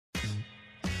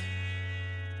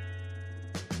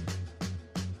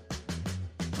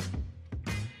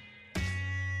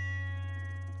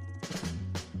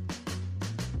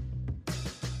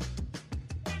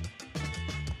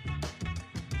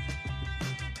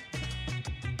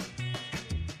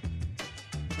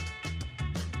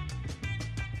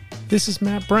This is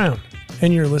Matt Brown,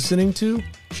 and you're listening to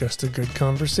Just a Good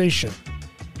Conversation.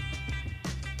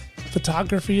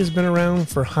 Photography has been around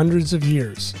for hundreds of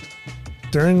years.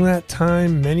 During that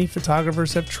time, many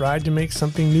photographers have tried to make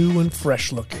something new and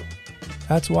fresh looking.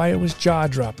 That's why it was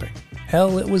jaw-dropping.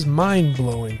 Hell, it was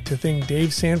mind-blowing to think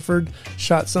Dave Sandford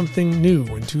shot something new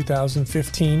in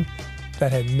 2015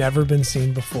 that had never been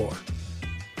seen before.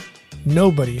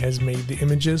 Nobody has made the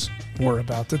images we're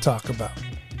about to talk about.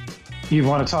 You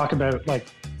want to talk about like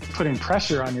putting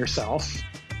pressure on yourself.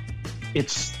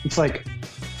 It's like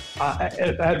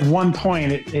at one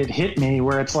point it hit me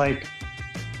where it's like,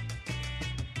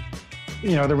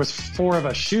 you know, there was 4 of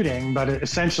us shooting, but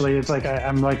essentially it's like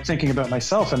I'm like thinking about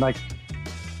myself and like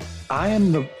I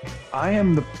am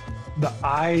the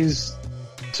eyes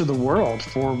to the world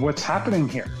for what's happening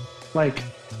here. Like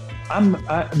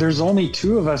there's only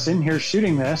 2 of us in here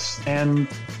shooting this and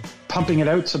pumping it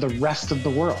out to the rest of the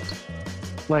world.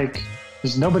 Like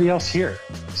there's nobody else here.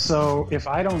 So if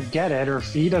I don't get it or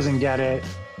if he doesn't get it,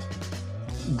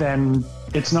 then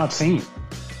it's not seen.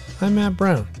 I'm Matt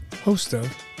Brown, host of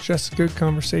Just a Good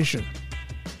Conversation.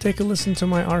 Take a listen to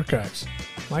my archives.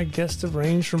 My guests have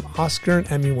ranged from Oscar and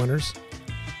Emmy winners,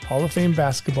 Hall of Fame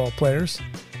basketball players,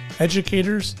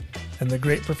 educators, and the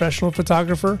great professional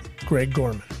photographer, Greg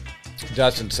Gorman.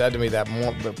 Justin said to me that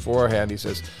beforehand, he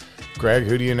says, Greg,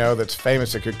 who do you know that's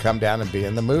famous that could come down and be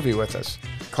in the movie with us?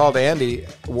 Called Andy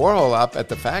Warhol up at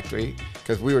the factory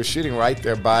because we were shooting right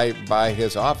there by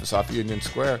his office off Union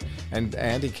Square, and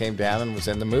Andy came down and was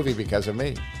in the movie because of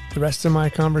me. The rest of my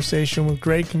conversation with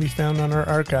Greg can be found on our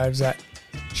archives at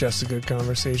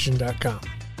justagoodconversation.com.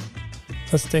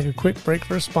 Let's take a quick break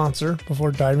for a sponsor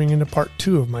before diving into part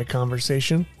 2 of my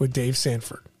conversation with Dave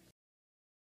Sandford.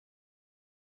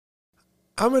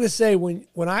 I'm going to say when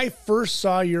I first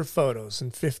saw your photos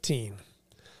in 15,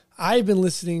 I've been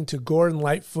listening to Gordon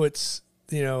Lightfoot's,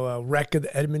 wreck of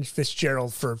the Edmund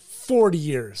Fitzgerald for 40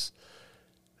 years.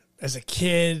 As a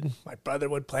kid, my brother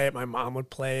would play it, my mom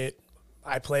would play it.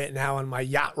 I play it now on my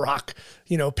Yacht Rock,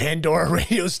 Pandora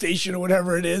radio station or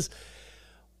whatever it is.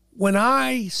 When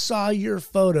I saw your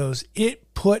photos,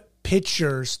 it put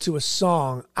pictures to a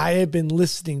song I have been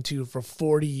listening to for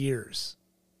 40 years.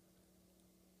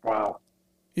 Wow.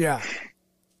 Yeah.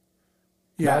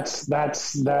 That's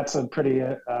a pretty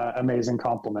amazing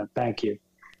compliment. Thank you.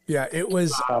 Yeah, it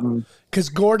was because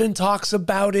Gordon talks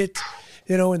about it,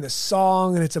 in the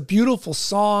song, and it's a beautiful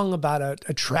song about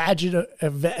a tragic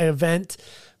event.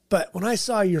 But when I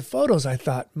saw your photos, I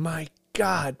thought, my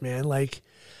God, man, like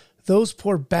those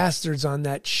poor bastards on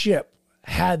that ship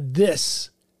had this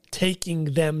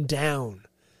taking them down.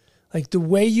 Like the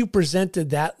way you presented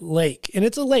that lake, and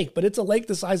it's a lake, but it's a lake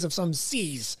the size of some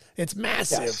seas. It's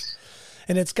massive. Yes.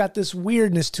 And it's got this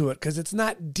weirdness to it because it's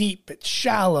not deep, it's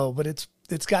shallow, but it's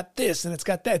got this and it's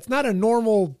got that. It's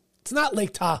not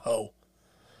Lake Tahoe.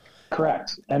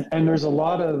 Correct. And there's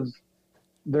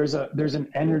there's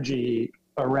an energy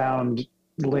around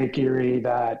Lake Erie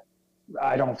that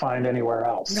I don't find anywhere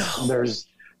else. No. There's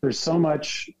so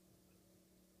much,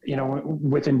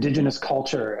 with Indigenous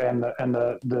culture and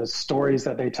the stories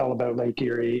that they tell about Lake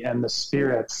Erie and the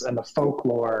spirits and the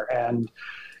folklore and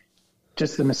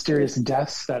just the mysterious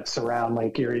deaths that surround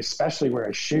Lake Erie, especially where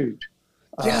I shoot.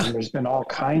 Yeah. There's been all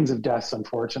kinds of deaths,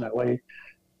 unfortunately.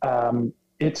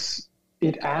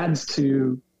 It adds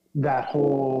to that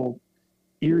whole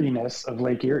eeriness of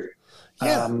Lake Erie.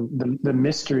 Yeah. The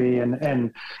mystery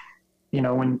and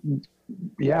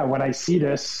when I see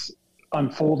this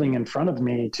unfolding in front of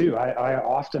me too, I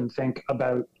often think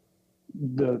about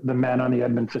the men on the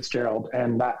Edmund Fitzgerald.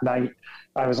 And that night,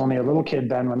 I was only a little kid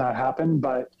then when that happened,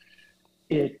 but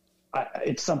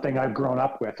it's something I've grown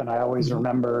up with, and I always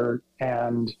remember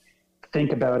and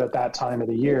think about at that time of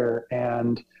the year,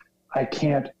 and I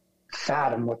can't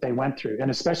fathom what they went through.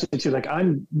 And especially too, like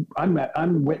I'm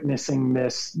witnessing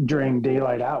this during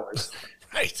daylight hours.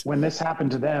 Right. When this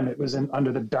happened to them, it was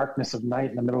under the darkness of night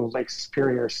in the middle of Lake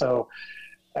Superior. So,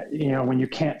 when you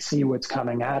can't see what's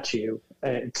coming at you,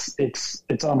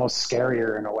 it's almost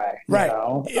scarier in a way. Right.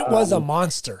 It was a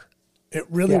monster. It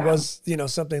really was,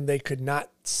 something they could not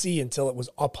see until it was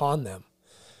upon them.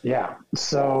 Yeah.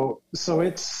 So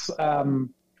it's,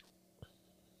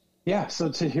 so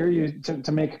to hear you,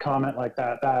 to make a comment like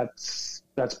that,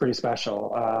 that's pretty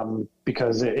special.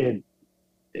 Because and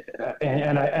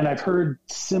I've heard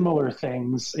similar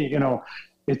things,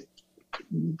 it's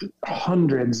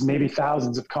hundreds, maybe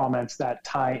thousands of comments that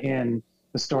tie in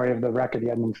the story of the wreck of the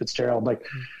Edmund Fitzgerald, like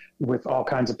with all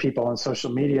kinds of people on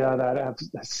social media that have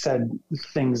said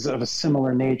things of a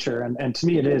similar nature. And to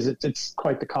me, it's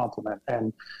quite the compliment.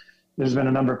 And there's been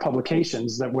a number of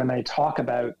publications that when they talk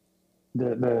about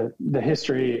the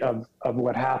history of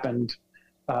what happened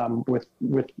with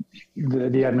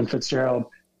the Edmund Fitzgerald,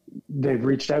 they've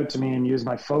reached out to me and used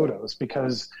my photos,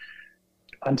 because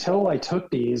until I took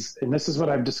these, and this is what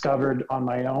I've discovered on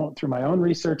my own through my own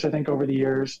research, I think over the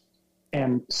years,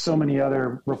 and so many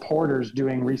other reporters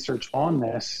doing research on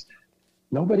this,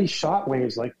 nobody shot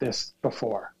waves like this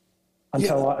before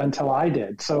until I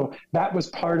did. So that was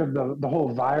part of the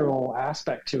whole viral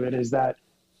aspect to it, is that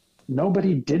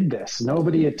nobody did this.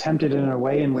 Nobody attempted it in a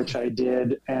way in which I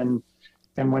did. And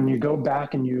when you go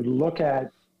back and you look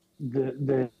at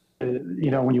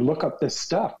when you look up this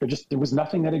stuff, there was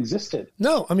nothing that existed.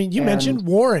 No, I mean, you mentioned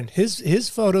Warren. His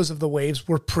photos of the waves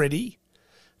were pretty.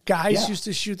 Guys used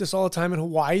to shoot this all the time in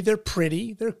Hawaii. They're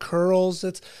pretty. They're curls.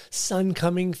 It's sun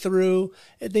coming through.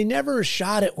 They never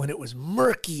shot it when it was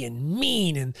murky and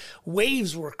mean and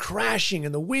waves were crashing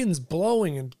and the wind's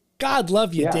blowing. And God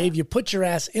love you, Dave. You put your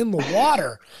ass in the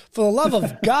water. For the love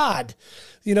of God.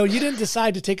 You didn't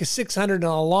decide to take a $600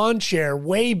 lawn chair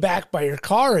way back by your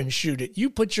car and shoot it. You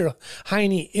put your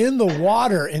hiney in the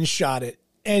water and shot it.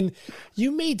 And you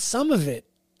made some of it.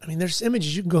 I mean, there's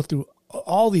images. You can go through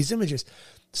all these images.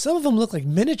 Some of them look like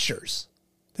miniatures.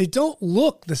 They don't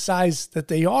look the size that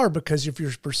they are because of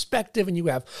your perspective, and you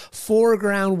have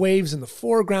foreground waves in the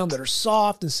foreground that are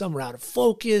soft and some are out of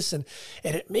focus. And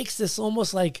it makes this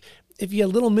almost like if you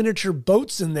had little miniature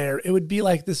boats in there, it would be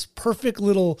like this perfect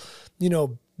little,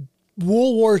 World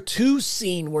War II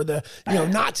scene where the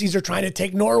Nazis are trying to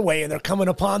take Norway and they're coming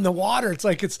upon the water. It's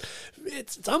like it's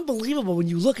unbelievable when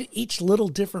you look at each little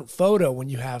different photo, when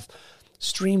you have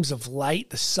streams of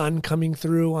light, the sun coming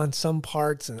through on some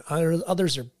parts, and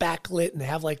others are backlit and they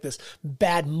have like this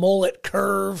bad mullet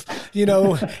curve,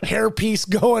 hairpiece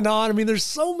going on. I mean, there's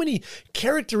so many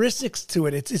characteristics to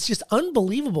it. It's just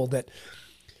unbelievable that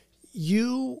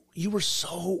you were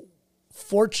so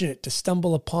fortunate to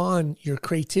stumble upon your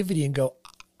creativity and go,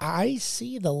 I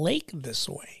see the lake this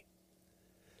way.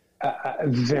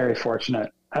 Very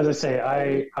fortunate. As I say,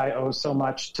 I owe so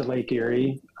much to Lake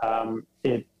Erie.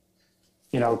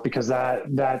 Because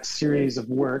that series of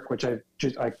work, which I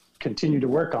continue to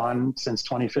work on since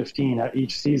 2015 at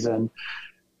each season,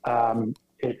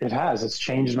 it's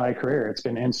changed my career. It's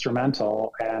been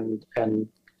instrumental, and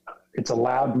it's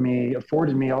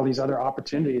afforded me all these other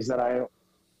opportunities that I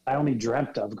only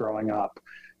dreamt of growing up,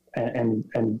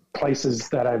 and places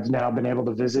that I've now been able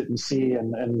to visit and see,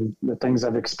 and the things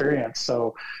I've experienced.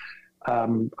 So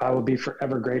I will be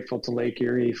forever grateful to Lake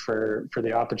Erie for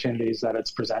the opportunities that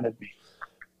it's presented me.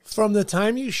 From the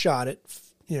time you shot it,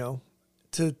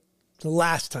 to the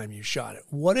last time you shot it,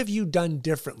 what have you done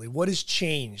differently? What has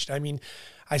changed? I mean,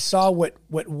 I saw what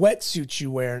wetsuits you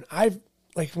wear, and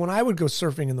when I would go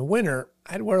surfing in the winter,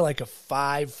 I'd wear like a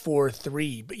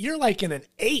 5'4'3", but you're like in an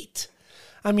 8.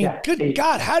 I mean, good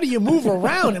God, how do you move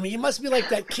around? I mean, you must be like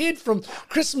that kid from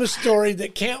Christmas Story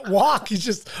that can't walk. He's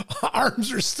just,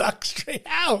 arms are stuck straight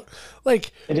out.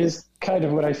 Like, it is kind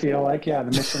of what I feel like. Yeah, the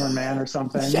Michelin Man or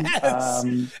something. Yes.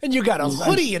 And you got a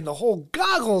hoodie and the whole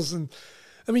goggles. And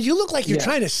I mean, you look like you're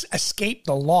trying to escape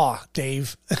the law,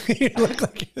 Dave. You look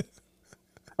like...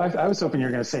 I was hoping you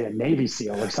were going to say a Navy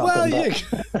SEAL or something.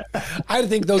 Well, I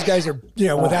think those guys are,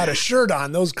 without a shirt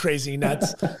on, those crazy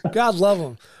nuts. God love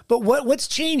them. But what's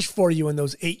changed for you in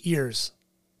those 8 years?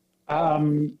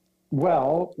 One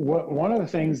of the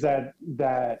things that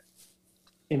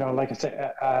like I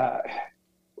said,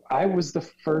 I was the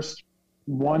first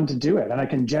one to do it, and I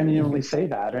can genuinely say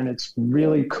that. And it's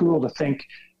really cool to think,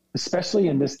 especially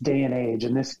in this day and age,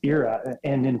 in this era,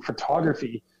 and in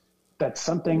photography, that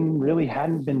something really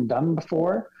hadn't been done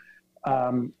before.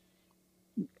 And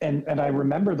I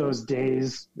remember those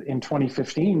days in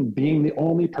 2015 being the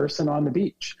only person on the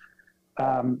beach.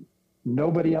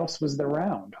 Nobody else was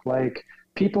around. Like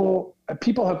people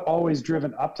have always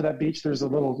driven up to that beach. There's a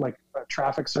little a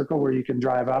traffic circle where you can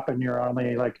drive up, and you're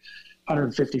only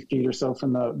 150 feet or so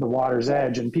from the water's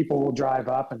edge, and people will drive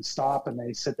up and stop, and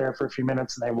they sit there for a few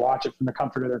minutes and they watch it from the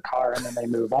comfort of their car, and then they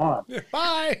move on.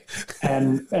 Bye.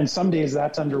 And some days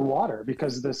that's underwater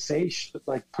because the Seiche,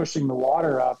 pushing the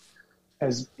water up,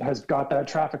 has got that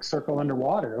traffic circle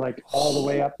underwater, all the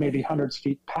way up, maybe hundreds of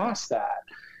feet past that.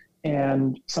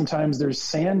 And sometimes there's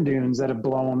sand dunes that have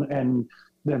blown and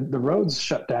the roads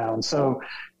shut down. So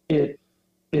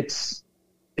it's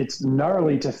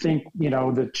gnarly to think,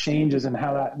 the changes and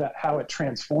how it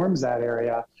transforms that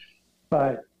area.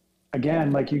 But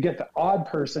again, you get the odd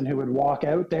person who would walk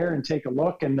out there and take a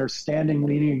look, and they're standing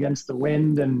leaning against the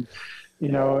wind, and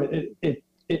and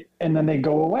then they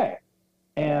go away.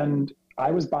 And I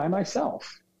was by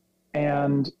myself,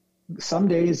 and some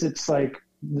days it's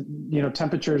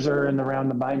temperatures are in around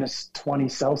the minus 20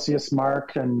 Celsius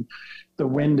mark, and the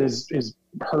wind is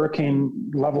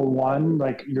hurricane level 1.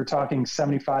 Like, you're talking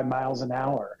 75 miles an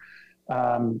hour.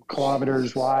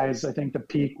 Kilometers wise, I think the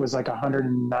peak was like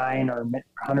 109 or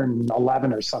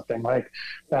 111 or something like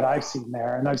that I've seen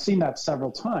there. And I've seen that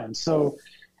several times. So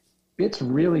it's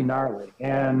really gnarly,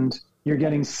 and you're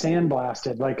getting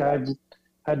sandblasted. Like, I've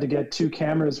had to get 2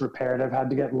 cameras repaired. I've had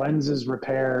to get lenses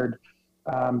repaired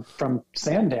from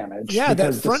sand damage. Yeah,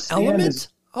 that front element.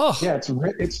 Yeah,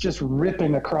 it's just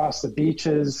ripping across the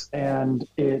beaches, and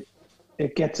it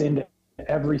gets into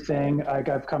everything. Like,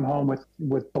 I've come home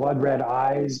with blood red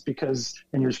eyes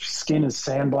and your skin is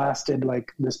sandblasted,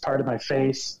 like this part of my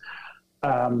face.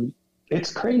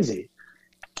 It's crazy.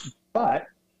 But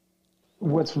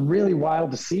what's really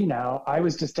wild to see now, I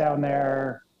was just down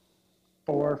there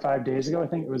 4 or 5 days ago. I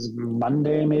think it was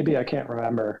Monday, maybe. I can't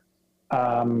remember.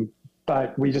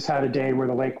 But we just had a day where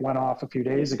the lake went off a few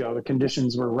days ago. The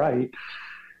conditions were right.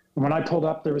 And when I pulled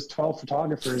up, there was 12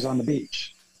 photographers on the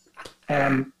beach.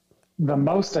 And the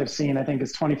most I've seen, I think,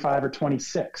 is 25 or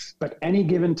 26. But any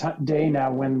given day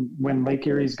now, when Lake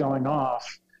Erie's going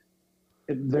off,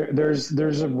 there's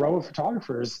a row of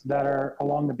photographers that are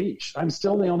along the beach. I'm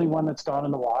still the only one that's gone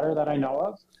in the water that I know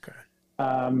of.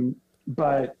 Okay.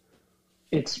 But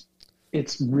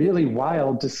it's really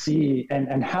wild to see,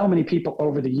 and how many people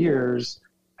over the years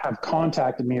have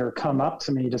contacted me or come up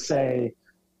to me to say,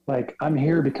 like, I'm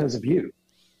here because of you.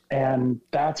 And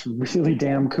that's really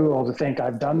damn cool to think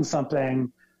I've done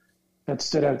something that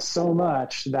stood out so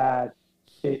much that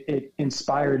it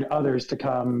inspired others to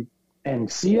come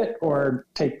and see it or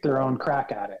take their own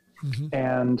crack at it. Mm-hmm.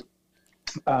 And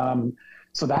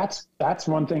so that's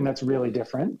one thing that's really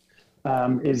different.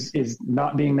 Is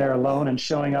not being there alone and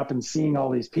showing up and seeing all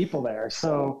these people there.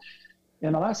 So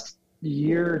in the last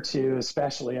year or two,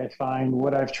 especially, I find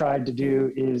what I've tried to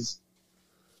do is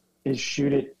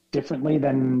shoot it differently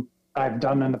than I've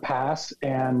done in the past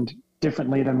and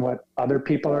differently than what other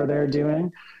people are there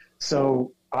doing.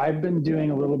 So I've been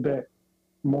doing a little bit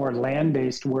more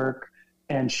land-based work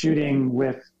and shooting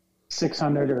with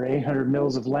 600 or 800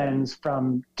 mils of lens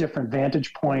from different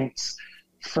vantage points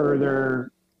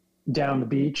further down the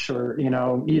beach, or in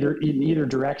either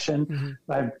direction.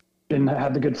 Mm-hmm. I've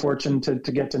had the good fortune to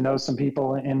get to know some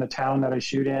people in the town that I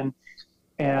shoot in,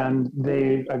 and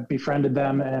I've befriended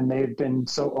them, and they've been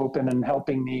so open and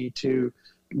helping me to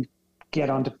get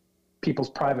onto people's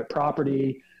private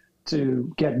property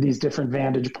to get these different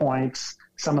vantage points.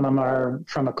 Some of them are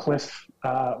from a cliff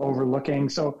overlooking.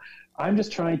 So I'm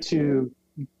just trying to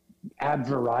add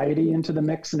variety into the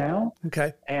mix now.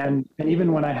 Okay. And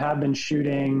even when I have been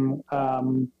shooting,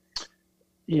 I've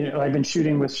been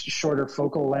shooting with shorter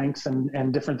focal lengths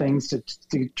and different things to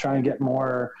try and get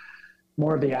more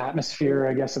of the atmosphere,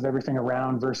 I guess, of everything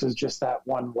around versus just that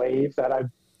one wave that I've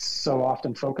so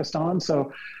often focused on.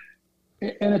 So,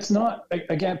 and it's not,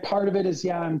 again, part of it is,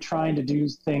 I'm trying to do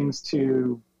things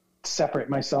to separate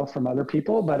myself from other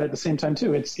people, but at the same time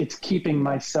too, it's keeping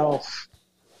myself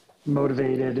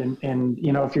motivated, and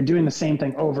if you're doing the same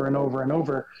thing over and over and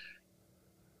over,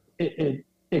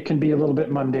 it can be a little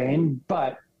bit mundane.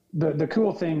 But the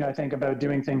cool thing, I think, about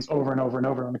doing things over and over and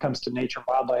over when it comes to nature,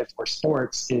 wildlife, or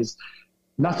sports is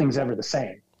nothing's ever the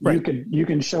same. Right. You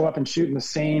can show up and shoot in the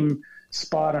same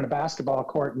spot on a basketball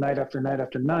court night after night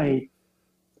after night,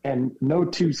 and no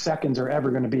 2 seconds are ever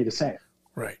going to be the same.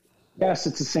 Right. Yes,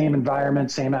 it's the same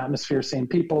environment, same atmosphere, same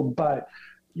people, but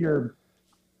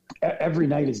every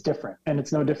night is different, and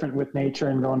it's no different with nature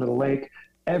and going to the lake.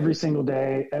 Every single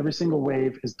day, every single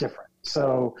wave is different.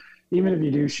 So even if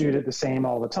you do shoot it the same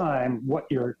all the time, what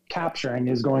you're capturing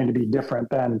is going to be different.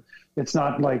 Than it's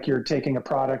not like you're taking a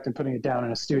product and putting it down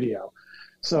in a studio.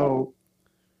 So,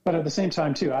 but at the same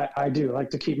time too, I do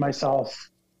like to keep myself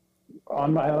I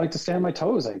like to stay on my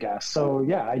toes, I guess. So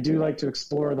yeah, I do like to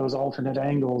explore those alternate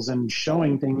angles and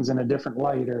showing things in a different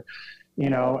light, or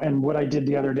and what I did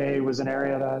the other day was an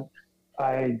area that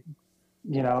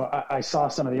I saw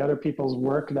some of the other people's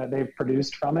work that they've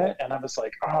produced from it, and I was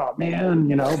like, oh man,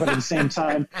 but at the same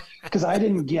time, because I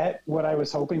didn't get what I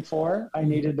was hoping for, I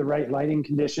needed the right lighting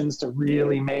conditions to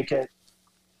really make it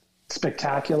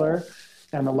spectacular,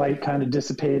 and the light kind of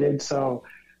dissipated. So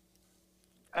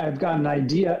I've got an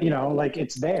idea, like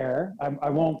it's there. I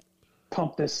won't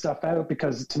pump this stuff out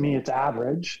because to me it's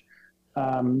average.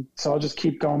 So I'll just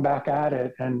keep going back at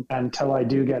it until I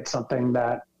do get something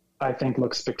that I think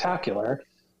looks spectacular,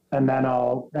 and then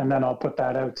I'll put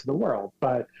that out to the world.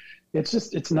 But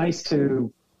it's nice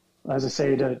to, as I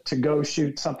say, to go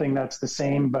shoot something that's the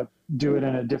same, but do it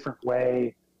in a different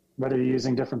way, whether you're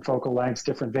using different focal lengths,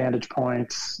 different vantage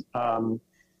points.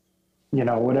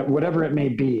 whatever it may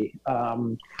be.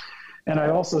 And I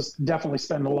also definitely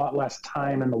spend a lot less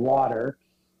time in the water.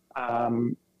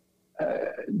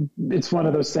 It's one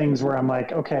of those things where I'm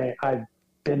like, okay, I've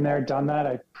been there, done that.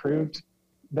 I proved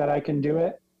that I can do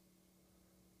it,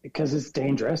 because it's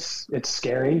dangerous. It's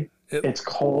scary. It's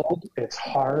cold. It's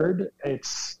hard.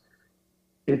 It's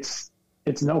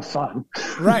no fun.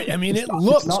 Right. I mean, it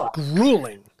looks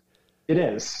grueling. It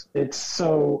is. It's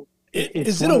so.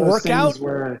 Is it a workout?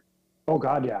 Where, oh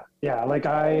God, yeah, yeah. Like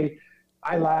I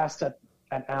last at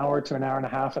an hour to an hour and a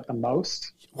half at the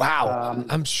most. Wow,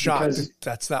 I'm shocked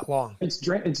that's that long. It's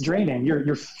draining.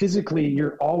 You're physically,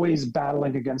 you're always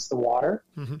battling against the water,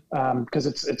 because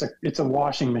it's a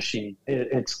washing machine.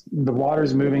 It's the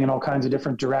water's moving in all kinds of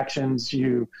different directions.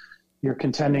 You're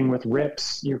contending with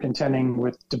rips. You're contending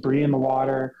with debris in the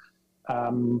water.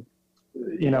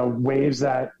 Waves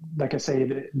that, like I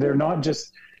say, they're not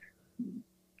just.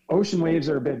 Ocean waves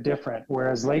are a bit different,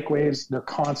 whereas lake waves, they're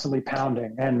constantly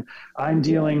pounding. And I'm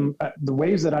dealing, the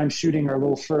waves that I'm shooting are a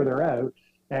little further out.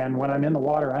 And when I'm in the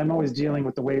water, I'm always dealing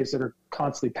with the waves that are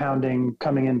constantly pounding,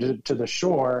 coming into the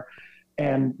shore.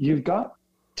 And you've got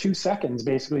 2 seconds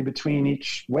basically between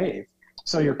each wave.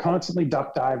 So you're constantly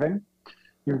duck diving.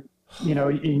 And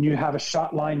you have a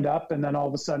shot lined up, and then all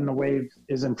of a sudden a wave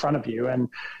is in front of you. And,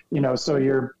 so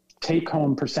your take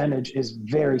home percentage is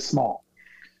very small.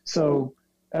 So,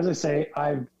 as I say,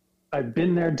 I've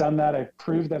been there, done that. I've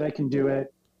proved that I can do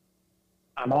it.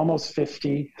 I'm almost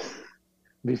 50. I'll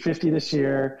be 50 this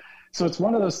year. So it's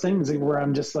one of those things where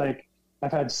I'm just like,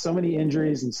 I've had so many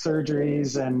injuries and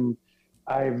surgeries, and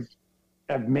I've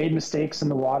made mistakes in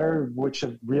the water, which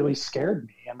have really scared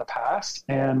me in the past.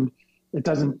 And it's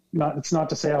not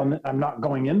to say I'm not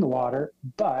going in the water,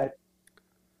 but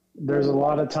there's a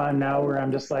lot of time now where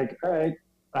I'm just like, all right,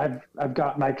 I've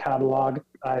got my catalog.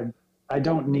 I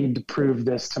don't need to prove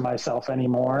this to myself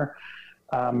anymore.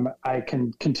 I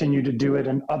can continue to do it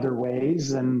in other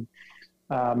ways. And,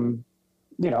 like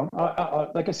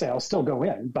I say, I'll still go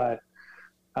in, but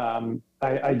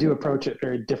I do approach it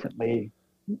very differently,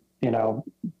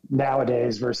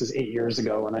 nowadays versus 8 years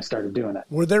ago when I started doing it.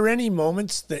 Were there any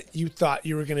moments that you thought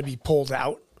you were going to be pulled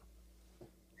out?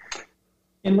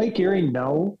 In Lake Erie,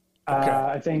 no. Okay.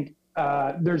 I think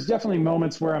there's definitely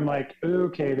moments where I'm like,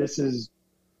 okay,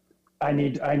 I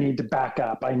need to back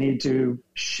up. I need to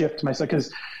shift myself,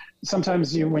 because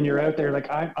sometimes when you're out there, like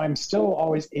I'm still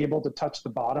always able to touch the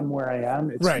bottom where I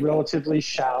am. It's right. Relatively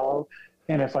shallow.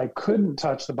 And if I couldn't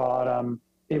touch the bottom,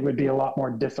 it would be a lot more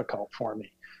difficult for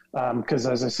me. Because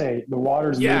as I say, the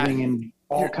water's moving in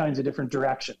all kinds of different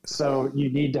directions. So you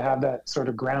need to have that sort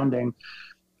of grounding.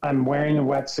 I'm wearing a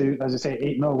wetsuit, as I say,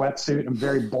 8 mil wetsuit. I'm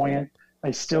very buoyant.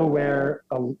 I still wear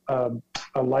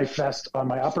a life vest on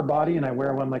my upper body, and I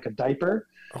wear one like a diaper.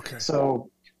 Okay. So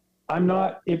I'm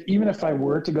not, even if I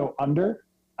were to go under,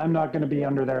 I'm not going to be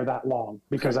under there that long,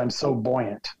 because I'm so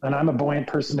buoyant, and I'm a buoyant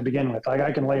person to begin with. Like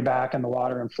I can lay back in the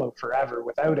water and float forever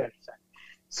without anything.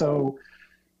 So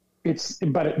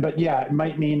but yeah, it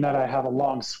might mean that I have a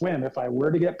long swim if I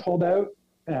were to get pulled out,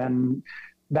 and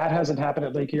that hasn't happened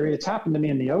at Lake Erie. It's happened to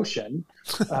me in the ocean.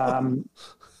 And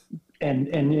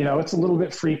it's a little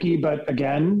bit freaky, but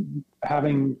again,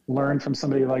 having learned from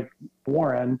somebody like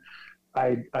Warren,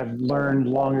 I've learned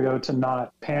long ago to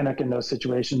not panic in those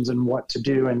situations and what to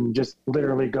do, and just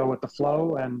literally go with the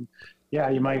flow. And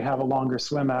yeah, you might have a longer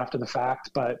swim after the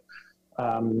fact, but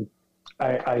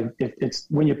it's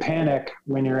when you panic,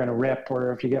 when you're in a rip,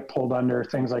 or if you get pulled under,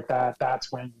 things like that,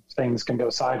 that's when things can go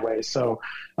sideways. So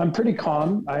I'm pretty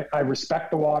calm. I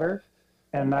respect the water,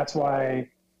 and that's why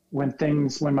when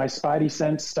my spidey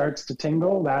sense starts to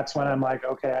tingle, that's when I'm like,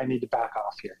 okay, I need to back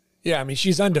off here. Yeah, I mean,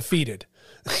 she's undefeated.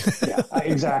 Yeah,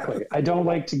 exactly. I don't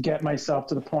like to get myself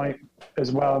to the point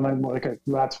as well. And then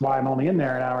that's why I'm only in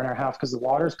there an hour and a half, because the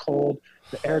water's cold,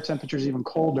 the air temperature is even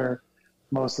colder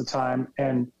most of the time,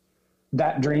 and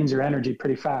that drains your energy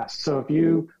pretty fast. So if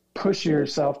you push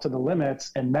yourself to the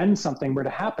limits and then something were to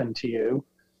happen to you,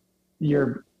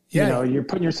 you're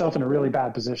putting yourself in a really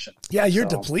bad position. Yeah, you're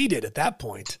depleted at that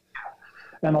point.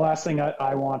 And the last thing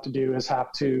I want to do is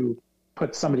have to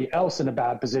put somebody else in a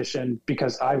bad position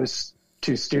because I was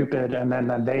too stupid, and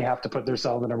then they have to put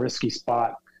themselves in a risky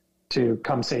spot to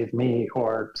come save me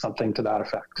or something to that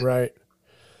effect. Right.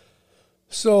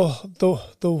 So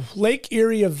the Lake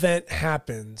Erie event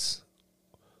happens.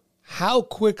 How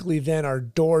quickly then are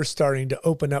doors starting to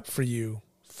open up for you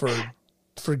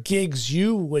for gigs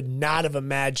you would not have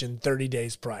imagined 30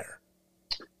 days prior?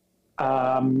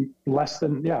 Less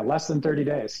than 30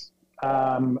 days.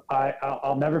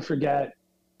 I'll never forget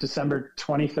December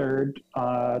 23rd,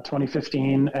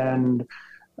 2015. And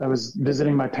I was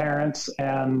visiting my parents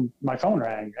and my phone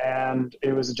rang, and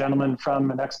it was a gentleman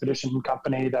from an expedition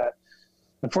company that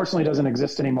unfortunately doesn't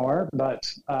exist anymore.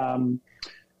 But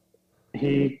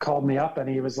he called me up and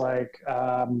he was like,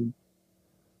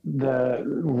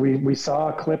 we saw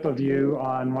a clip of you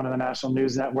on one of the national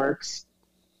news networks.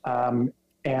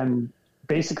 And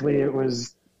basically it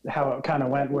was how it kind of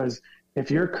went was, if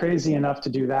you're crazy enough to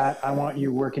do that, I want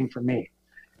you working for me.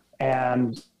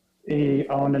 And he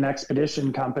owned an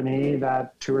expedition company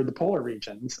that toured the polar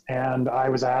regions. And I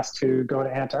was asked to go to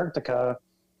Antarctica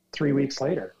 3 weeks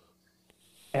later.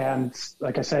 And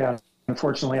like I say,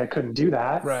 unfortunately, I couldn't do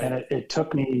that. Right. And it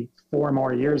took me 4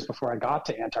 more years before I got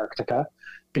to Antarctica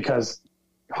because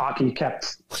hockey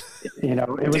kept, it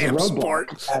was Damn a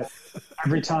roadblock. sport.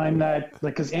 Every time that,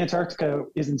 like, because Antarctica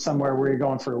isn't somewhere where you're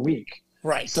going for a week.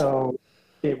 Right. So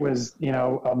it was,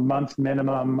 a month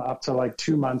minimum up to like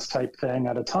 2 months type thing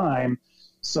at a time.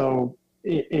 So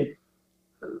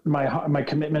my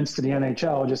commitments to the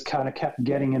NHL just kind of kept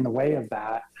getting in the way of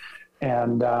that.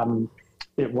 And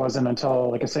it wasn't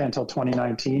until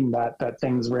 2019 that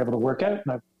things were able to work out.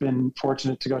 And I've been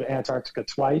fortunate to go to Antarctica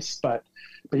twice, but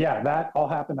yeah, that all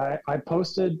happened. I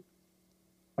posted,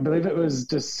 I believe it was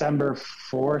December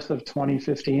 4th of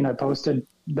 2015. I posted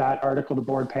that article to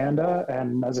Board Panda.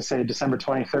 And as I say, December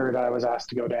 23rd, I was asked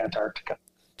to go to Antarctica.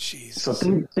 Jesus. So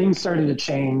things started to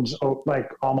change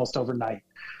like almost overnight.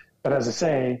 But as I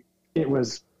say, it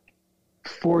was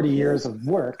 40 years of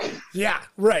work. Yeah,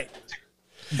 right.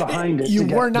 Behind it. You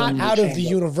were not out of the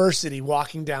university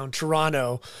walking down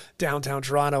downtown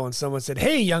Toronto, and someone said,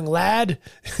 "Hey, young lad,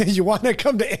 you want to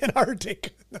come to Antarctica?"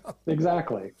 No.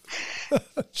 Exactly.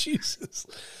 Jesus.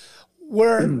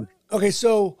 Okay,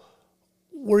 so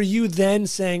were you then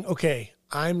saying, okay,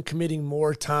 I'm committing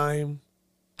more time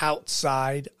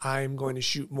outside, I'm going to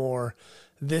shoot more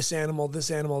this animal,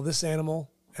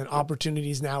 and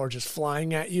opportunities now are just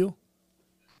flying at you?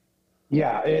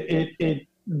 Yeah,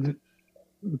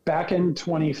 back in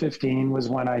 2015 was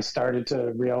when I started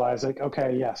to realize, like,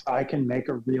 okay, yes, I can make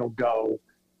a real go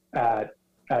at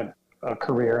a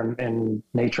career in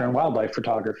nature and wildlife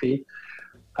photography.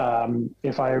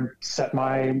 If I set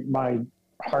my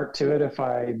heart to it, if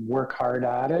I work hard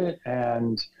at it,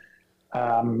 and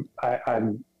I'm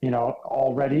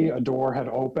already a door had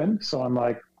opened. So I'm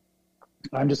like,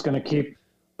 I'm just going to keep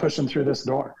pushing through this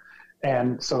door.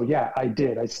 And so, yeah, I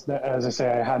did. As I say,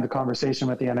 I had the conversation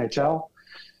with the NHL,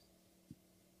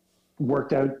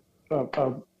 worked out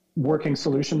a working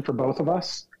solution for both of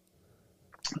us,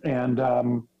 and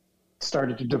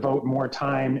started to devote more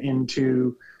time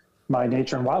into my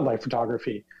nature and wildlife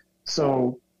photography.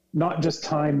 So not just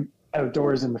time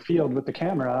outdoors in the field with the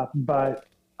camera, but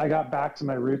I got back to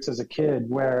my roots as a kid,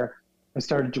 where I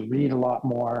started to read a lot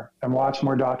more and watch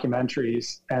more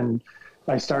documentaries. And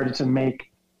I started to make,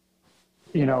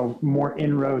 more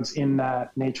inroads in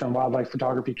that nature and wildlife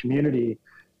photography community,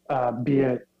 be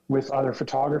it with other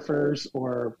photographers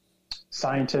or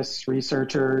scientists,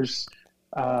 researchers,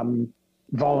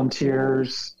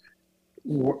 volunteers,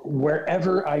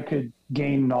 wherever I could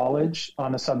gain knowledge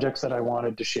on the subjects that I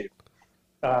wanted to shoot.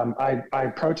 I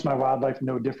approach my wildlife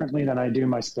no differently than I do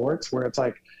my sports, where it's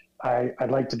like,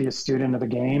 I'd like to be a student of the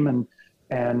game,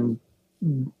 and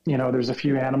there's a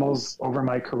few animals over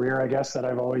my career, I guess, that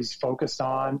I've always focused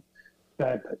on,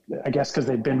 that I guess because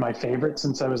they've been my favorite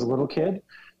since I was a little kid.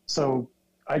 So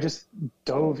I just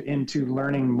dove into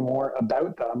learning more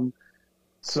about them,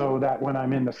 so that when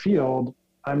I'm in the field,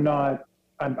 I'm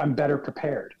better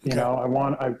prepared. Okay. I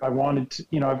wanted to,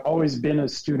 I've always been a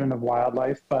student of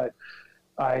wildlife, but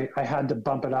I had to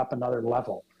bump it up another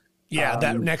level. Yeah,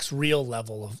 that next real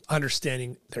level of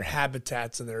understanding their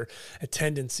habitats and their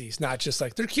tendencies, not just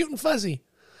like they're cute and fuzzy.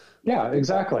 Yeah,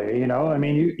 exactly.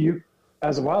 You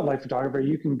as a wildlife photographer,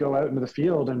 you can go out into the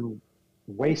field and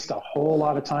waste a whole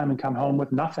lot of time and come home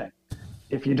with nothing.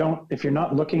 If you're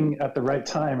not looking at the right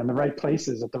time and the right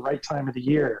places at the right time of the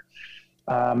year,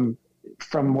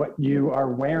 from what you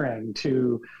are wearing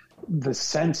to the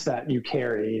scents that you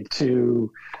carry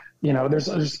to,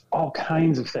 there's all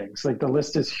kinds of things. Like, the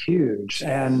list is huge.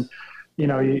 And,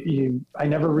 I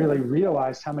never really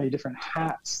realized how many different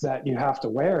hats that you have to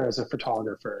wear as a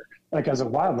photographer, like as a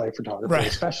wildlife photographer, right,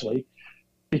 especially,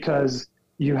 because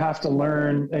you have to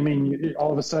learn. I mean,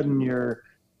 all of a sudden you're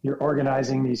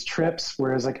organizing these trips.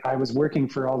 Whereas, like, I was working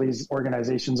for all these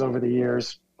organizations over the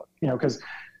years, because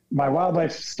my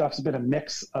wildlife stuff's been a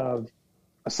mix of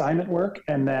assignment work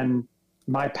and then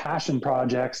my passion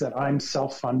projects that I'm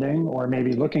self-funding or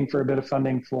maybe looking for a bit of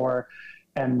funding for.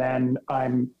 And then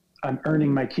I'm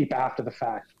earning my keep after the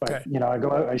fact. But, okay, I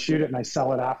go out, I shoot it, and I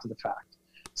sell it after the fact.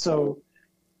 So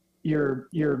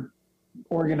you're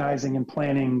organizing and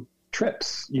planning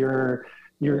trips. You're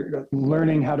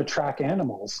learning how to track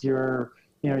animals. You're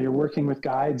working with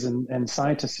guides and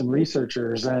scientists and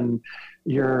researchers, and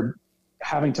you're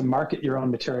having to market your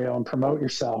own material and promote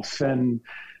yourself. And,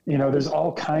 there's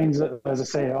all kinds of, as I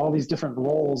say, all these different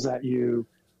roles that you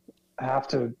have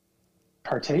to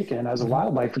partake in as a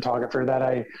wildlife photographer that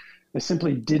I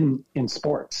simply didn't in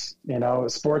sports.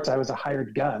 Sports, I was a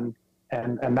hired gun,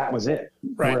 and that was it.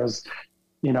 Right. Whereas,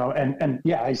 and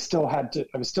yeah, I was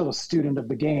still a student of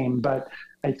the game, but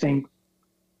I think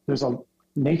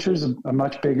nature's a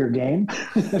much bigger game,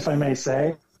 if I may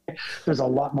say. There's a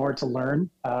lot more to learn.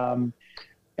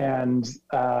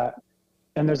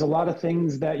 And there's a lot of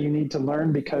things that you need to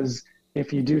learn, because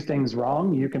if you do things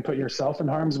wrong, you can put yourself in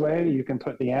harm's way. You can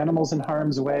put the animals in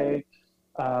harm's way.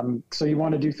 So you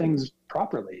want to do things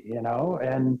properly,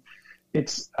 and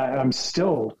I'm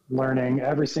still learning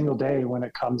every single day when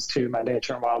it comes to my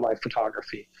nature and wildlife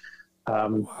photography.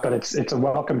 But it's a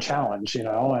welcome challenge, and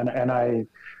I,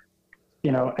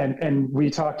 and we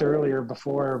talked earlier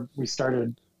before we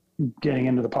started getting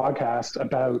into the podcast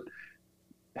about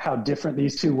how different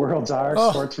these two worlds are,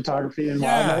 sports photography and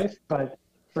wildlife. But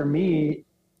for me,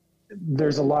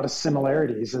 there's a lot of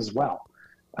similarities as well.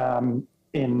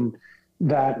 In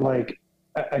that, like,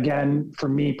 again, for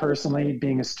me personally,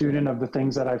 being a student of the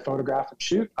things that I photograph and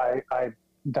shoot,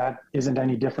 that isn't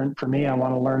any different for me. I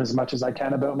want to learn as much as I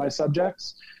can about my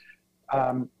subjects.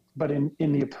 But in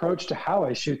the approach to how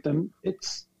I shoot them,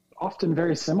 it's often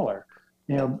very similar.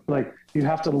 Like, you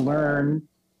have to learn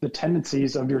the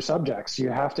tendencies of your subjects. You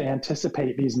have to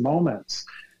anticipate these moments,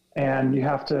 and you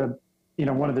have to,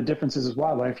 one of the differences is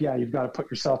wildlife. Yeah, you've got to put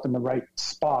yourself in the right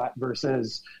spot,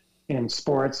 versus in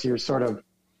sports, you're sort of,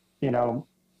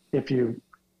 if you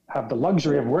have the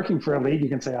luxury of working for a league, you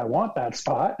can say, I want that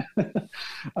spot.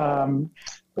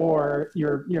 Or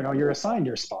you're assigned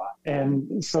your spot.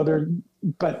 And so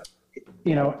but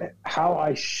how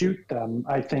I shoot them,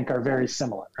 I think, are very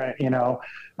similar, right?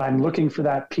 I'm looking for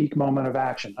that peak moment of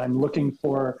action. I'm looking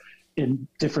for in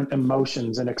different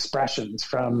emotions and expressions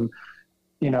from,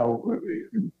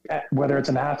 whether it's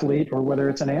an athlete or whether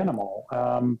it's an animal.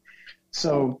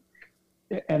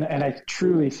 And I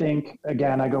truly think,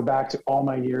 again, I go back to all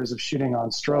my years of shooting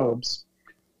on strobes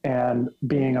and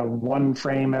being a 1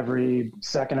 frame every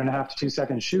 1.5 to 2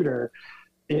 second shooter.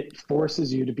 It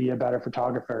forces you to be a better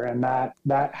photographer. And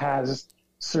that has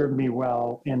served me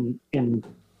well in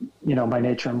my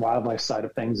nature and wildlife side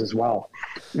of things as well.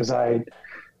 Because I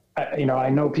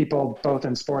know people both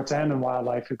in sports and in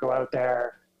wildlife who go out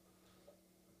there.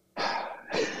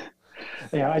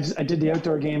 I did the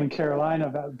outdoor game in Carolina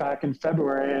back in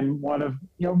February, and one of,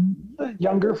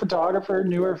 the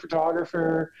newer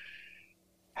photographer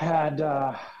had,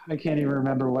 I can't even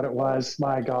remember what it was.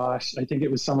 My gosh, I think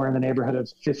it was somewhere in the neighborhood of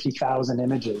 50,000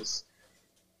 images.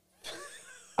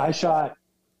 I shot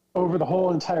over the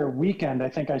whole entire weekend. I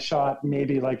think I shot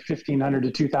maybe like 1,500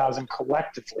 to 2,000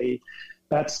 collectively.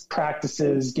 That's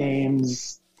practices,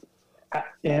 games,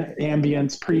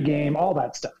 ambience, pregame, all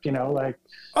that stuff,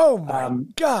 oh my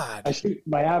God. I shoot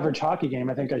my average hockey game.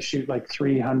 I think I shoot like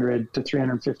 300 to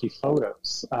 350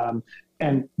 photos.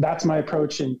 And that's my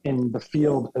approach in the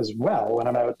field as well. When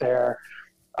I'm out there,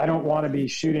 I don't want to be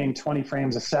shooting 20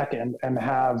 frames a second and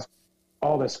have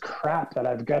all this crap that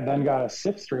I've got to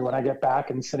sift through when I get back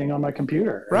and sitting on my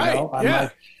computer.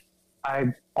 Right. I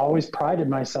always prided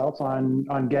myself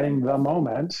on getting the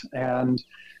moment. And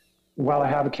while I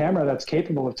have a camera that's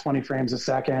capable of 20 frames a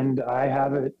second, I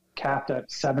have it capped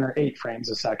at 7 or 8 frames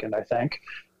a second, I think.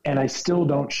 And I still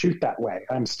don't shoot that way.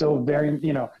 I'm still very,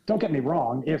 don't get me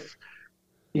wrong. If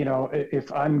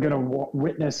I'm going to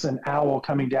witness an owl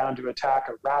coming down to attack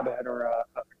a rabbit or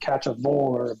catch a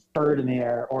vole or a bird in the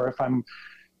air, or if I'm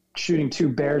shooting 2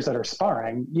 bears that are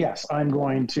sparring, yes, I'm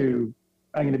going to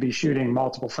be shooting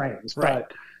multiple frames. Right.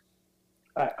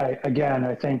 But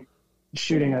I think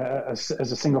shooting as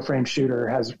a single frame shooter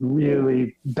has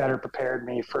really better prepared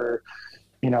me for,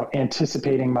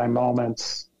 anticipating my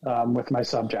moments with my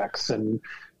subjects. And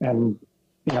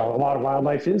a lot of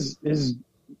wildlife is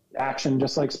action,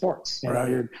 just like sports,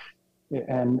 right.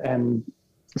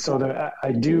 So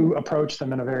I do approach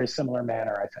them in a very similar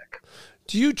manner, I think.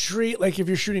 Do you treat, like, if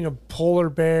you're shooting a polar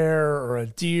bear or a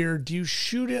deer, do you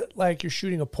shoot it like you're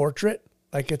shooting a portrait,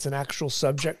 like it's an actual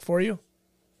subject for you?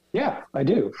 Yeah, I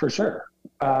do, for sure.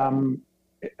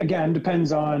 Again,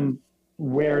 depends on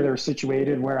where they're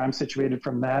situated, where I'm situated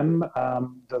from them,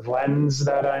 the lens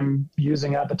that I'm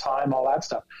using at the time, all that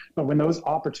stuff. But when those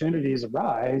opportunities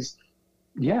arise,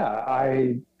 yeah,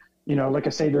 like I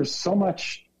say, there's so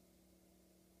much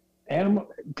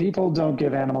People don't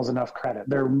give animals enough credit.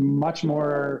 They're much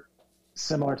more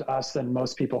similar to us than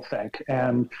most people think.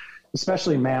 And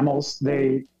especially mammals,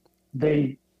 they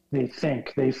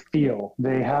think, they feel,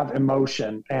 they have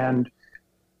emotion. And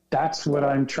that's what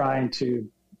I'm trying to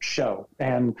show.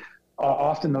 And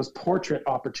often those portrait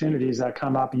opportunities that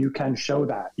come up, you can show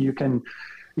that. You can,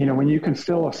 when you can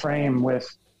fill a frame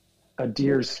with a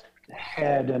deer's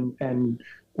head and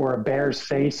or a bear's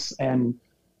face and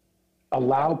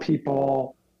allow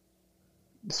people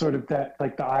sort of that,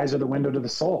 like the eyes are the window to the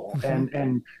soul. Mm-hmm.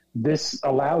 And this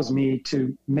allows me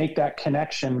to make that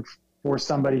connection for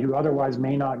somebody who otherwise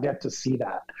may not get to see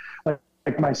that.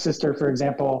 Like my sister, for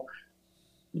example,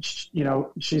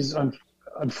 she's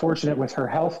unfortunate with her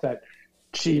health that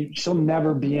she'll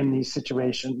never be in these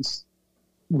situations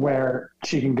where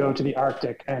she can go to the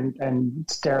Arctic and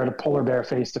stare at a polar bear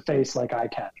face to face like I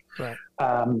can. Right.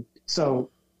 So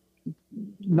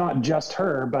not just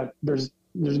her, but there's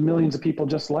millions of people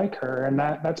just like her. And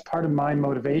that's part of my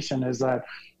motivation, is that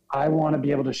I want to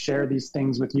be able to share these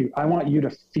things with you. I want you to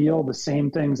feel the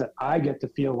same things that I get to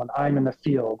feel when I'm in the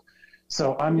field.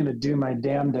 So I'm going to do my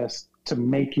damnedest to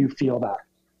make you feel that.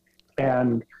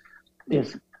 And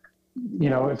if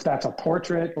that's a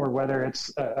portrait, or whether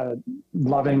it's a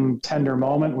loving, tender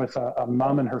moment with a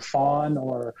mom and her fawn,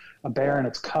 or a bear and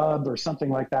its cub, or something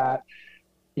like that,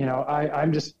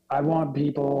 I want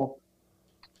people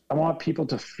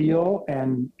to feel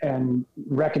and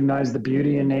recognize the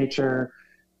beauty in nature,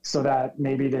 so that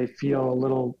maybe they feel a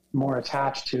little more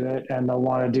attached to it, and they'll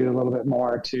want to do a little bit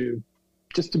more to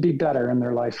be better in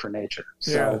their life for nature.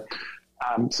 So,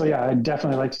 yeah, I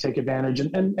definitely like to take advantage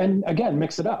and again,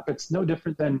 mix it up. It's no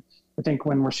different than, I think,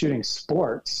 when we're shooting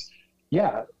sports.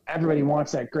 Yeah, everybody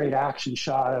wants that great action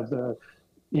shot of the,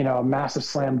 massive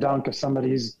slam dunk of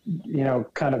somebody's,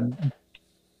 kind of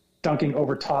dunking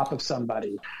over top of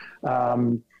somebody.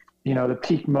 The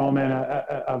peak moment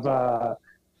of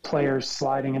players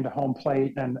sliding into home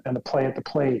plate and the play at the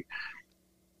plate.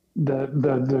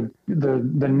 The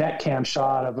net cam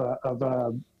shot of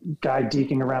a guy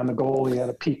deking around the goalie at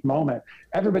a peak moment.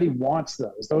 Everybody wants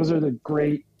those. Those are the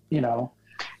great,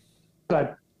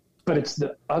 but it's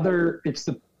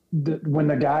when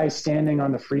the guy's standing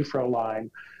on the free throw line,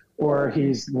 or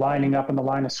he's lining up in the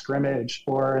line of scrimmage,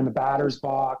 or in the batter's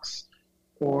box,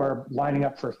 or lining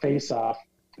up for a face-off,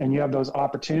 and you have those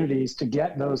opportunities to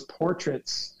get those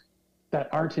portraits that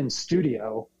aren't in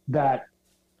studio, that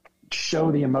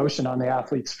show the emotion on the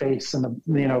athlete's face, and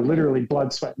the literally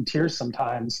blood, sweat, and tears.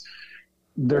 Sometimes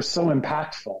they're so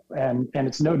impactful, and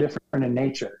it's no different in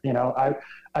nature.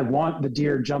 I want the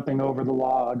deer jumping over the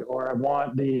log, or I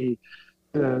want the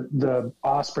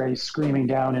osprey screaming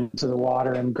down into the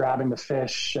water and grabbing the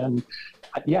fish. And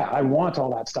I want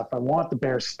all that stuff. I want the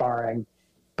bear sparring,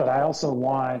 but I also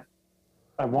want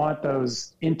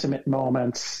those intimate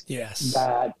moments. Yes.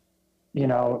 That,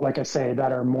 like I say,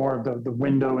 that are more of the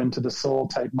window into the soul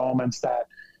type moments that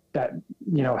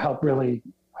help really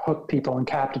hook people and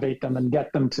captivate them and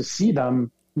get them to see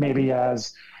them maybe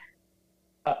as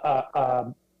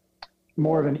a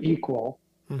more of an equal,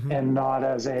 mm-hmm. and not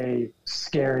as a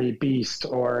scary beast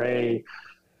or a,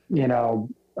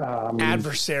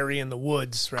 adversary in the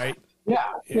woods, right?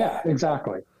 Yeah,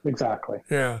 exactly.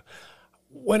 Yeah.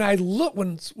 When I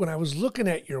was looking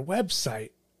at your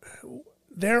website,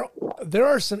 there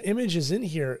are some images in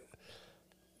here.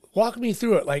 Walk me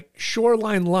through it. Like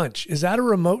shoreline lunch. Is that a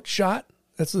remote shot?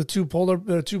 That's the two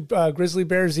grizzly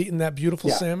bears eating that beautiful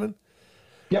salmon.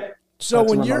 Yep. So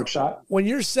when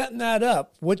you're setting that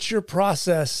up, what's your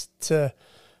process to,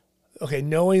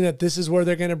 knowing that this is where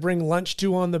they're going to bring lunch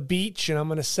to on the beach, and I'm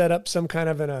going to set up some kind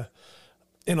of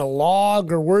in a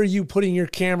log, or where are you putting your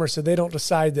camera so they don't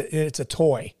decide that it's a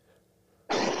toy?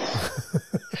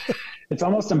 It's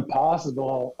almost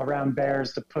impossible around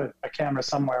bears to put a camera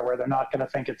somewhere where they're not going to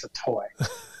think it's a toy.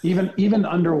 Even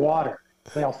underwater,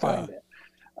 they'll find it.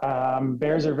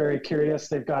 Bears are very curious.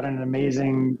 They've got an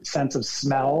amazing sense of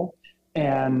smell,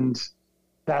 and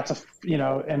that's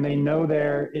and they know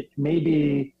it may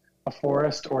be a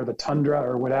forest or the tundra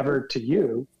or whatever to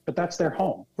you, but that's their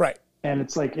home. Right. And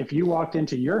it's like, if you walked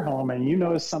into your home and you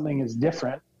notice something is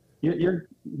different, you're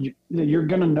going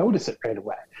to notice it right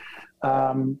away.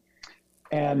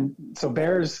 And so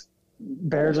bears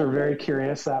are very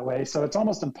curious that way. So it's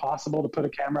almost impossible to put a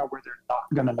camera where they're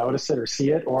not going to notice it or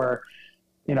see it, or,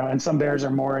 and some bears are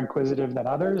more inquisitive than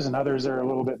others, and others are a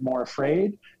little bit more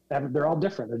afraid. They're all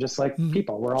different. They're just like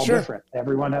people. We're all different.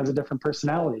 Everyone has a different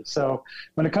personality. So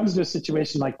when it comes to a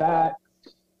situation like that,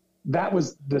 that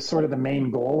was the sort of the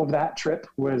main goal of that trip,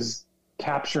 was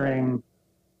capturing,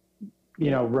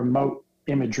 remote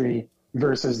imagery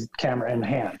versus camera in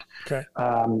hand. Okay.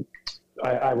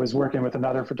 I was working with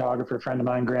another photographer friend of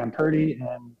mine, Graham Purdy,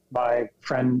 and my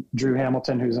friend Drew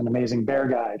Hamilton, who's an amazing bear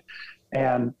guide.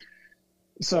 And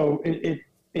so it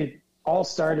all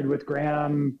started with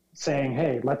Graham saying,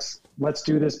 "Hey, let's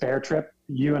do this bear trip.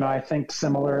 You and I think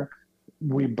similar.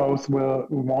 We both will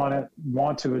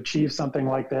want to achieve something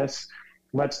like this.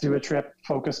 Let's do a trip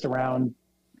focused around,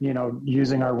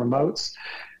 using our remotes."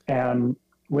 And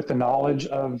with the knowledge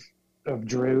of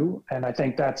Drew, and I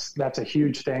think that's a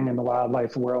huge thing in the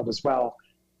wildlife world as well,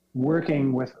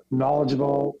 working with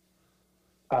knowledgeable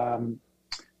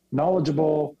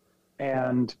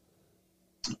and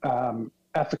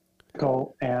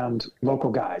ethical and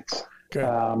local guides.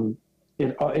 Okay.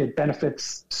 It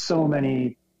benefits so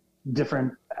many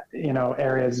different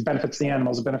areas. It benefits the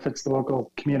animals, it benefits the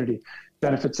local community,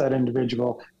 benefits that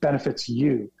individual, benefits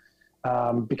you,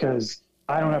 because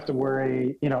I don't have to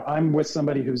worry. I'm with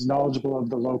somebody who's knowledgeable of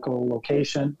the local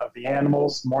location of the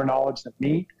animals, more knowledge than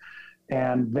me,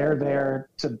 and they're there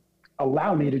to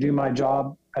allow me to do my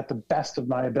job at the best of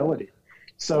my ability.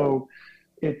 So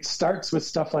it starts with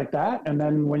stuff like that, and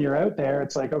then when you're out there,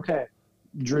 it's like, okay,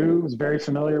 Drew is very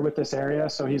familiar with this area,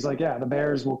 so he's like, yeah, the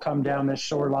bears will come down this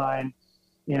shoreline,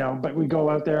 but we go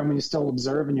out there and we still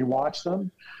observe and you watch them.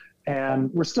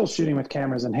 And we're still shooting with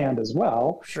cameras in hand as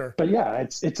well. Sure. But yeah,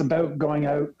 it's about going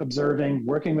out, observing,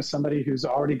 working with somebody who's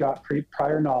already got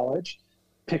prior knowledge,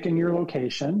 picking your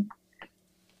location,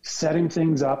 setting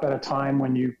things up at a time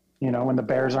when when the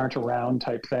bears aren't around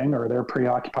type thing, or they're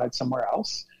preoccupied somewhere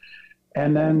else,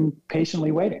 and then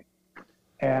patiently waiting.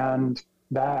 And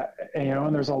that,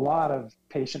 and there's a lot of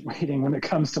patient waiting when it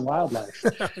comes to wildlife.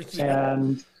 Yeah.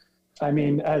 And I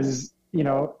mean, as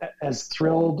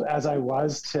thrilled as I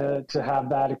was to have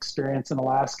that experience in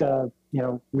Alaska,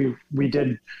 we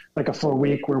did like a full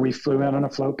week where we flew in on a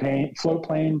float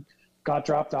plane, got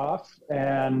dropped off,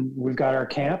 and we've got our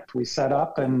camp. We set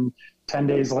up, and 10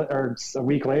 days or a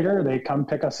week later, they come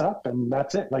pick us up, and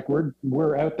that's it. Like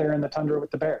we're out there in the tundra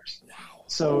with the bears. Wow.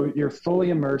 So you're fully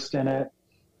immersed in it,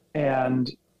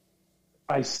 and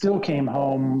I still came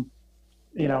home.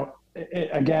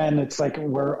 Again, it's like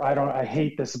I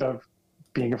hate this about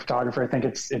being a photographer. I think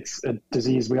it's a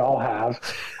disease we all have.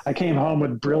 I came home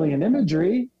with brilliant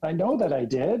imagery. I know that I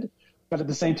did, but at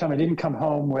the same time, I didn't come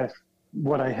home with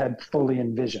what I had fully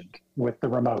envisioned with the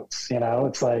remotes.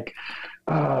 It's like,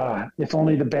 if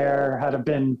only the bear had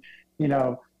been,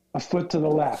 a foot to the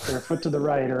left or a foot to the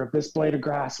right, or if this blade of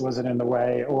grass wasn't in the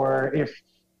way, or if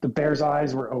the bear's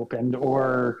eyes were opened,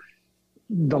 or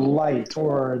the light,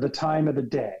 or the time of the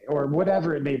day, or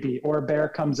whatever it may be, or a bear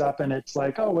comes up and it's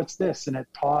like, oh, what's this? And it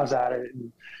paws at it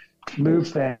and move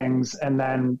things. And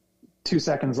then 2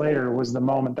 seconds later was the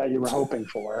moment that you were hoping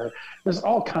for. There's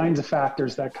all kinds of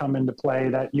factors that come into play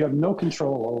that you have no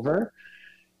control over.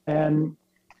 And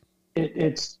I'm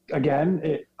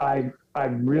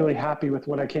really happy with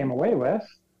what I came away with,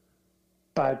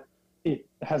 but it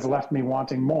has left me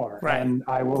wanting more. Right. And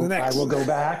I will go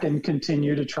back and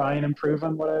continue to try and improve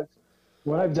on what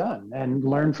I've done and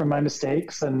learn from my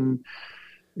mistakes, and,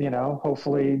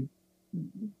 hopefully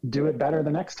do it better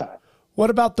the next time. What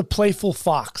about the playful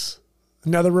fox?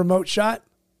 Another remote shot?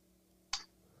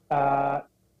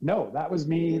 No, that was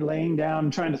me laying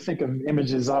down, trying to think of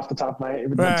images off the top of my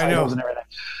titles and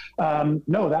everything.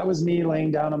 No, that was me laying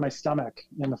down on my stomach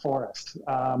in the forest.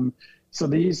 So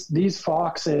these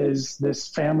foxes, this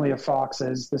family of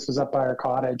foxes, this was up by our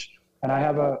cottage, and I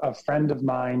have a friend of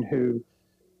mine who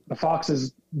the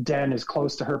fox's den is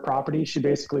close to her property. She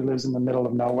basically lives in the middle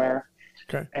of nowhere.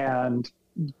 Okay. And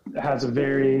has a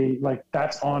very,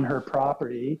 that's on her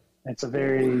property. It's a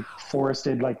very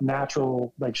forested,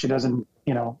 natural, she doesn't,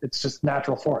 it's just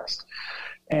natural forest.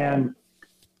 And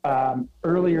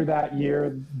earlier that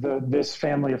year, this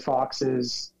family of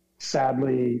foxes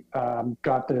sadly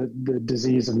got the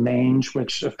disease of mange,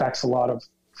 which affects a lot of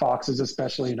foxes,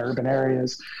 especially in urban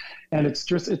areas. And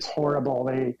it's horrible.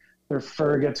 Their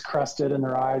fur gets crusted and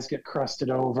their eyes get crusted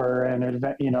over, and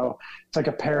it's like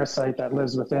a parasite that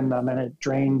lives within them, and it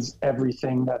drains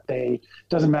everything that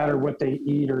doesn't matter what they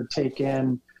eat or take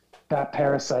in, that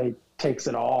parasite takes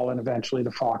it all, and eventually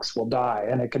the fox will die,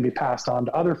 and it can be passed on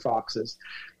to other foxes.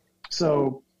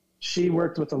 So she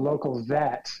worked with a local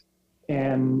vet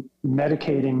in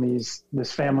medicating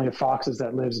this family of foxes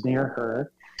that lives near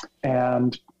her.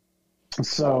 And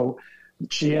so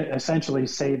she essentially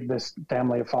saved this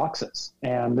family of foxes.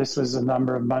 And this was a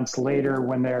number of months later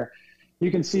when you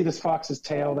can see this fox's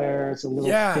tail there. It's a little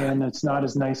thin. It's not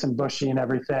as nice and bushy and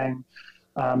everything.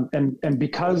 And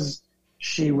because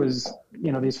she was,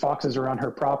 these foxes are on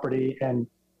her property and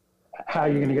how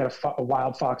you're going to get a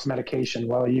wild fox medication.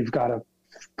 Well, you've got to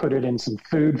put it in some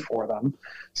food for them.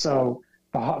 So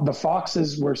the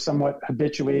foxes were somewhat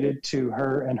habituated to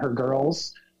her and her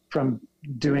girls from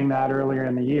doing that earlier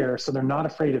in the year. So they're not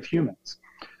afraid of humans.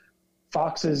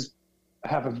 Foxes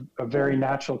have a very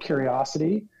natural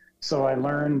curiosity. So I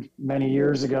learned many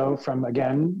years ago from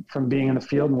being in the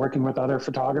field and working with other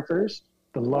photographers,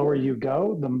 the lower you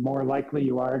go, the more likely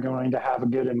you are going to have a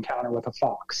good encounter with a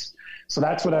fox. So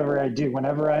that's whatever I do.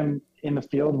 Whenever I'm in the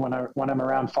field, when I'm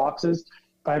around foxes,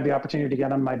 if I have the opportunity to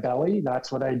get on my belly,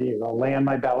 that's what I do. I'll lay on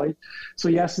my belly. So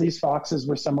yes, these foxes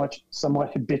were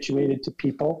somewhat habituated to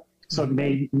people. So it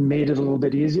made it a little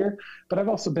bit easier. But I've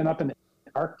also been up in the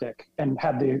Arctic and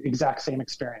had the exact same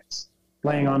experience,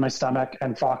 laying on my stomach,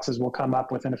 and foxes will come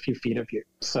up within a few feet of you.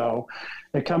 So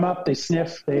they come up, they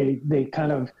sniff, they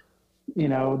kind of,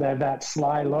 that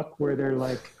sly look where they're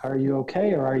like, are you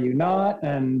okay or are you not?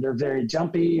 And they're very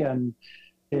jumpy, and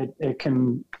it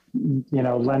can,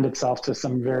 lend itself to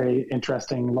some very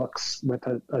interesting looks with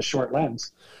a short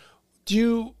lens. Do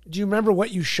you remember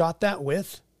what you shot that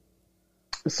with?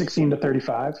 The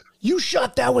 16-35. You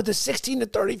shot that with a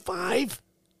 16-35?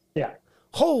 Yeah.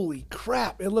 Holy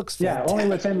crap. It looks fantastic. Yeah, only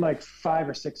within like 5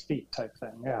 or 6 feet type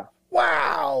thing. Yeah.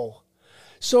 Wow.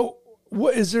 So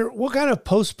what kind of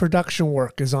post-production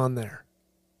work is on there?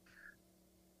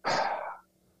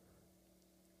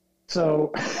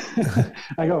 So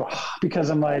I go, because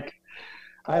I'm like,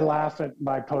 I laugh at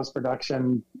my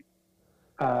post-production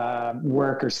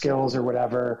work or skills or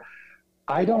whatever.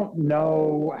 I don't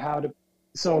know how to,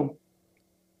 so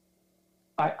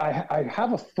I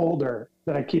have a folder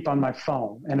that I keep on my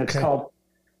phone, and it's called,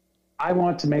 I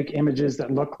want to make images that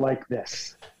look like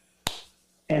this.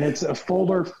 And it's a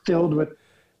folder filled with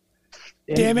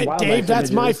Damn it, Dave,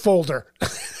 that's images. my folder.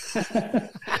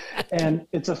 And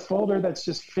it's a folder that's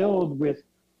just filled with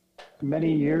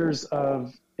many years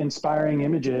of inspiring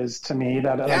images to me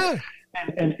that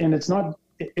and it's not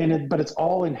in it, but it's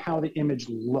all in how the image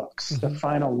looks, the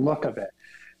final look of it.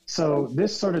 So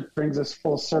this sort of brings us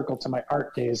full circle to my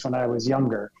art days when I was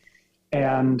younger.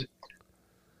 And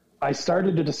I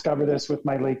started to discover this with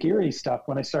my Lake Erie stuff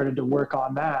when I started to work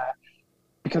on that,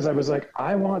 because I was like,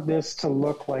 I want this to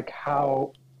look like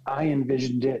how I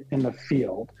envisioned it in the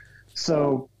field.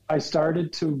 So I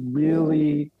started to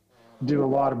really do a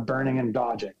lot of burning and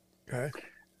dodging. Okay.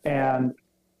 And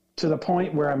to the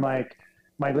point where I'm like,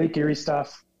 my Lake Erie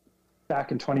stuff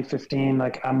back in 2015,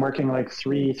 like I'm working like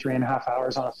 3.5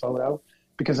 hours on a photo,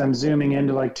 because I'm zooming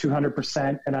into like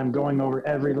 200% and I'm going over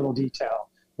every little detail,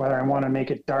 whether I want to make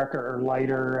it darker or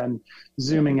lighter, and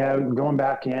zooming out and going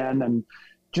back in and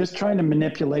just trying to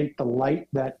manipulate the light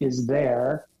that is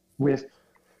there with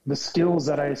the skills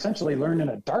that I essentially learned in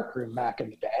a darkroom back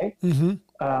in the day.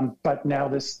 But now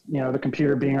this, the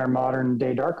computer being our modern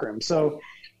day darkroom. So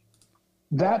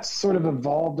that's sort of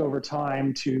evolved over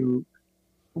time to,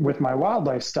 with my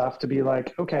wildlife stuff, to be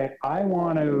like, okay, I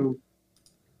want to,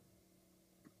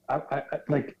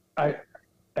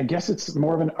 I guess it's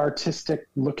more of an artistic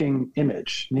looking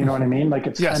image. You know what I mean? Like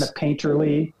it's kind of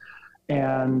painterly,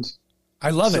 and I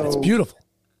love it. It's beautiful.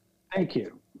 Thank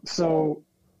you. So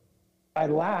I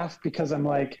laugh because I'm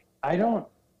like, I don't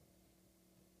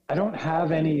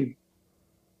have a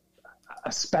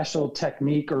special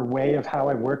technique or way of how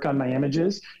I work on my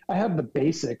images. I have the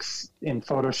basics in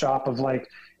Photoshop of like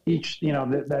each,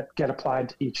 that get applied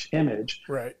to each image.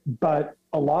 Right. But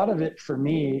a lot of it for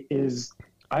me is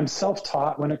I'm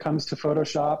self-taught when it comes to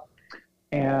Photoshop,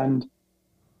 and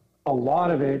a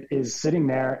lot of it is sitting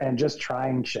there and just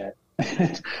trying shit,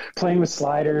 playing with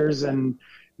sliders and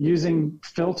using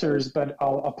filters, but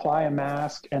I'll apply a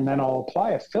mask and then I'll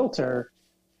apply a filter,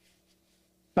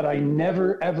 but I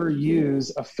never ever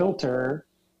use a filter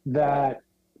that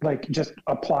like just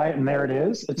apply it and there it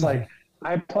is. It's like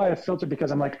I apply a filter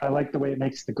because I'm like, I like the way it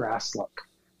makes the grass look.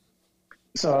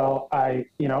 So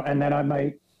and then I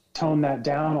might tone that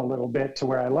down a little bit to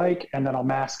where I like, and then I'll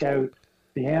mask out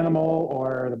the animal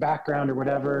or the background or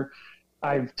whatever.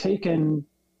 I've taken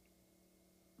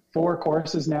 4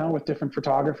 courses now with different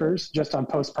photographers just on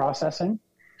post-processing.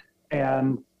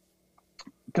 And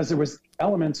because there was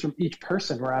elements from each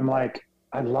person where I'm like,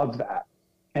 I love that.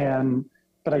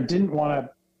 But I didn't want to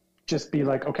just be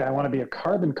like, okay, I want to be a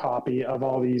carbon copy of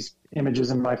all these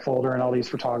images in my folder and all these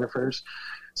photographers.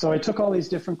 So I took all these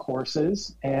different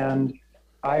courses, and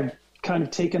I've kind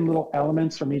of taken little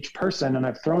elements from each person and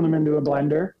I've thrown them into a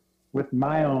blender with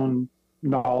my own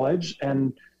knowledge.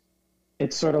 And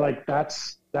it's sort of like,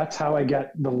 that's how I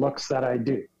get the looks that I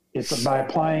do. It's by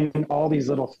applying all these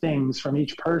little things from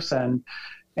each person.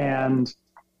 And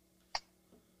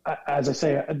as I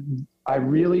say, I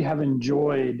really have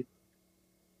enjoyed,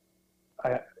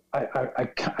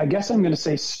 I guess I'm going to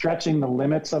say, stretching the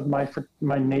limits of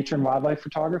my nature and wildlife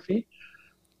photography.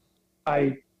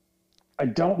 I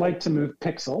don't like to move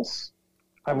pixels.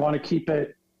 I want to keep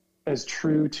it as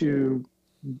true to,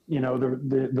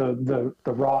 the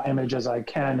raw image as I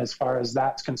can, as far as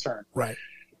that's concerned. Right.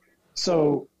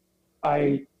 So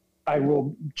I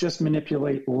will just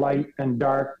manipulate light and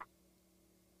dark,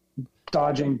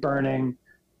 dodging, burning.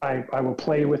 I will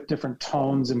play with different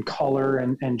tones and color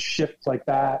and shift like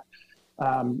that.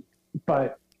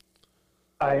 But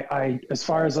I, as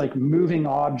far as like moving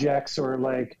objects or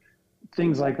like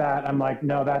things like that, I'm like,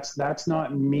 no, that's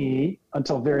not me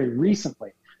until very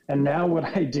recently. And now what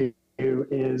I do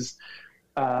is,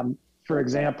 for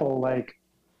example, like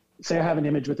say I have an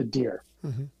image with a deer,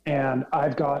 mm-hmm. and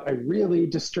I've got a really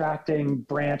distracting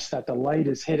branch that the light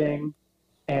is hitting,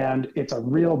 and it's a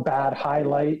real bad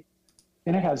highlight,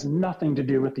 and it has nothing to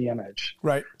do with the image.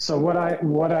 Right. So what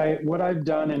I've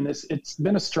done in this, it's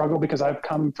been a struggle because I've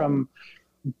come from,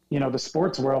 the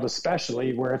sports world,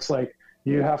 especially, where it's like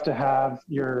you have to have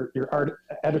your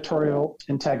editorial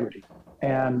integrity,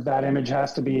 and that image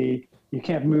has to be, you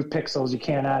can't move pixels, you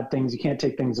can't add things, you can't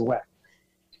take things away.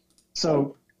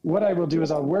 So what I will do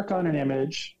is I'll work on an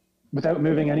image without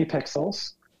moving any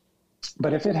pixels.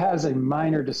 But if it has a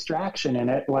minor distraction in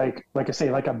it, like I say,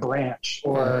 like a branch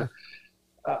or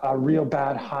a real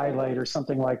bad highlight or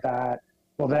something like that,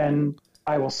 well, then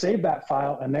I will save that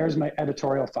file, and there's my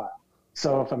editorial file.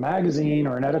 So if a magazine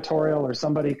or an editorial or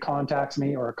somebody contacts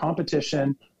me, or a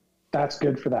competition, that's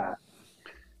good for that.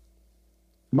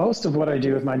 Most of what I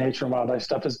do with my nature and wildlife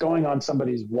stuff is going on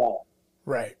somebody's wall.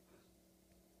 Right.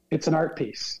 It's an art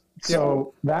piece.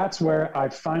 So that's where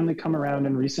I've finally come around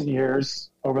in recent years,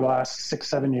 over the last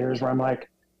 6-7 years, where I'm like,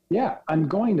 yeah, I'm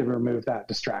going to remove that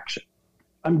distraction.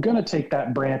 I'm going to take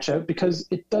that branch out because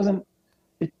it doesn't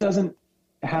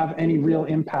have any real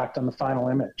impact on the final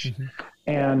image. Mm-hmm.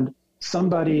 And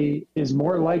somebody is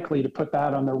more likely to put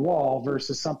that on their wall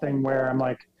versus something where I'm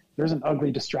like, there's an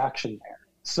ugly distraction there.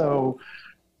 So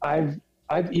I've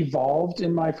evolved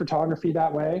in my photography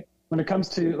that way. When it comes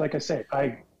to, like I say,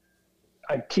 I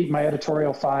keep my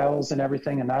editorial files and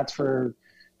everything, and that's for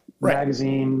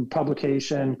magazine,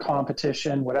 publication,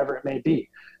 competition, whatever it may be.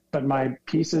 But my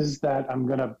pieces that I'm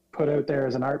going to put out there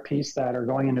as an art piece that are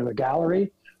going into a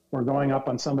gallery or going up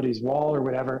on somebody's wall or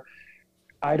whatever,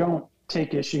 I don't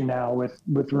take issue now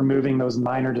with removing those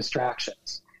minor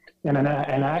distractions. And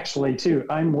actually, too,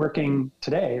 earlier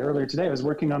today, I was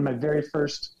working on my very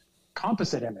first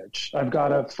composite image. I've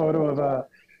got a photo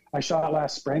I shot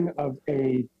last spring of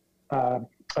a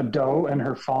doe and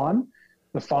her fawn.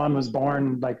 The fawn was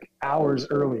born like hours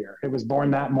earlier. It was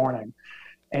born that morning.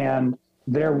 And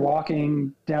they're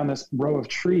walking down this row of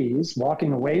trees,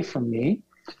 walking away from me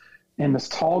in this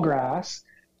tall grass.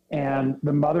 And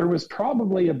the mother was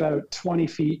probably about 20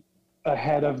 feet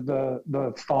ahead of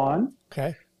the fawn.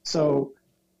 Okay. So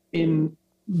in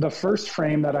the first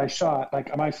frame that I shot,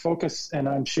 like my focus, and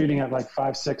I'm shooting at like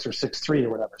 5'6" or 6'3" or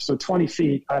whatever. So 20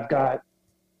 feet, I've got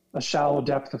a shallow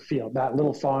depth of field. That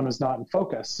little fawn was not in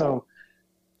focus. So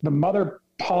the mother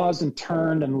paused and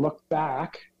turned and looked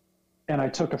back, and I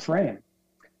took a frame.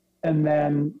 And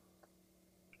then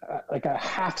like a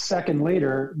half second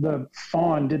later, the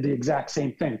fawn did the exact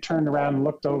same thing, turned around and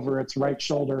looked over its right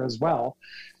shoulder as well.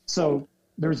 So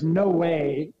there's no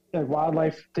way that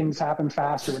wildlife things happen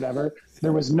fast or whatever.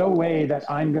 There was no way that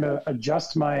I'm going to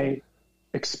adjust my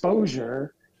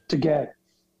exposure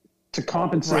to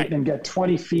compensate and get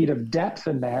 20 feet of depth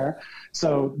in there.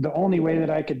 So the only way that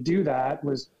I could do that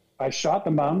was I shot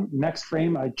the mom. Next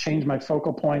frame, I changed my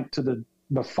focal point to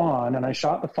the fawn, and I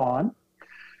shot the fawn.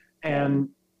 And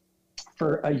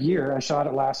for a year, I shot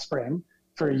it last spring.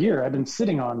 For a year, I've been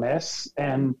sitting on this.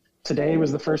 And today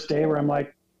was the first day where I'm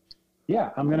like,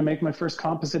 yeah, I'm going to make my first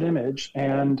composite image.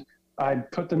 And I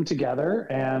put them together,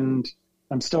 and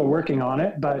I'm still working on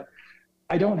it. But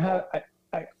I don't have...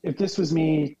 if this was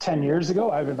me 10 years ago,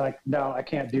 I would like, no, I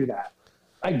can't do that.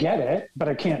 I get it, but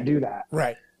I can't do that.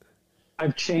 Right.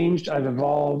 I've changed, I've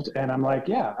evolved, and I'm like,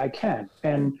 yeah, I can.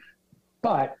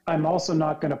 But I'm also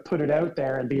not going to put it out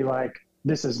there and be like,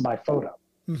 this is my photo.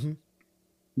 Mm-hmm.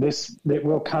 It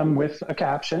will come with a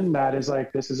caption that is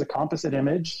like, this is a composite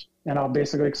image, and I'll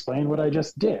basically explain what I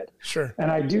just did. Sure. And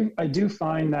I do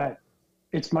find that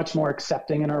it's much more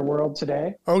accepting in our world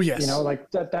today. Oh, yes. Like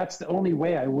that's the only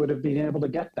way I would have been able to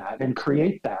get that and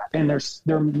create that. And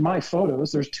they're my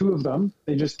photos. There's 2 of them.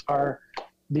 They just are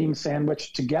being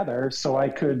sandwiched together so I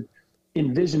could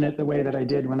envision it the way that I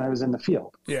did when I was in the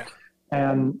field. Yeah.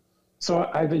 And So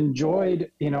I've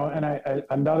enjoyed, and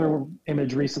another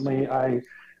image recently I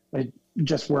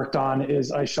just worked on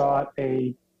is I shot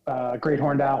a great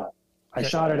horned owl. I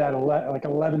shot it at like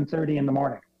 11:30 in the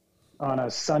morning on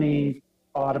a sunny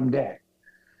autumn day,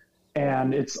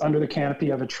 and it's under the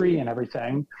canopy of a tree and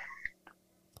everything.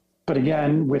 But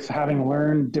again, with having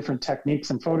learned different techniques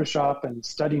in Photoshop and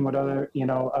studying what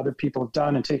other people have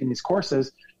done and taking these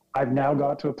courses, I've now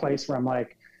got to a place where I'm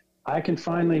like, I can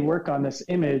finally work on this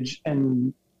image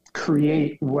and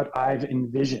create what I've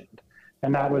envisioned.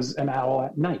 And that was an owl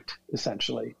at night,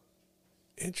 essentially.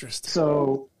 Interesting.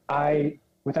 So I,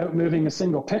 without moving a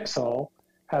single pixel,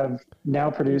 have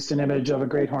now produced an image of a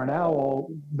great horned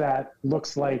owl that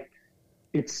looks like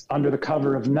it's under the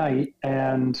cover of night,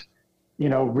 and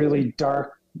really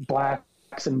dark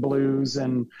blacks and blues,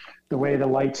 and the way the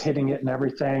light's hitting it and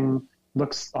everything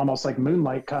looks almost like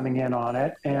moonlight coming in on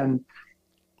it. And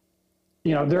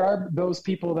there are those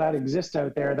people that exist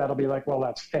out there that'll be like, well,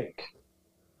 that's fake.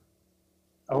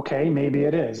 Okay, maybe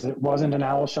it is. It wasn't an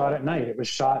owl shot at night. It was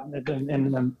shot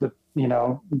in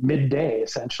the midday,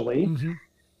 essentially. Mm-hmm.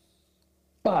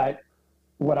 But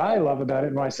what I love about it,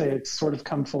 and why I say it's sort of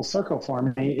come full circle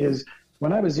for me, is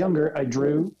when I was younger, I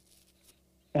drew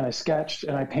and I sketched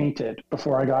and I painted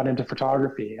before I got into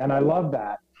photography. And I love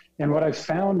that. And what I've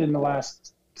found in the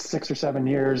last 6 or 7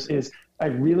 years is I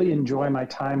really enjoy my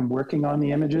time working on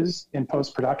the images in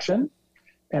post-production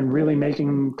and really making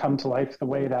them come to life the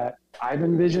way that I've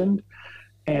envisioned.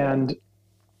 And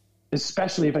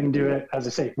especially if I can do it, as I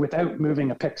say, without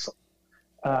moving a pixel.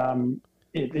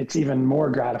 It's even more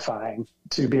gratifying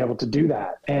to be able to do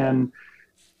that. And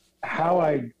how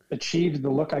I achieved the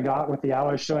look I got with the owl,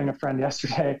 I was showing a friend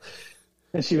yesterday,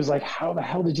 and she was like, how the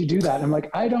hell did you do that? And I'm like,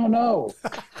 I don't know,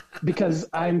 because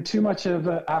I'm too much of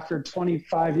after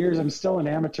 25 years, I'm still an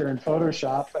amateur in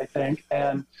Photoshop, I think.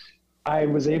 And I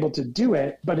was able to do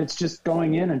it, but it's just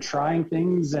going in and trying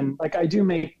things. And like, I do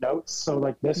make notes. So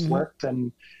like this worked,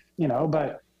 and,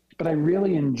 but I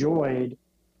really enjoyed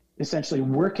essentially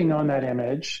working on that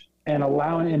image and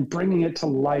allowing and bringing it to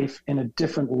life in a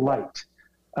different light,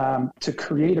 to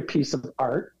create a piece of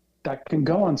art that can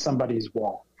go on somebody's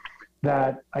wall,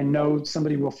 that I know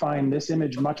somebody will find this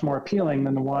image much more appealing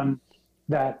than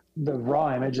the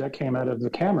raw image that came out of the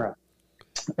camera.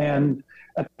 And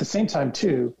at the same time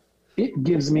too, it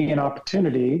gives me an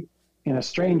opportunity in a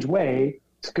strange way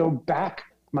to go back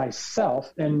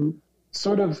myself and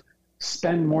sort of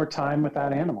spend more time with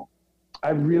that animal.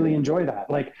 I really enjoy that.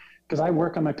 Like, because I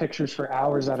work on my pictures for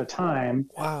hours at a time.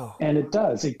 Wow. And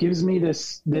it gives me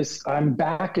this, I'm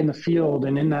back in the field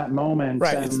and in that moment.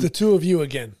 Right. And it's the two of you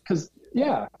again.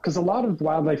 Because a lot of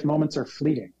wildlife moments are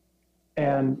fleeting.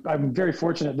 And I'm very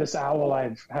fortunate. This owl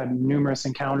I've had numerous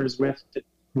encounters with. It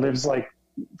lives like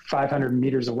 500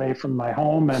 meters away from my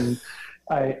home, and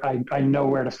I know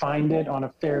where to find it on a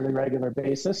fairly regular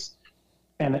basis.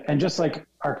 And just like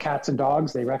our cats and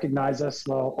dogs, they recognize us.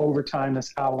 Well, over time,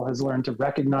 this owl has learned to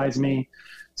recognize me,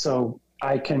 so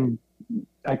I can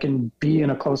be in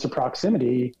a closer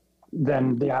proximity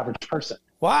than the average person.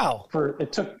 Wow!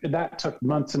 That took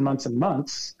months and months and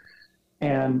months.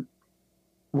 And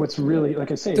what's really,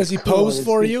 like I say, does he pose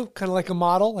for you, kind of like a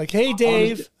model? Like, hey,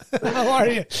 Dave, how are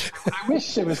you? I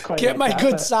wish it was quite. Get like my that,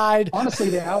 good side. Honestly,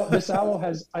 this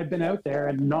owl I've been out there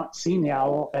and not seen the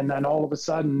owl, and then all of a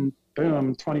sudden,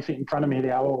 boom, 20 feet in front of me,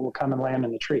 the owl will come and land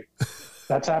in the tree.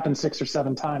 That's happened 6 or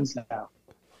 7 times now.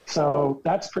 So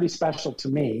that's pretty special to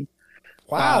me.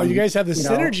 Wow, you guys have the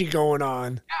synergy going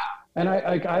on. Yeah, and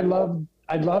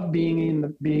I love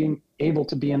being able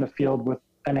to be in the field with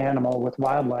an animal, with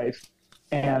wildlife,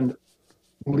 and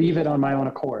leave it on my own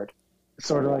accord.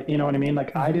 Sort of like, you know what I mean?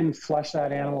 Like, I didn't flush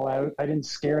that animal out. I didn't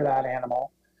scare that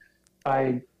animal.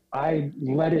 I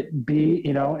let it be,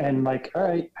 and like, all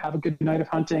right, have a good night of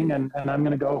hunting, and I'm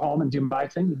going to go home and do my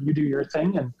thing, and you do your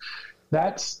thing. And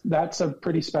that's a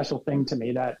pretty special thing to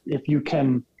me, that if you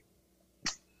can,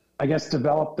 I guess,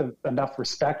 develop enough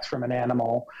respect from an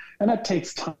animal, and that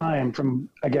takes time from,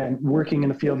 again, working in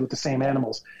the field with the same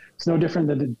animals. It's no different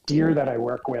than the deer that I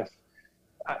work with.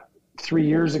 3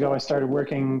 years ago, I started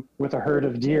working with a herd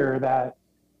of deer that,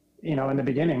 in the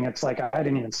beginning, it's like I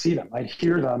didn't even see them. I'd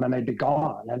hear them and they'd be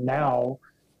gone. And now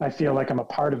I feel like I'm a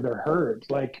part of their herd,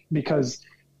 like, because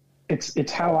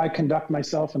it's how I conduct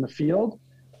myself in the field.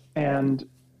 And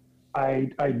I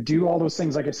do all those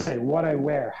things, like I say, what I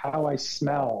wear, how I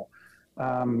smell,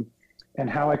 and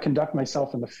how I conduct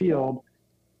myself in the field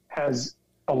has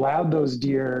allowed those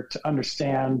deer to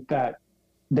understand that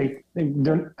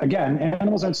they're, again,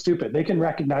 animals aren't stupid. They can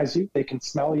recognize you, they can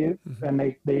smell you,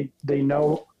 and they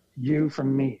know you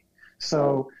from me.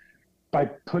 So by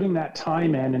putting that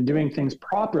time in and doing things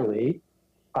properly,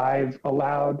 I've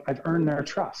earned their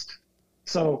trust.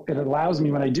 So it allows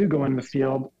me, when I do go in the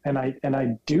field and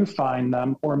I do find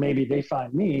them, or maybe they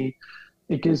find me,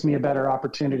 it gives me a better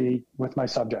opportunity with my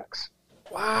subjects.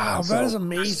 Wow, that is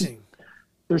amazing.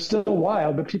 They're still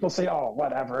wild, but people say, oh,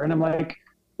 whatever. And I'm like,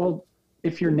 well,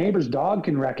 if your neighbor's dog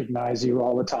can recognize you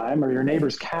all the time, or your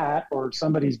neighbor's cat or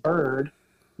somebody's bird,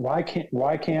 why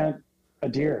can't a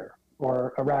deer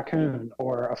or a raccoon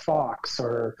or a fox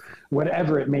or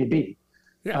whatever it may be?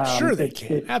 Yeah, sure they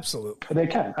can. Absolutely. They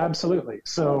can. Absolutely.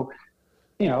 So,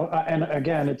 and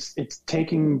again, it's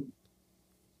taking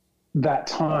that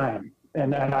time,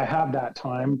 and I have that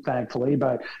time, thankfully,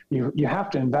 but you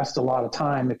have to invest a lot of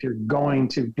time if you're going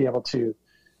to be able to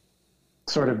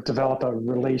sort of develop a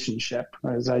relationship,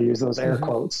 as I use those air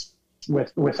quotes,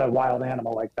 with a wild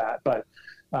animal like that. But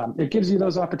it gives you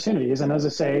those opportunities. And as I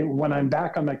say, when I'm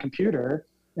back on my computer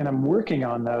and I'm working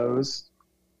on those,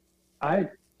 I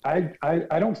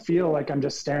don't feel like I'm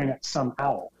just staring at some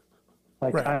owl.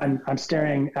 Like right. I'm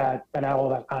staring at an owl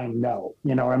that I know,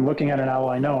 I'm looking at an owl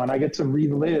I know, and I get to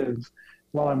relive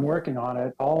while I'm working on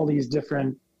it all these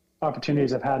different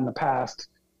opportunities I've had in the past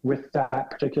with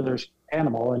that particular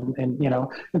animal.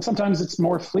 And sometimes it's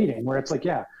more fleeting, where it's like,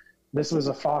 yeah, this was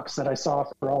a fox that I saw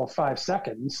for all of 5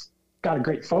 seconds, got a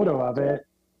great photo of it,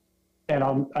 and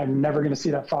I'm never going to see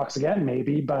that fox again,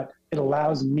 maybe, but it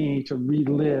allows me to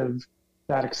relive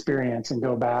that experience and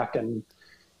go back and,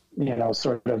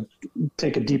 sort of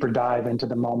take a deeper dive into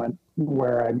the moment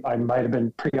where I might have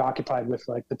been preoccupied with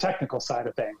like the technical side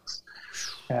of things.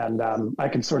 And I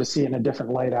can sort of see it in a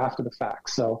different light after the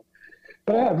fact. So,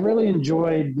 but I've really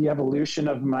enjoyed the evolution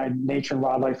of my nature and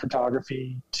wildlife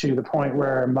photography to the point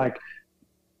where I'm like,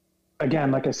 again,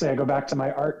 like I say, I go back to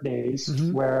my art days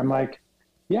where I'm like,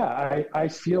 yeah, I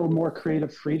feel more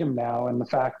creative freedom now. And the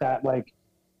fact that like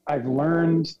I've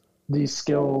learned these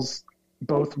skills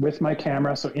both with my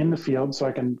camera, so in the field,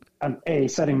 so I'm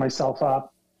setting myself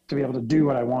up to be able to do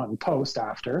what I want in post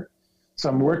after. So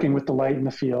I'm working with the light in the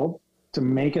field to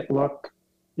make it look,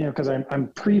 because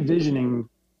I'm pre-visioning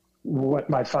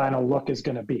what my final look is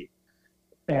going to be.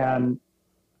 And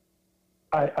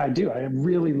I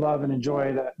really love and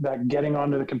enjoy that getting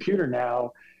onto the computer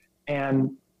now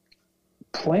and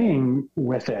playing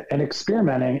with it and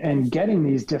experimenting and getting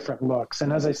these different looks.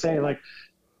 And as I say, like,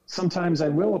 sometimes I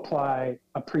will apply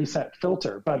a preset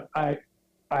filter, but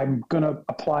I'm going to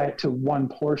apply it to one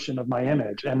portion of my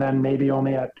image and then maybe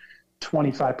only at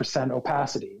 25%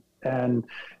 opacity. And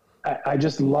I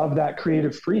just love that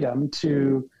creative freedom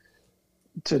to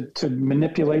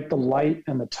manipulate the light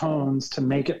and the tones to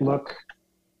make it look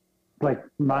like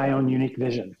my own unique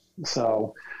vision.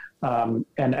 So, and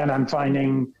I'm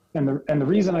finding, and the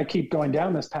reason I keep going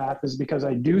down this path is because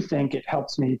I do think it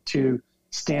helps me to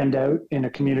stand out in a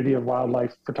community of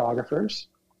wildlife photographers.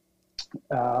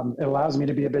 It allows me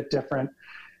to be a bit different,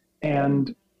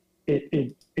 and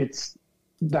it's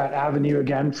that avenue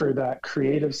again for that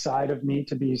creative side of me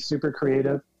to be super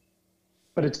creative.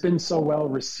 But it's been so well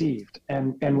received,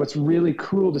 and what's really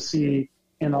cool to see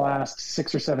in the last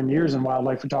 6 or 7 years in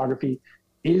wildlife photography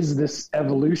is this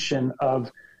evolution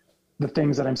of the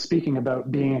things that I'm speaking about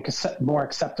being more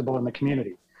acceptable in the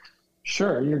community.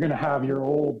 Sure, you're going to have your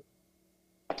old,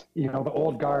 the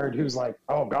old guard who's like,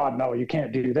 oh God, no, you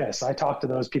can't do this. I talk to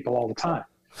those people all the time,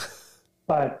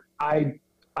 but I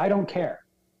don't care,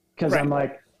 because right. I'm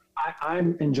like,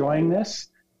 I'm enjoying this.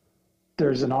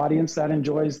 There's an audience that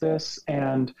enjoys this.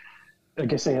 And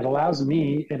like I say, it allows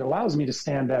me to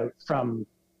stand out from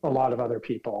a lot of other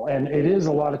people. And it is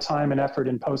a lot of time and effort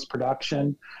in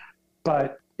post-production,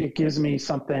 but it gives me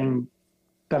something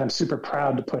that I'm super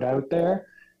proud to put out there.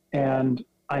 And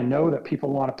I know that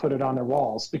people want to put it on their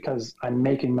walls because I'm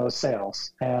making those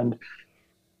sales, and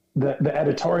the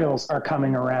editorials are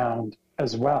coming around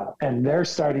as well. And they're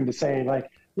starting to say like,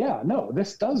 yeah, no,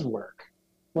 this does work.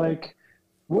 Like,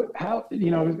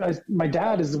 my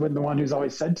dad is the one who's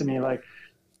always said to me, like,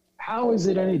 how is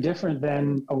it any different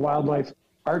than a wildlife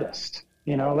artist?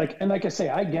 And like I say,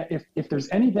 I get, if there's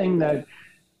anything that,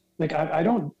 like, I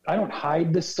don't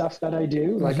hide the stuff that I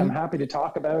do. Like, I'm happy to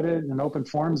talk about it in open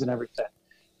forums and everything.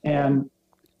 And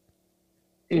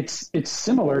it's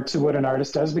similar to what an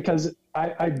artist does, because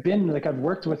I've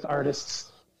worked with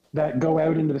artists that go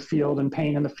out into the field and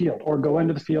paint in the field, or go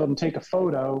into the field and take a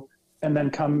photo and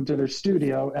then come to their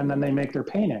studio and then they make their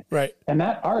painting. Right. And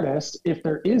that artist, if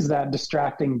there is that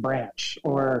distracting branch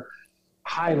or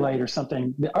highlight or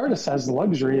something, the artist has the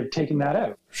luxury of taking that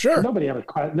out. Sure. Nobody ever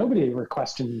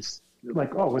questions,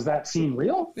 like, oh, was that scene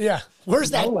real? Yeah. Where's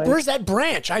that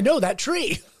branch? I know that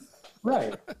tree.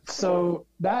 Right. So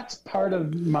that's part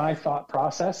of my thought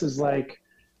process is like,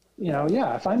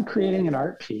 yeah, if I'm creating an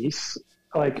art piece,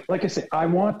 like I say, I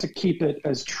want to keep it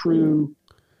as true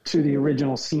to the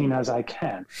original scene as I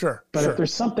can. Sure. But sure. if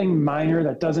there's something minor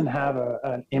that doesn't have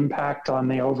an impact on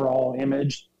the overall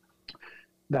image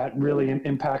that really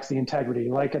impacts the integrity,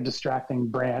 like a distracting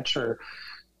branch or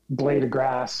blade of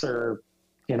grass or,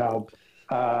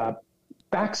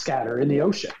 backscatter in the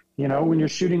ocean, when you're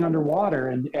shooting underwater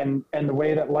and the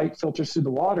way that light filters through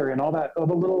the water and all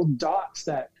the little dots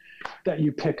that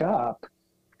you pick up,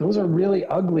 those are really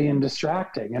ugly and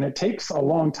distracting. And it takes a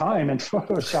long time in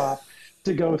Photoshop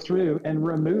to go through and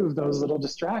remove those little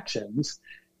distractions.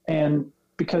 And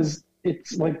because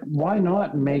it's like, why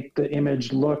not make the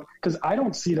image look, because I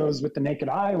don't see those with the naked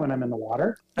eye when I'm in the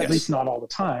water, at least not all the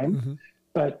time,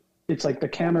 but it's like the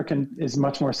camera is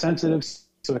much more sensitive,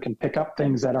 so it can pick up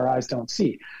things that our eyes don't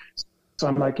see. So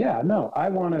I'm like, yeah, no, I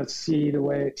want to see it the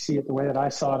way that I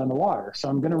saw it in the water. So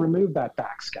I'm going to remove that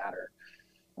backscatter.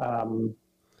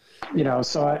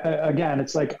 So again,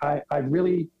 it's like I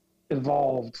really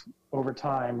evolved over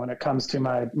time when it comes to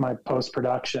my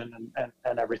post-production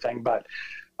and everything. But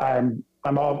I've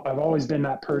always been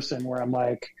that person where I'm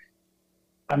like,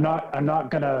 I'm not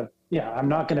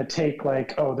gonna take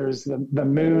like, oh, there's the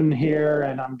moon here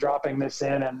and I'm dropping this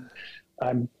in and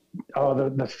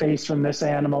the face from this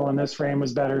animal in this frame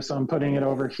was better, so I'm putting it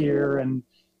over here and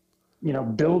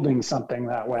building something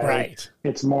that way. Right.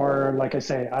 It's more like I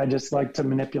say, I just like to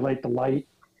manipulate the light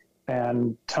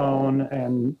and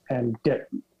tone and get,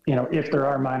 if there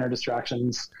are minor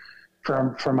distractions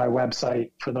from my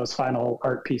website for those final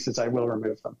art pieces, I will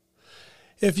remove them.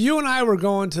 If you and I were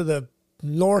going to the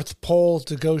North Pole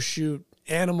to go shoot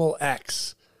Animal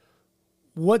X,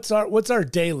 what's our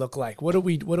day look like? What are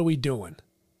we doing?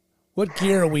 What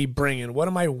gear are we bringing? What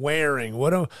am I wearing?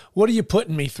 What are you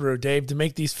putting me through, Dave, to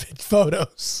make these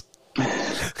photos?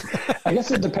 I guess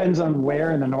it depends on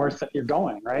where in the north that you're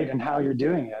going, right, and how you're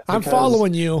doing it. I'm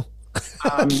following you.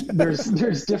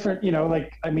 There's different,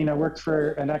 I worked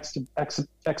for an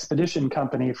expedition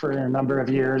company for a number of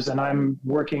years, and I'm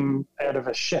working out of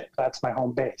a ship. That's my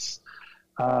home base.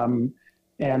 And,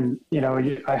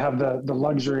 I have the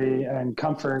luxury and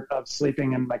comfort of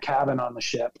sleeping in my cabin on the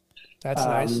ship. That's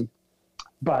nice.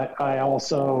 But I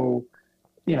also,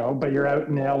 but you're out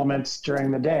in the elements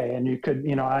during the day, and you could,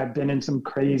 I've been in some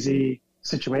crazy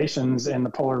situations in the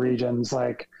polar regions,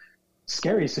 like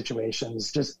scary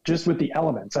situations, just with the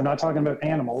elements. I'm not talking about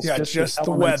animals. Yeah, just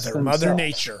the weather, themselves. Mother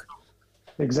Nature.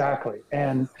 Exactly.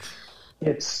 And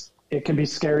it can be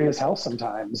scary as hell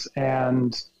sometimes.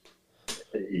 And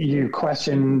you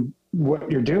question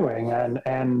what you're doing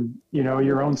and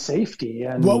your own safety.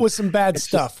 And what was some bad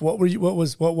stuff? What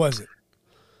was it?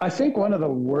 I think one of the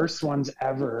worst ones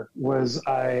ever was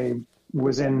I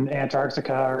was in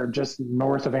Antarctica, or just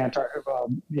north of Antarctica,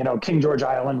 King George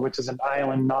Island, which is an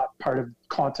island not part of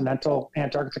continental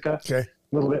Antarctica, a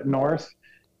little bit north.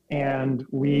 And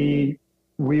we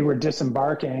were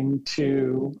disembarking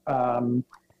to, I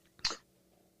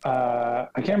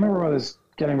can't remember whether it was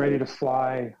getting ready to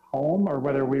fly home or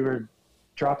whether we were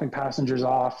dropping passengers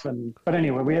off. But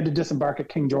anyway, we had to disembark at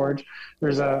King George.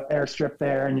 There's a airstrip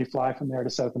there, and you fly from there to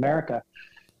South America.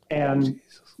 And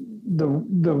the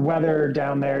weather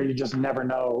down there, you just never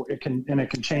know. It can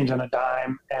change on a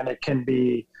dime, and it can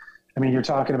be, you're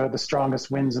talking about the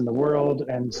strongest winds in the world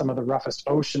and some of the roughest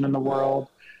ocean in the world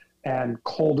and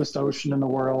coldest ocean in the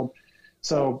world.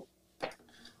 So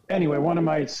anyway, one of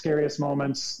my scariest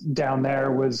moments down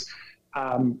there was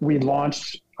we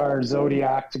launched our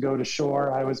Zodiac to go to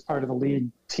shore. I was part of the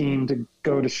lead team to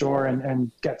go to shore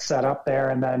and get set up there,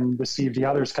 and then receive the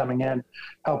others coming in,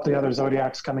 help the other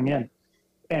Zodiacs coming in.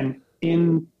 And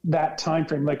in that time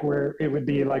frame, like where it would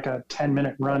be like a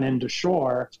 10-minute run into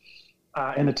shore,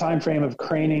 in the time frame of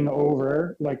craning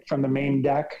over, like from the main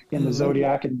deck in the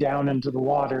Zodiac and down into the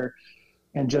water,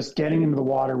 and just getting into the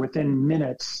water within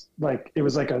minutes, like it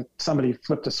was like somebody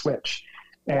flipped a switch.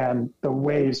 And the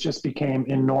waves just became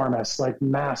enormous, like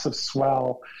massive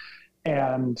swell.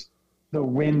 And the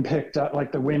wind picked up,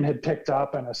 like the wind had picked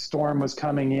up and a storm was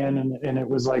coming in, and it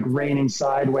was like raining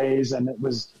sideways, and it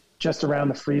was just around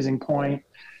the freezing point.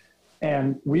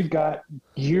 And we've got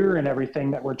gear and everything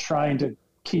that we're trying to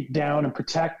keep down and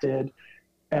protected.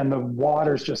 And the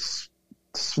water's just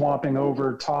swamping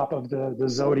over top of the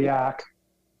Zodiac.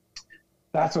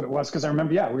 That's what it was. Because I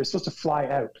remember, we were supposed to fly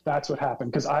out. That's what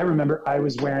happened. Because I remember I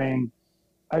was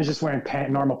just wearing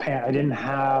normal pants. I didn't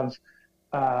have,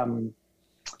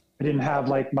 I didn't have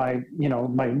like my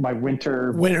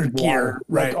winter gear,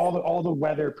 right? Like all the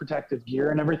weather protective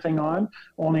gear and everything on,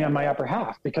 only on my upper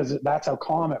half, because that's how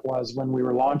calm it was when we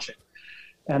were launching.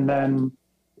 And then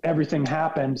everything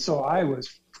happened. So I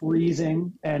was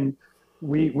freezing, and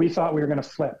we thought we were going to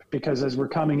flip, because as we're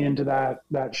coming into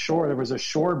that shore, there was a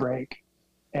shore break,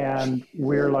 and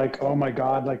we're like, oh my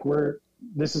God, like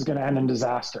this is going to end in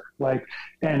disaster. Like,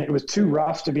 and it was too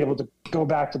rough to be able to go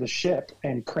back to the ship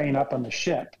and crane up on the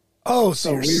ship. Oh,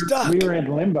 so you're stuck. We were in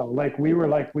limbo. Like we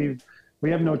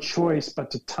have no choice but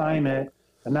to time it.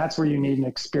 And that's where you need an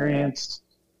experienced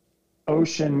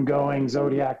ocean going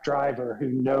Zodiac driver who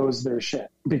knows their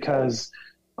shit, because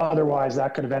otherwise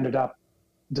that could have ended up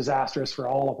disastrous for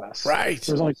all of us. Right.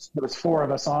 There was 4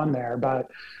 of us on there, but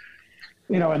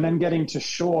and then getting to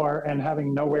shore and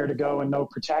having nowhere to go and no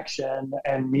protection,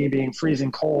 and me being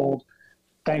freezing cold.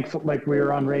 Thankfully, like, we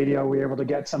were on radio, we were able to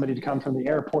get somebody to come from the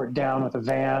airport down with a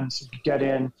van, so we could get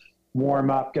in,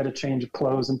 warm up, get a change of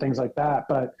clothes and things like that.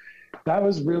 But that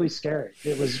was really scary.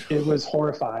 It was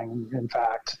horrifying, in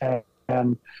fact.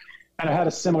 And I had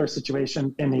a similar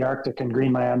situation in the Arctic and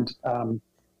Greenland,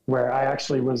 where I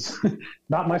actually was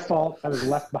not my fault. I was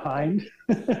left behind.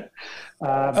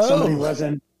 Somebody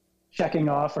wasn't checking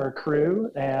off our crew,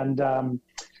 and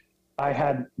I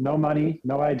had no money,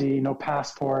 no ID, no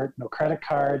passport, no credit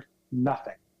card,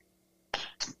 nothing.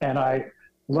 And I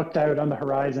looked out on the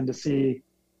horizon to see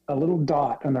a little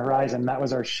dot on the horizon. That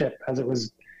was our ship as it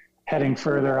was heading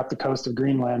further up the coast of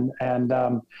Greenland. And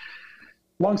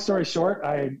long story short,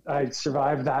 I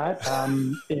survived that.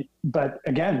 But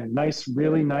again,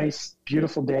 really nice,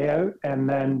 beautiful day out. And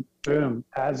then boom,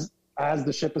 as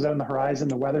the ship was out on the horizon,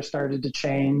 the weather started to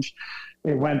change.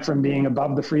 It went from being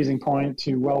above the freezing point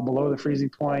to well below the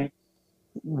freezing point.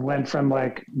 Went from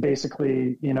like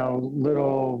basically,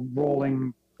 little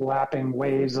rolling, lapping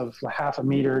waves of half a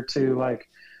meter to like,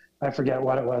 I forget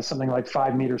what it was, something like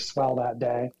 5 meters swell that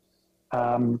day.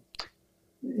 It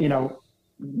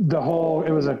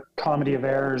was a comedy of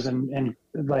errors, and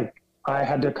like I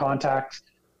had to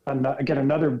get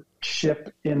another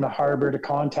ship in the harbor to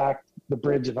contact the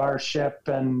bridge of our ship,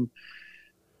 and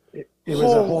it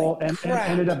was a whole, and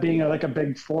ended up being like a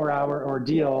big 4-hour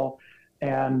ordeal.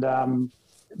 And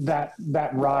that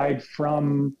ride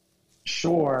from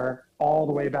shore all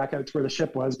the way back out to where the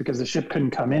ship was, because the ship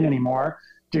couldn't come in anymore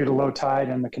due to low tide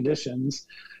and the conditions.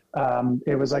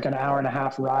 It was like an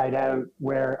 1.5-hour ride out,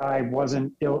 where I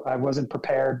wasn't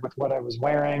prepared with what I was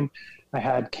wearing. I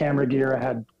had camera gear, I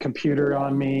had computer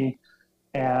on me,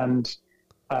 and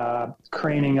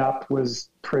craning up was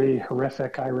pretty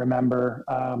horrific. I remember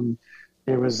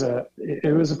it was a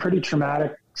pretty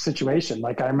traumatic situation.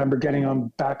 Like, I remember getting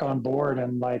back on board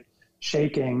and like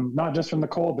shaking, not just from the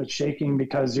cold, but shaking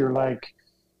because you're like,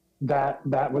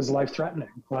 that was life threatening.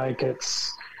 Like,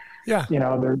 it's, yeah,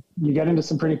 you get into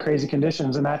some pretty crazy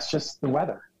conditions, and that's just the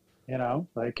weather,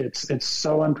 like it's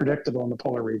so unpredictable in the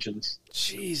polar regions.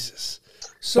 Jesus.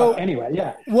 So anyway,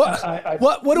 yeah. What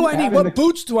do I need? What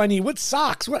boots do I need? What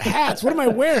socks? What hats? What am I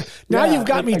wearing? Now you've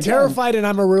got me terrified, and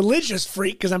I'm a religious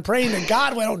freak because I'm praying to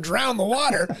God I don't drown the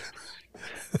water.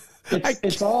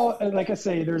 It's all, like I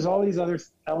say, there's all these other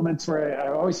elements where I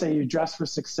always say you dress for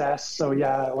success. So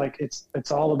yeah, like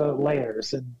it's all about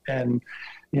layers and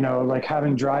like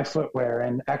having dry footwear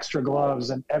and extra gloves,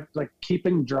 and like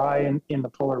keeping dry in the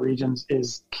polar regions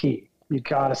is key. You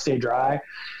gotta stay dry.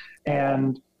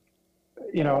 And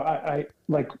I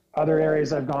like other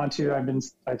areas I've gone to,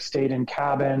 I've stayed in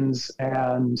cabins,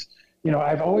 and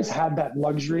I've always had that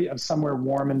luxury of somewhere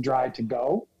warm and dry to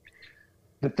go.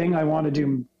 The thing I want to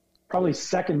do probably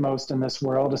second most in this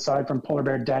world, aside from polar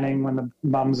bear denning when the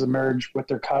mums emerge with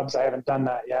their cubs, I haven't done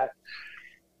that yet.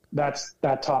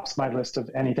 That tops my list of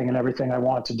anything and everything I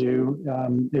want to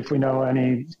do. If we know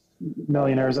any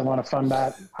millionaires that want to fund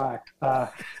that, hi.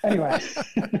 Anyway,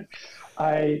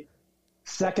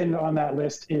 second on that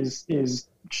list is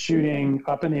shooting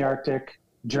up in the Arctic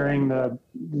during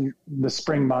the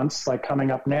spring months, like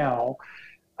coming up now,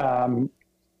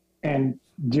 and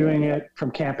doing it from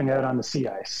camping out on the sea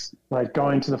ice, like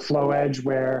going to the floe edge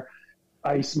where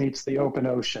ice meets the open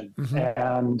ocean,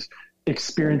 and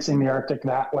experiencing the Arctic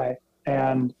that way.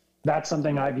 And that's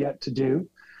something I've yet to do.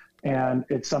 And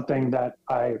it's something that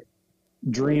I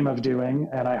dream of doing,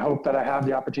 and I hope that I have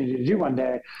the opportunity to do one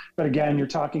day. But again, you're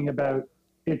talking about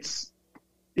it's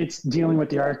dealing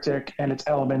with the Arctic and its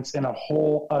elements in a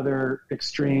whole other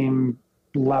extreme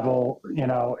level.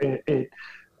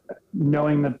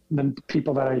 Knowing the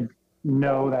people that I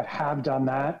know that have done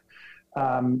that,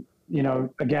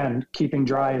 again, keeping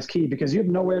dry is key, because you have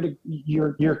nowhere to,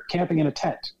 you're camping in a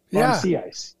tent on sea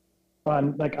ice.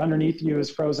 on, like, underneath you is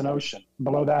frozen ocean.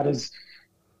 Below that is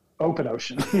open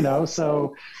ocean,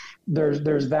 so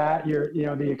there's that,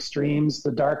 the extremes,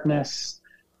 the darkness,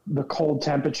 the cold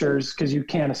temperatures, because you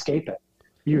can't escape it.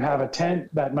 You have a tent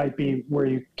that might be where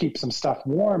you keep some stuff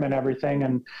warm and everything.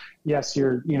 And yes,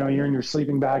 you're in your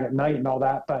sleeping bag at night and all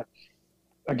that. But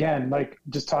again, like,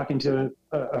 just talking to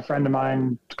a friend of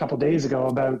mine a couple of days ago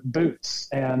about boots,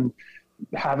 and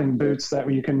having boots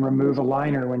that you can remove a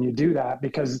liner when you do that,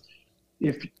 because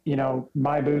if,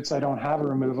 my boots, I don't have a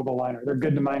removable liner. They're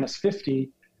good to -50,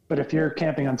 but if you're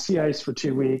camping on sea ice for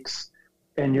 2 weeks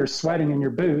and you're sweating in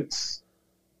your boots,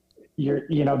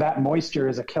 that moisture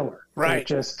is a killer.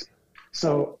 Right.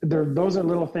 So those are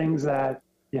little things that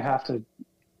you have to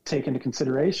take into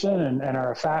consideration and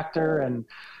are a factor. And,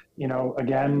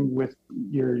 again, with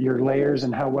your layers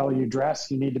and how well you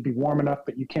dress, you need to be warm enough,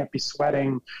 but you can't be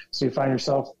sweating. So you find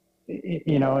yourself,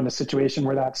 in a situation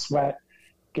where that sweat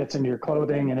gets into your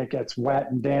clothing and it gets wet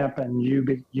and damp, and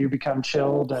you become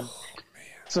chilled. And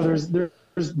so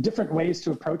there's different ways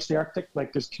to approach the Arctic.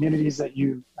 Like, there's communities that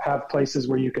you have places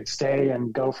where you could stay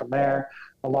and go from there.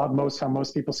 How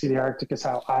most people see the Arctic is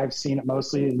how I've seen it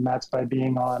mostly, and that's by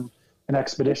being on an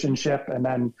expedition ship and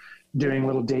then doing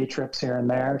little day trips here and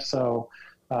there. So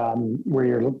where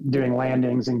you're doing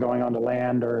landings and going onto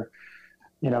land, or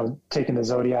taking the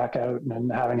Zodiac out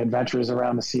and having adventures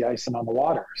around the sea ice and on the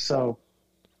water. So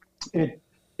it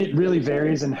really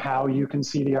varies in how you can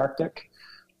see the Arctic.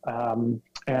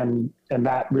 And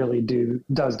that really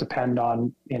does depend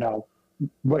on,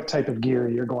 what type of gear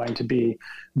you're going to be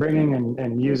bringing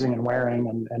and using and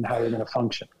wearing, and how you're going to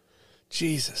function.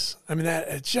 Jesus. I mean,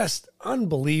 it's just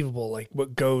unbelievable. Like,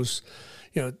 what goes,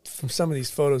 from some of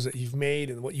these photos that you've made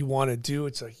and what you want to do.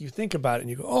 It's like, you think about it and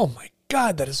you go, oh my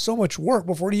God, that is so much work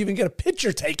before you even get a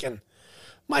picture taken.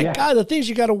 My God, the things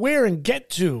you got to wear and get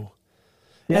to.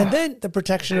 Yeah. And then the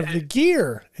protection of the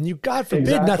gear, and God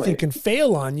forbid nothing can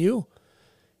fail on you.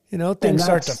 Things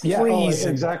start to freeze.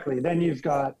 Exactly. Then you've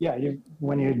got,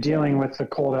 when you're dealing with the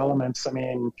cold elements, I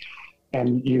mean,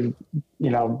 and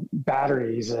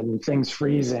batteries and things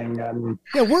freezing. And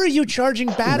where are you charging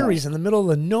batteries in the middle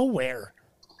of nowhere?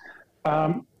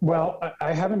 Well,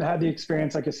 I haven't had the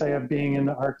experience, like I say, of being in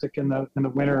the Arctic in the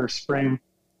winter or spring.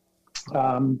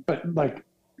 But like,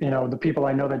 the people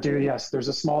I know that do, yes, there's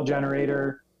a small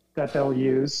generator that they'll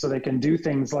use so they can do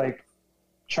things like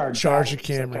charge a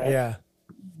camera. Okay? Yeah.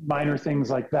 Minor things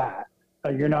like that.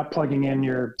 You're not plugging in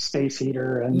your space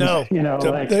heater and,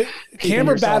 the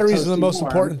camera batteries are the most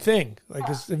important thing. Like,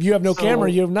 if you have no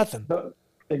camera, you have nothing.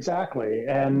 Exactly.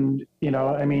 And,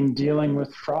 dealing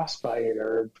with frostbite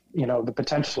or, the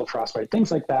potential of frostbite,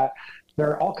 things like that. There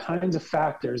are all kinds of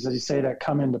factors, as you say, that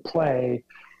come into play.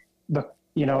 And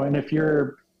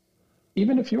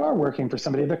even if you are working for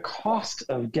somebody, the cost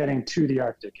of getting to the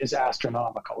Arctic is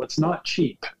astronomical. It's not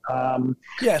cheap.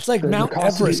 It's like Mount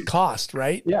Everest cost,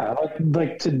 right? Yeah.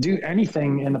 Like to do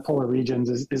anything in the polar regions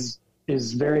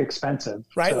is very expensive.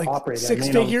 Right. To like operate 6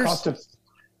 figures. Cost of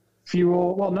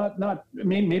fuel. Well, not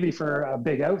maybe for a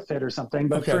big outfit or something,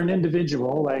 but for an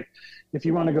individual, like if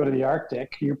you want to go to the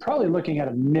Arctic, you're probably looking at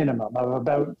a minimum of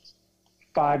about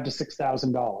 $5,000 to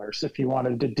 $6,000 if you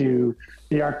wanted to do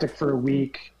the Arctic for a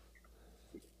week,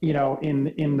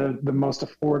 in the most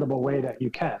affordable way that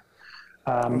you can.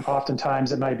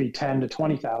 Oftentimes it might be $10,000 to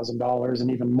 $20,000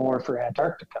 and even more for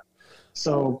Antarctica.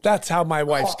 So that's how my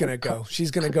wife's going to go.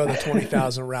 She's going to go the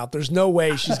 20,000 route. There's no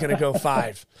way she's going to go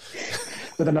 5.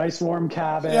 With a nice warm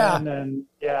cabin and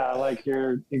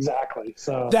you're exactly.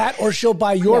 So that, or she'll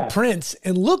buy your prints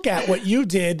and look at what you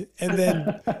did and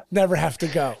then never have to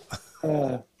go.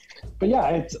 But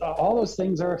it's all those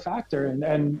things are a factor.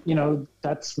 And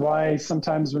that's why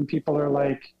sometimes when people are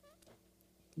like,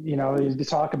 you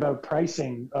talk about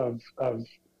pricing of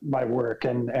my work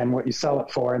and what you sell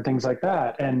it for and things like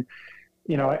that. And,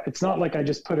 it's not like I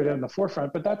just put it in the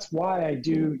forefront, but that's why I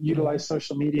do utilize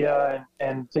social media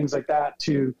and things like that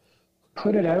to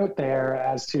put it out there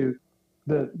as to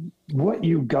what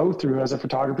you go through as a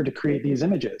photographer to create these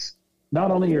images. Not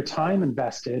only your time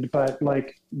invested, but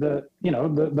like the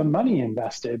money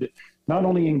invested, not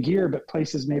only in gear, but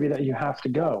places maybe that you have to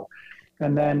go.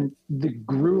 And then the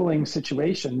grueling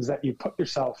situations that you put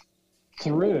yourself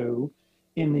through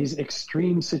in these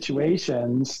extreme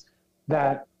situations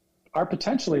that are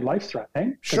potentially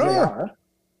life-threatening. Sure. They are.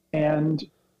 And,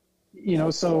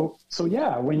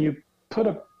 when you put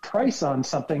a price on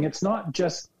something, it's not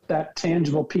just that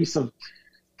tangible piece of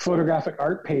photographic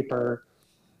art paper,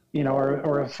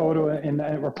 or a photo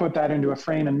or put that into a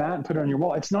frame and mat and put it on your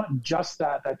wall. It's not just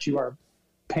that you are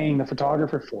paying the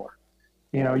photographer for.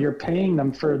 You're paying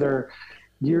them for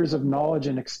years of knowledge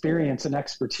and experience and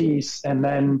expertise. And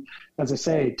then, as I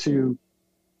say, to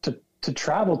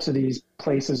travel to these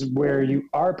places where you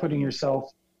are putting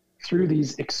yourself through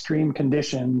these extreme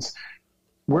conditions,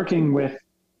 working with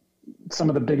some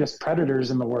of the biggest predators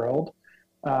in the world,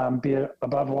 be it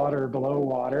above water or below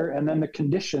water, and then the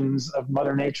conditions of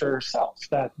Mother Nature herself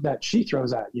that she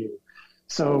throws at you.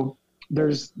 So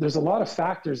there's a lot of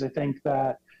factors, I think,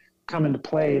 that come into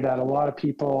play that a lot of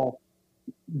people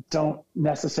don't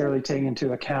necessarily take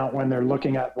into account when they're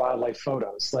looking at wildlife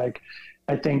photos. Like,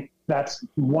 I think that's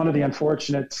one of the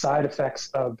unfortunate side effects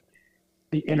of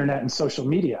the internet and social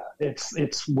media.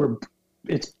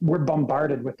 We're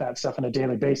bombarded with that stuff on a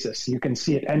daily basis. You can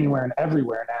see it anywhere and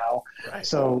everywhere now. Right.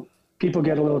 So people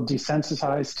get a little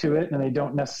desensitized to it, and they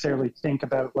don't necessarily think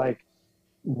about like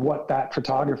what that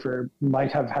photographer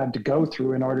might have had to go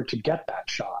through in order to get that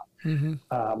shot.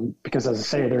 Mm-hmm. Because, as I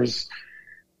say, there's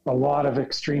a lot of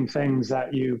extreme things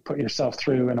that you put yourself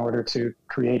through in order to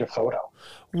create a photo.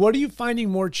 What are you finding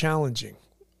more challenging,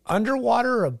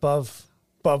 underwater or above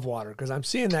water? Because I'm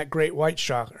seeing that great white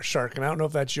shark, and I don't know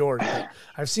if that's yours, but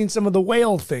I've seen some of the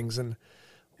whale things. And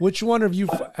which one have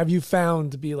you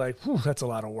found to be like, that's a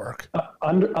lot of work?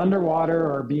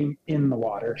 Underwater or being in the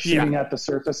water, shooting at the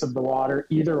surface of the water,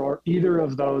 either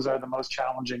of those are the most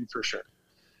challenging for sure.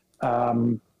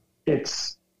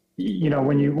 It's,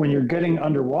 when you're getting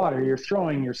underwater, you're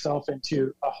throwing yourself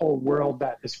into a whole world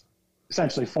that is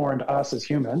essentially foreign to us as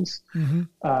humans.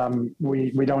 Mm-hmm.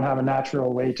 We don't have a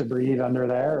natural way to breathe under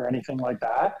there or anything like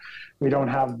that. We don't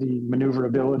have the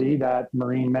maneuverability that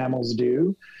marine mammals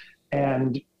do.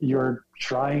 And you're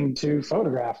trying to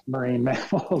photograph marine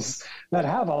mammals that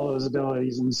have all those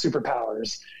abilities and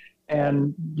superpowers.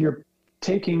 And you're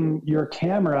taking your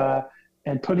camera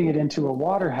and putting it into a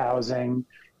water housing,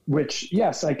 which,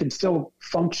 yes, I can still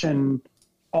function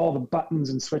all the buttons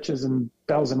and switches and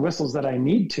bells and whistles that I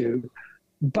need to,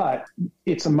 but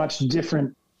it's a much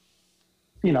different,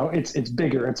 it's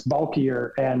bigger, it's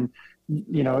bulkier, and,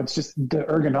 it's just the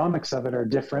ergonomics of it are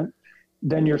different.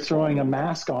 Then you're throwing a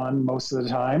mask on most of the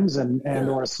times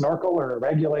or a snorkel or a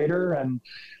regulator, and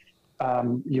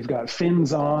you've got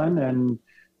fins on, and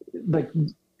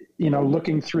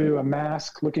looking through a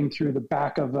mask, looking through the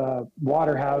back of a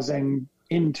water housing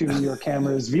into your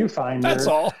camera's viewfinder. That's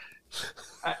all.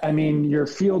 I mean, your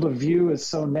field of view is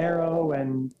so narrow,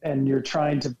 and you're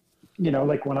trying to,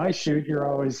 like when I shoot, you're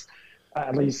always,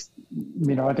 at least,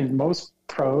 I think most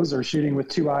pros are shooting with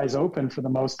two eyes open for the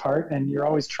most part, and you're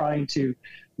always trying to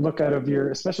look out of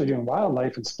especially doing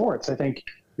wildlife and sports. I think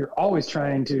you're always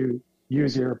trying to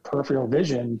use your peripheral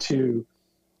vision to,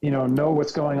 know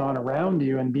what's going on around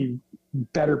you and be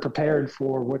better prepared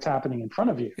for what's happening in front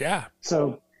of you. Yeah.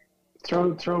 So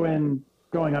throw in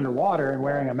going underwater and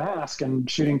wearing a mask and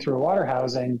shooting through a water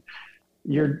housing,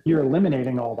 you're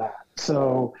eliminating all that.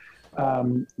 So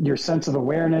your sense of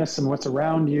awareness and what's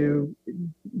around you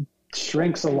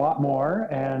shrinks a lot more,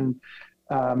 and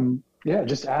it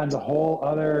just adds a whole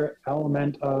other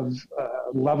element of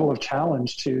level of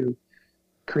challenge to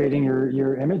creating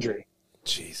your imagery.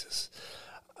 Jesus.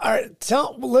 All right,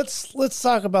 let's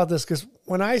talk about this, because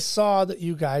when I saw that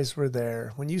you guys were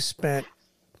there, when you spent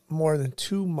more than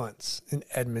 2 months in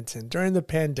Edmonton during the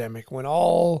pandemic, when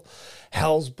all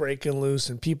hell's breaking loose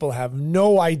and people have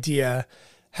no idea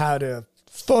how to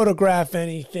photograph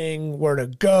anything, where to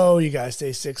go, you guys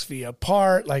stay 6 feet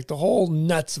apart, like the whole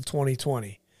nuts of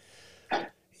 2020.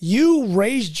 You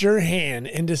raised your hand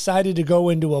and decided to go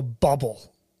into a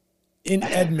bubble in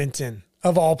Edmonton,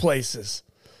 of all places.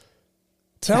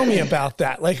 Tell me about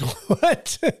that. Like,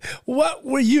 what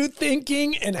were you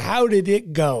thinking, and how did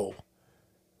it go?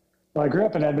 Well, I grew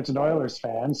up an Edmonton Oilers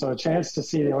fan, so a chance to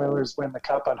see the Oilers win the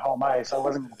cup on home ice, I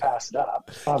wasn't going to pass it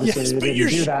up. Obviously, yes, they didn't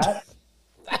do that.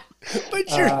 But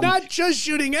you're not just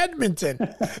shooting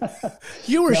Edmonton.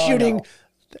 You were shooting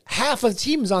half of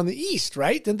teams on the East,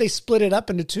 right? Didn't they split it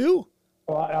up into two?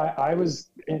 Well, I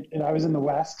was in the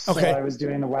West, so I was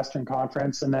doing the Western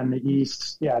Conference, and then the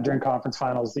East. Yeah, during conference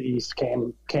finals, the East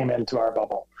came into our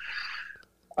bubble.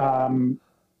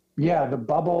 The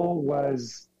bubble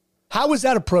was. How was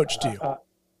that approached to you?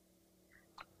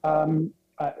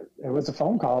 It was a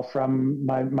phone call from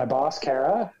my boss,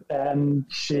 Kara, and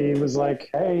she was like,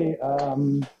 "Hey,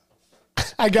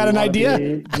 I got an idea.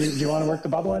 Do you want to work the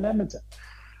bubble in Edmonton?"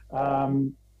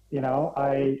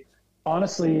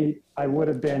 I would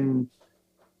have been,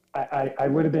 I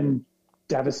would have been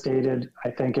devastated,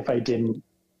 I think, if I didn't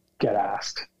get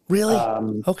asked. Really?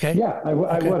 Okay. Yeah, I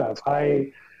would have.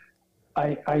 I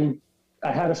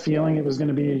had a feeling it was going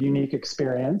to be a unique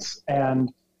experience,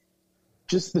 and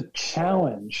just the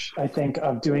challenge, I think,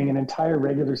 of doing an entire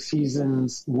regular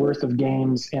season's worth of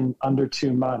games in under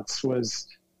 2 months was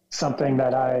something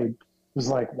that I was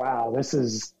like, wow, this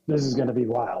is going to be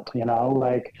wild, you know,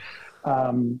 like,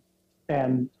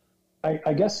 and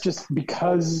I guess just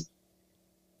because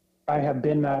I have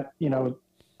been at, you know,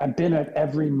 I've been at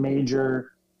every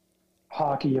major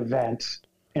hockey event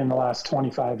in the last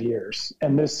 25 years.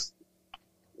 And this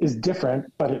is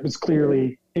different, but it was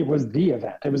the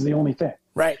event. It was the only thing.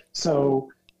 Right. So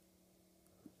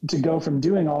to go from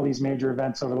doing all these major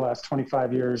events over the last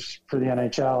 25 years for the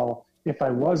NHL, if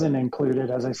I wasn't included,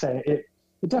 as I say, it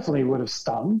definitely would have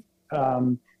stung.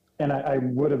 And I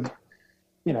would have,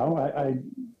 you know,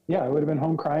 I would have been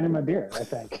home crying in my beer, I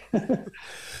think.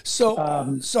 So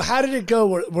how did it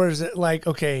go? Where is it like,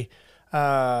 okay,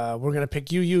 we're going to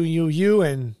pick you,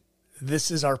 and this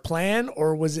is our plan?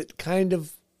 Or was it kind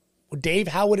of, Dave,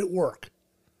 how would it work?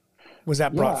 Was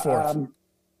that brought forth?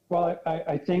 Well,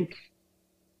 I think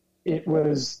it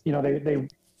was, you know,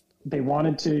 they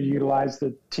wanted to utilize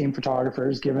the team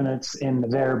photographers, given it's in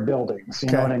their buildings.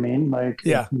 You know what I mean? Like,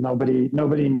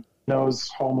 nobody knows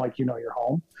home like you know your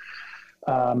home.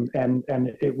 And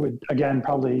it would, again,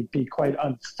 probably be quite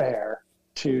unfair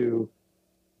to,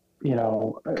 you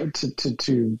know,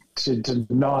 to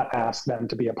not ask them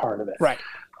to be a part of it. Right.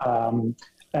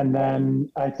 And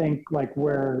then I think, like,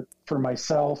 where for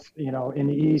myself, you know, in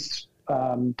the East,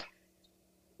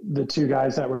 the two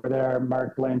guys that were there,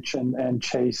 Mark Lynch and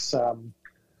Chase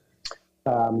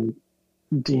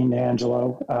Dean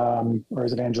Angelo, or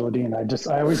is it Angelo Dean?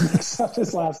 I always mix up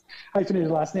his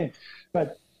hyphenated last name.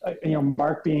 But, you know,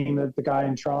 Mark being the guy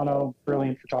in Toronto,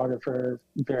 brilliant photographer,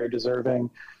 very deserving.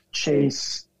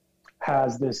 Chase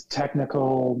has this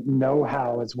technical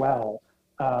know-how as well,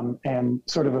 and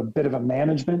sort of a bit of a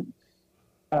management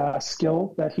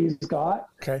skill that he's got.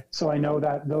 Okay. So I know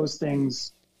that those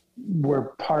things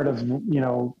were part of, you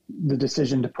know, the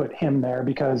decision to put him there,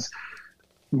 because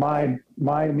my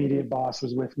immediate boss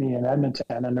was with me in Edmonton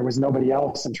and there was nobody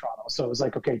else in Toronto. So it was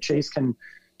like, okay, Chase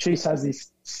has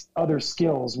these other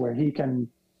skills where he can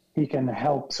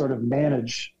help sort of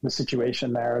manage the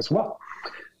situation there as well.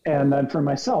 And then for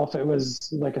myself, it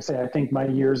was, like I say, I think my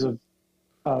years of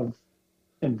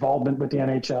involvement with the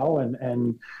NHL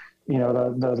and you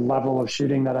know, the level of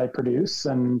shooting that I produce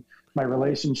and my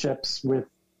relationships with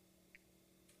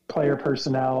player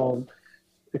personnel,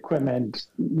 equipment,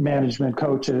 management,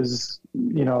 coaches,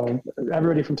 you know,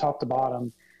 everybody from top to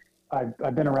bottom.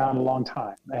 I've been around a long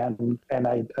time, and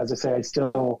I, as I say,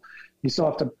 you still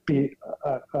have to be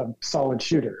a solid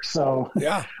shooter. So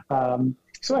yeah.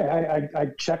 So I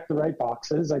checked the right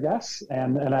boxes, I guess,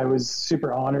 and I was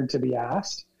super honored to be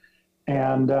asked,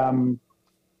 and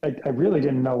I really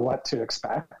didn't know what to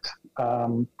expect,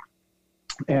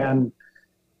 and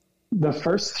the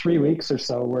first 3 weeks or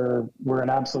so were an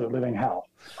absolute living hell.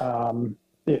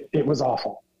 It was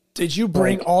awful. Did you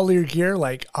bring all your gear?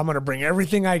 Like, I'm going to bring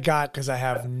everything I got because I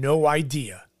have no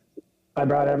idea. I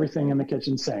brought everything in the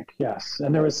kitchen sink, yes.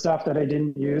 And there was stuff that I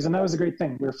didn't use, and that was a great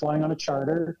thing. We were flying on a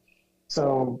charter,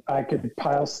 so I could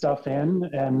pile stuff in,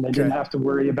 and I didn't have to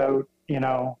worry about, you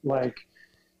know, like...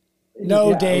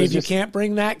 No, Dave, you can't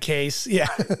bring that case. Yeah.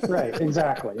 Right,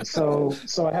 exactly. So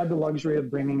I had the luxury of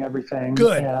bringing everything.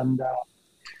 Good. And,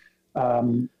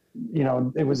 you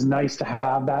know, it was nice to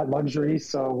have that luxury.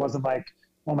 So it wasn't like,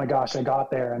 oh my gosh, I got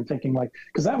there and thinking like,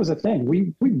 because that was the thing.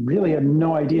 We really had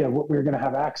no idea what we were going to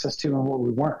have access to and what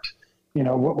we weren't, you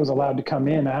know, what was allowed to come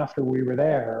in after we were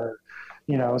there, or,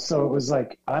 you know, so it was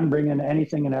like, I'm bringing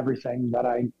anything and everything that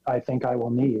I think I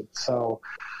will need. So,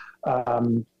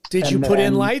 did you put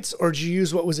in lights, or did you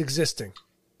use what was existing?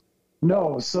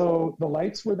 No. So the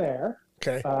lights were there.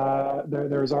 Okay.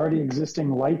 There was already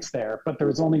existing lights there, but there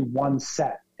was only one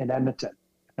set in Edmonton,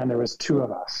 and there was two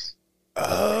of us.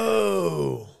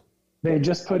 Oh. They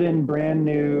just put in brand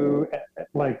new,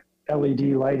 like, LED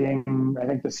lighting, I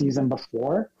think the season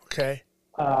before. Okay.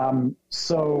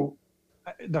 So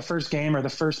the first game or the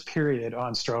first period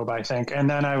on strobe, I think. And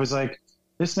then I was like,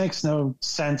 this makes no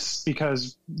sense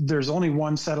because there's only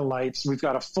one set of lights. We've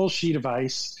got a full sheet of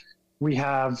ice. We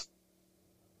can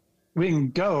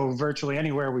go virtually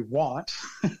anywhere we want.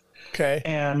 Okay.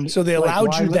 And so they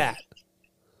allowed you that.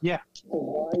 Yeah.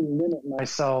 Why limit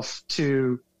myself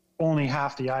to only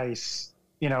half the ice,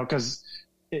 you know, because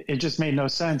it just made no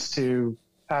sense to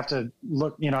have to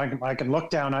look, you know, I can look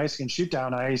down ice and shoot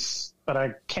down ice, but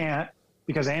I can't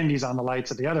because Andy's on the lights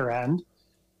at the other end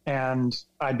and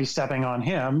I'd be stepping on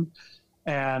him.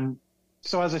 And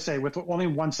so, as I say, with only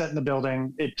one set in the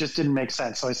building, it just didn't make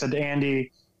sense. So I said to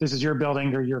Andy, this is your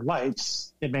building, they're your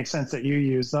lights. It makes sense that you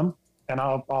use them, and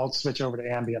I'll switch over to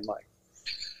ambient light.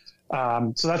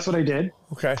 So that's what I did.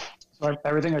 Okay. So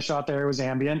everything I shot there was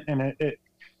ambient, and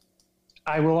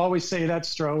I will always say that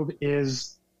strobe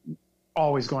is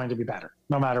always going to be better,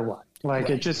 no matter what. Like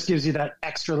It just gives you that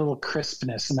extra little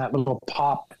crispness and that little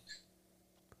pop.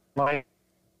 Like,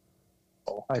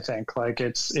 I think like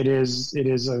it's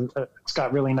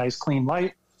got really nice clean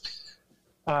light.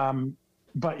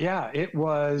 But yeah, it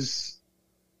was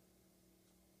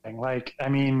like, I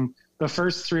mean, the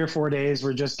first 3 or 4 days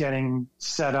were just getting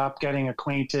set up, getting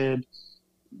acquainted,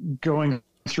 going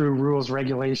through rules,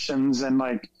 regulations. And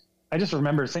like, I just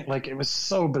remember thinking like, it was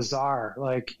so bizarre.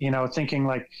 Like, thinking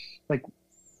like,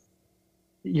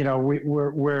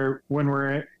 we're when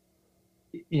we're,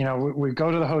 we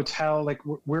go to the hotel, like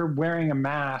we're wearing a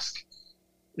mask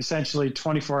essentially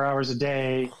 24 hours a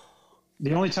day.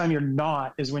 The only time you're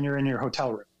not is when you're in your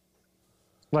hotel room.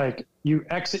 Like you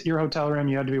exit your hotel room,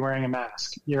 you have to be wearing a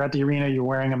mask. You're at the arena, you're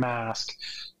wearing a mask.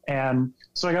 And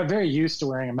so I got very used to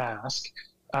wearing a mask.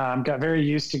 Got very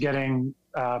used to getting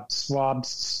swabs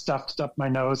stuffed up my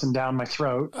nose and down my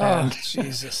throat. Oh,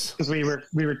 Jesus. Because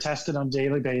we were tested on a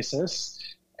daily basis.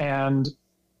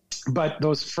 But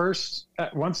those first,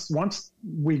 once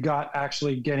we got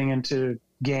actually getting into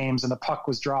games and the puck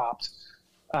was dropped,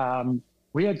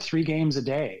 we had 3 games a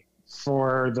day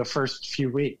for the first few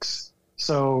weeks.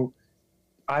 So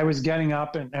I was getting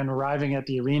up and arriving at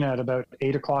the arena at about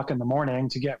 8 o'clock in the morning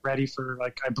to get ready for,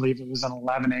 like, I believe it was an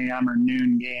 11 a.m. or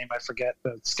noon game. I forget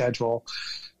the schedule,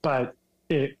 but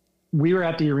we were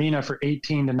at the arena for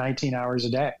 18 to 19 hours a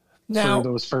day. Now, for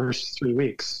those first 3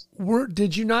 weeks.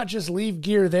 Did you not just leave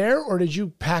gear there, or did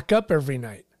you pack up every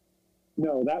night?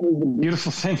 No, that was the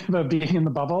beautiful thing about being in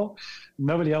the bubble.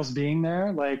 Nobody else being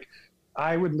there. Like,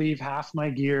 I would leave half my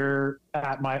gear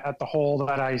at the hole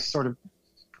that I sort of,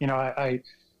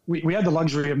 we had the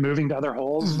luxury of moving to other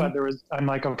holes, but I'm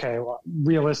like, okay, well,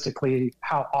 realistically,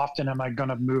 how often am I going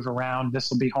to move around? This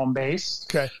will be home base.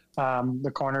 Okay.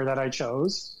 The corner that I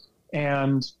chose.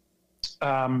 And,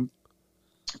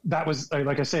 that was,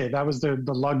 like I say, that was the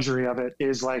luxury of it,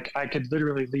 is like, I could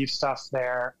literally leave stuff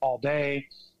there all day.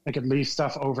 I could leave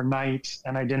stuff overnight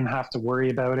and I didn't have to worry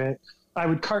about it. I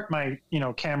would cart my,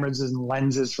 cameras and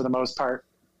lenses for the most part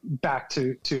back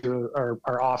to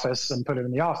our office and put it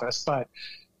in the office. But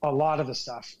a lot of the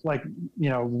stuff, like,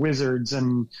 wizards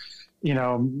and,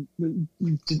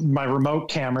 my remote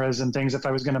cameras and things, if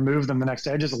I was going to move them the next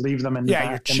day, I just leave them in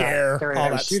your chair, all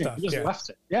that shooting. stuff. Just left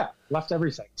it. Yeah. Left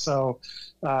everything. So,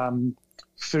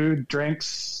 food,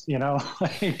 drinks,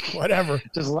 like whatever,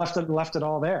 just left it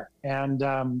all there.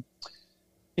 And,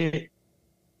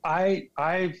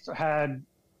 I've had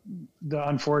the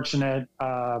unfortunate,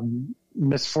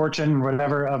 misfortune,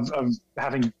 whatever, of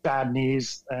having bad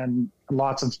knees and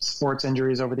lots of sports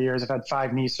injuries over the years. I've had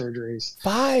 5 knee surgeries.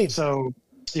 5. So,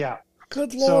 yeah.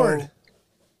 Good Lord. So,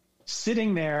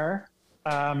 sitting there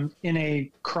in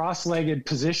a cross-legged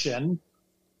position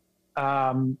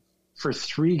for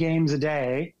 3 games a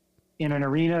day in an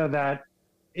arena that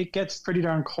it gets pretty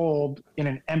darn cold in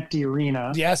an empty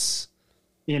arena. Yes.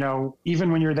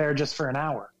 Even when you're there just for an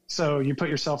hour. So you put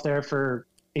yourself there for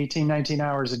 18, 19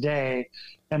 hours a day.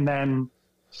 And then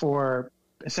for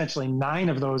essentially 9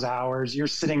 of those hours, you're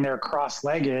sitting there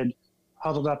cross-legged,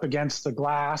 huddled up against the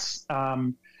glass.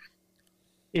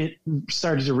 It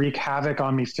started to wreak havoc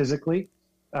on me physically.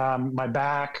 My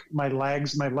back, my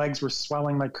legs were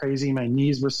swelling like crazy. My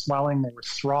knees were swelling. They were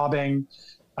throbbing.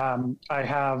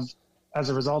 As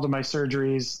a result of my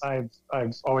surgeries,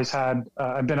 I've always had,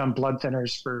 I've been on blood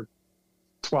thinners for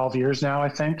 12 years now, I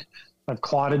think. I've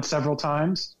clotted several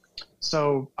times.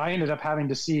 So I ended up having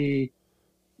to see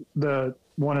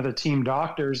one of the team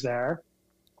doctors there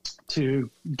to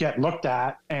get looked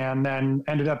at, and then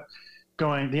ended up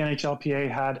going, the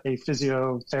NHLPA had a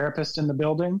physiotherapist in the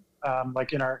building,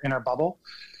 like in our bubble.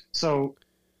 So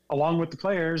along with the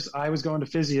players, I was going to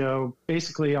physio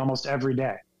basically almost every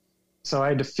day. So I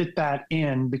had to fit that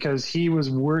in because he was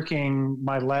working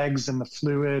my legs and the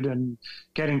fluid and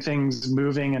getting things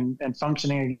moving and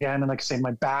functioning again. And like I say,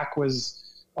 my back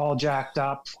was all jacked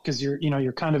up because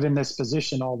you're kind of in this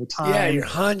position all the time. Yeah, you're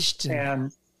hunched.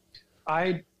 And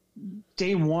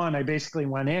day one, I basically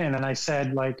went in and I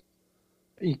said, like,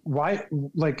 why?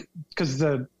 Like, because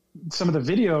some of the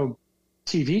video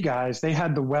TV guys, they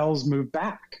had the wells moved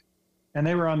back. And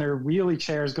they were on their wheelie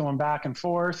chairs going back and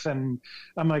forth. And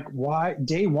I'm like, why?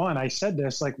 Day one, I said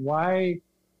this, like, why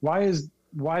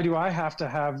do I have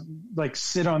to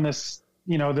sit on this,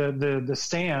 the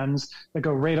stands that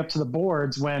go right up to the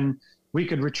boards when we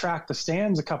could retract the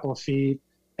stands a couple of feet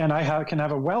and I can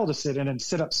have a well to sit in and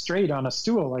sit up straight on a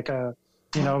stool like a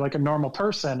like a normal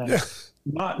person and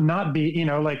not be,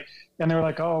 like, and they're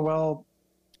like, oh, well,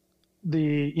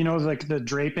 like the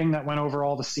draping that went over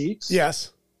all the seats.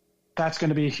 Yes. That's going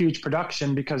to be a huge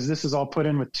production because this is all put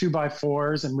in with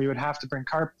 2x4s, and we would have to bring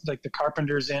the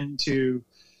carpenters in to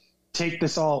take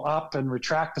this all up and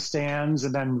retract the stands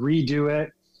and then redo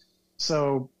it.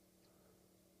 So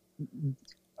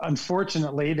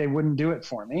unfortunately they wouldn't do it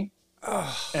for me.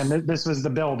 And this was the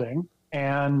building,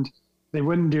 and they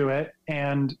wouldn't do it.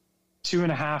 And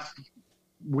 2.5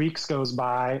 weeks goes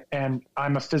by and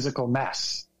I'm a physical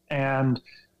mess. And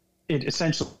it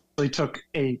essentially took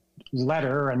a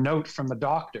letter, a note from the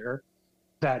doctor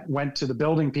that went to the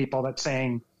building people that's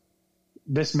saying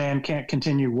this man can't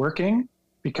continue working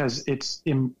because it's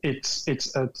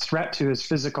a threat to his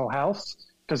physical health,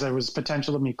 because there was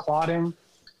potential of me clotting.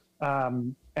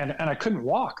 And I couldn't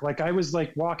walk. Like, I was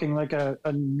like walking like a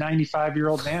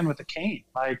 95-year-old man with a cane.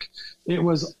 Like, it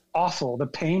was awful. The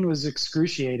pain was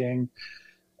excruciating.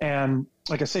 And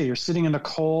like I say, you're sitting in the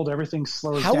cold, everything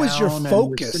slows down. How was your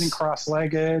focus? You're sitting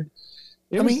cross-legged.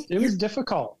 It was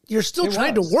difficult. You're still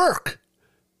trying to work.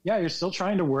 Yeah, you're still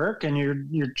trying to work, and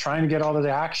you're trying to get all of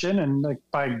the action. And like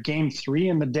by game 3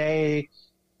 in the day,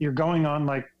 you're going on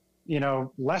like,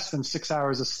 less than 6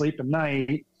 hours of sleep a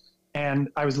night. And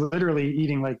I was literally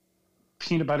eating like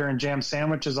peanut butter and jam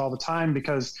sandwiches all the time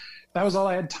because that was all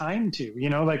I had time to.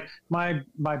 Like my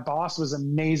boss was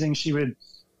amazing. She would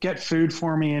get food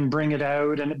for me and bring it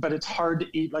out. But it's hard to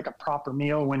eat like a proper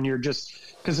meal when you're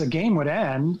because the game would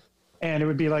end and it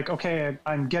would be like, okay,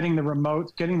 I'm getting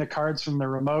the cards from the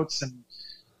remotes and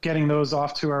getting those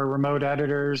off to our remote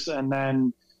editors. And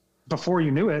then before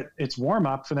you knew it, it's warm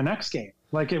up for the next game.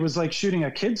 Like, it was like shooting a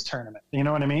kids tournament, you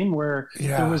know what I mean? Where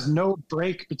there was no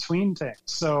break between things.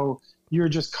 So you're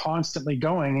just constantly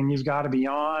going, and you've got to be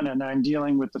on. And I'm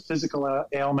dealing with the physical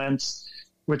ailments,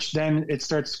 which then it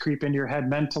starts to creep into your head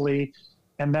mentally.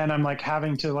 And then I'm like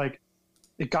having to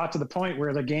it got to the point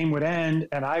where the game would end,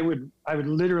 and I would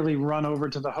literally run over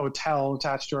to the hotel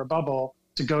attached to our bubble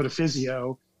to go to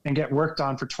physio and get worked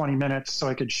on for 20 minutes so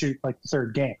I could shoot like the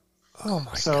third game. Oh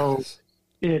my! So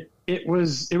it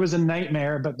was a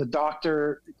nightmare, but the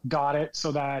doctor got it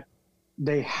so that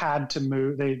they had to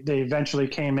move. They eventually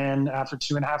came in after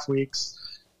 2.5 weeks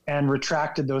and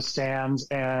retracted those stands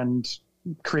and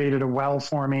created a well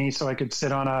for me so I could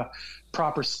sit on a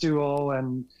proper stool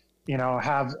and,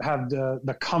 have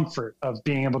the comfort of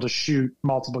being able to shoot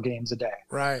multiple games a day.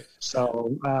 Right.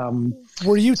 So,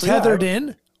 were you tethered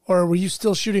in, or were you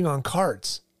still shooting on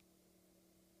cards?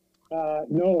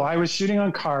 No, I was shooting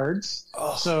on cards.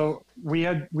 Oh. So we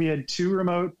had 2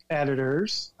 remote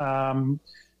editors, and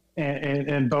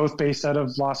both based out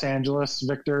of Los Angeles,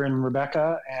 Victor and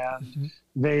Rebecca, and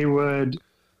they would.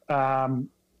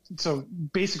 So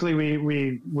basically,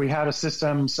 we had a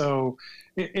system. So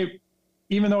it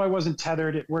even though I wasn't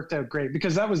tethered, it worked out great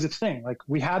because that was the thing. Like,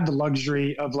 we had the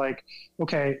luxury of like,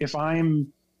 okay, if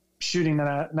I'm shooting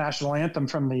the national anthem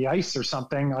from the ice or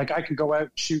something, like I could go out,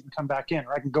 shoot and come back in,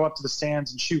 or I can go up to the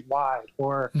stands and shoot wide,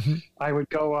 or I would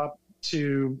go up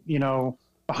to,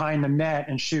 behind the net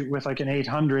and shoot with like an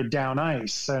 800 down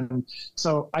ice. And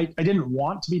so I didn't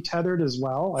want to be tethered as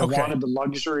well. I wanted the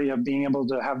luxury of being able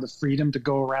to have the freedom to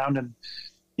go around and,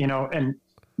 and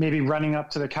maybe running up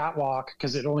to the catwalk,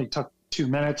 because it only took 2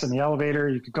 minutes in the elevator.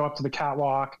 You could go up to the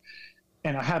catwalk,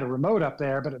 and I had a remote up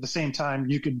there, but at the same time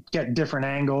you could get different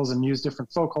angles and use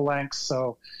different focal lengths.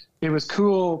 So it was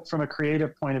cool from a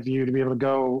creative point of view to be able to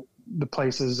go the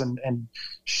places and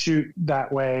shoot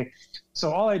that way.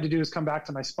 So all I had to do is come back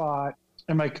to my spot,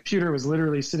 and my computer was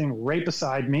literally sitting right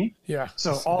beside me. Yeah.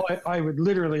 So I would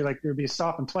literally, like, there'd be a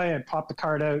stop and play. I'd pop the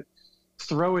card out,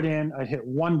 throw it in. I'd hit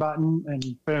one button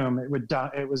and boom, it was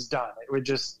done. It would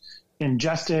just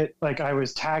ingest it. Like, I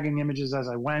was tagging images as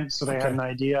I went, so they had an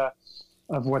idea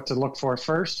of what to look for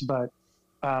first. But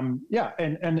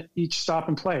and each stop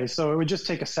and play. So it would just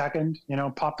take a second,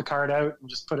 pop the card out and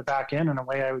just put it back in, and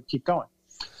away I would keep going.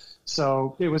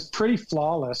 So it was pretty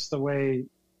flawless the way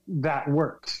that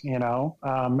worked,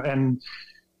 and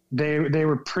they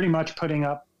were pretty much putting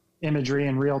up imagery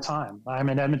in real time. I'm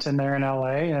in Edmonton, they're in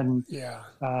LA, and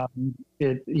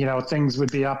things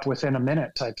would be up within a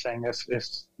minute type thing. If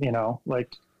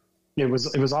it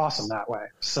was awesome that way.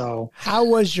 So how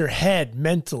was your head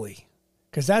mentally?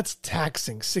 Because that's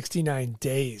taxing, 69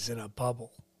 days in a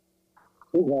bubble.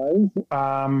 It was.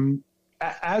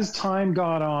 As time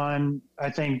got on, I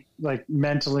think, like,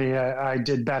 mentally, I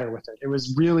did better with it. It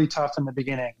was really tough in the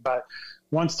beginning, but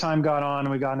once time got on,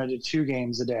 we got into 2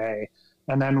 games a day,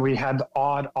 and then we had the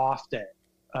odd off day.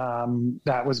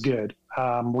 That was good.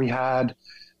 We had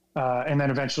and then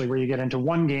eventually where you get into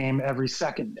one game every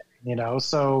second day, you know?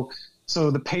 So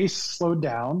the pace slowed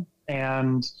down,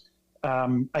 and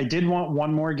I did want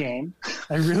one more game.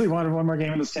 I really wanted one more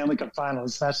game in the Stanley Cup final,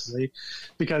 especially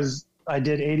because I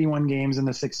did 81 games in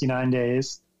the 69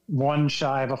 days, one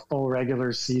shy of a full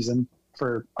regular season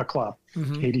for a club,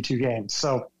 82 games.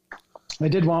 So I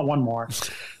did want one more,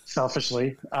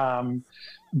 selfishly.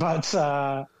 But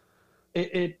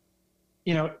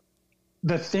you know,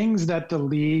 the things that the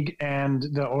league and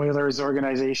the Oilers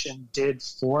organization did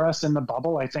for us in the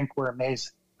bubble, I think were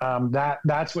amazing.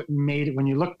 That's what made it, when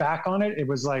you look back on it, it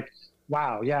was like,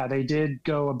 wow, yeah, they did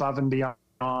go above and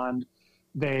beyond.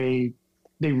 They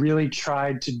really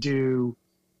tried to do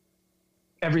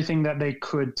everything that they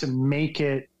could to make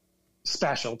it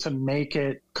special, to make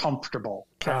it comfortable.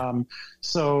 Okay.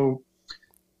 So,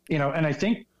 you know, and I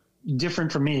think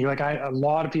different from me, like a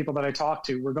lot of people that I talked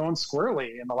to were going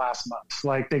squirrely in the last month.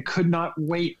 Like they could not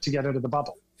wait to get out of the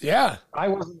bubble. Yeah. I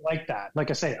wasn't like that. Like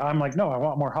I say, I'm like, no, I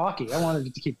want more hockey. I wanted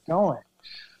it to keep going.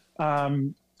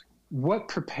 What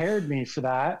prepared me for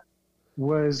that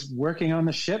was working on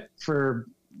the ship for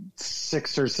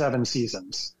 6 or 7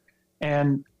 seasons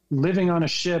and living on a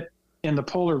ship in the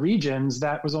polar regions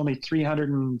that was only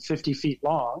 350 feet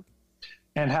long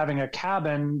and having a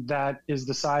cabin that is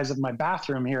the size of my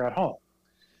bathroom here at home.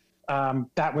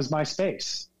 That was my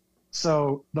space.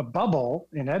 So the bubble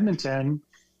in Edmonton,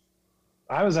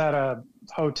 I was at a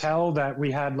hotel that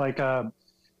we had like it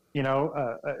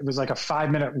was like a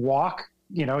 5-minute walk,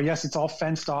 you know, yes, it's all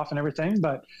fenced off and everything,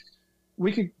 but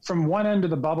we could, from one end of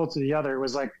the bubble to the other, it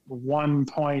was like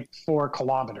 1.4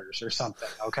 kilometers or something.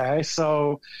 Okay.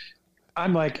 So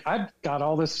I'm like, I've got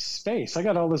all this space. I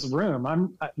got all this room.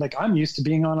 I'm used to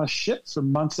being on a ship for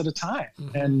months at a time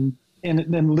and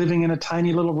then living in a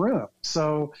tiny little room.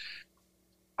 So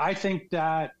I think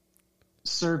that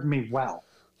served me well,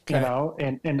 you know,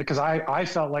 and because I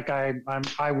felt like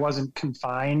I wasn't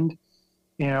confined,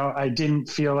 you know, I didn't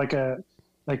feel like a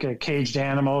caged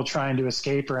animal trying to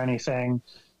escape or anything.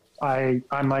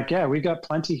 I'm like, yeah, we've got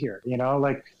plenty here, you know,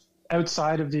 like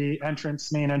outside of the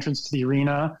main entrance to the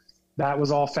arena, that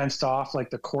was all fenced off, like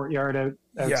the courtyard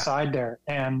outside there.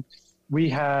 And they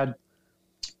had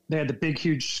the big,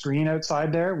 huge screen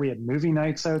outside there. We had movie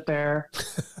nights out there.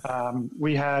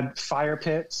 We had fire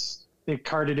pits. They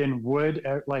carted in wood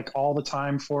like all the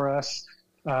time for us.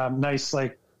 Nice,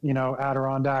 like, you know,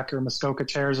 Adirondack or Muskoka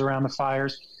chairs around the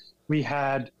fires. We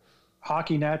had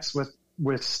hockey nets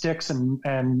with sticks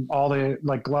and all the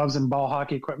like gloves and ball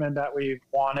hockey equipment that we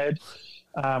wanted.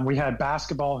 We had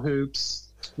basketball hoops.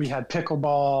 We had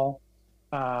pickleball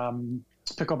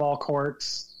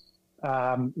courts.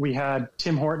 We had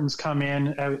Tim Hortons come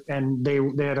in and they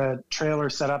had a trailer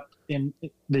set up in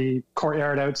the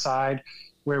courtyard outside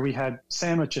where we had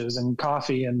sandwiches and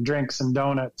coffee and drinks and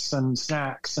donuts and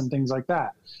snacks and things like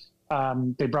that.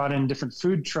 They brought in different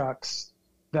food trucks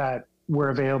that were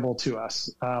available to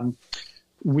us.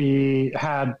 We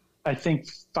had, I think,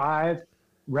 5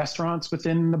 restaurants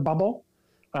within the bubble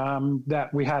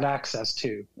that we had access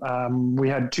to. We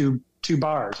had two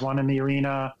bars, one in the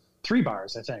arena, 3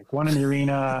 bars, I think, one in the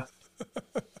arena,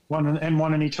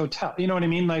 one in each hotel. You know what I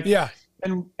mean? Like, yeah.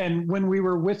 And when we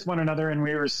were with one another and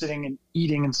we were sitting and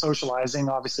eating and socializing,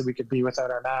 obviously we could be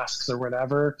without our masks or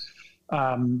whatever.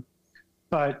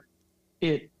 But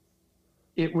it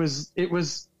was,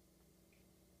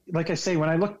 like I say, when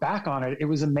I look back on it, it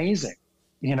was amazing.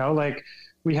 You know, like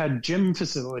we had gym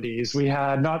facilities,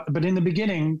 but in the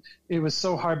beginning it was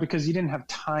so hard because you didn't have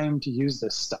time to use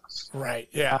this stuff. Right.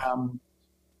 Yeah.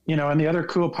 You know, and the other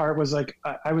cool part was like,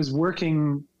 I was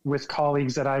working with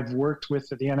colleagues that I've worked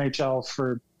with at the NHL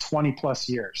for 20 plus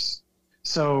years.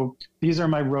 So these are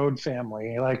my road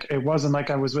family. Like, it wasn't like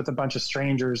I was with a bunch of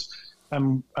strangers.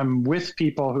 I'm with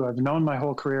people who I've known my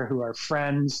whole career, who are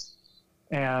friends.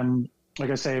 And like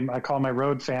I say, I call my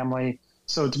road family.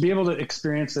 So to be able to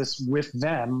experience this with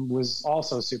them was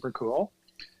also super cool.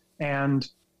 And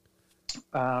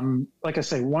like I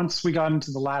say, once we got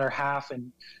into the latter half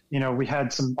and, you know, we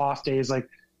had some off days, like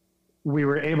we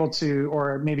were able to,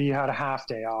 or maybe you had a half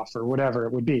day off or whatever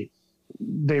it would be.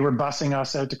 They were busing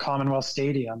us out to Commonwealth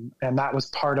Stadium, and that was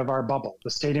part of our bubble. The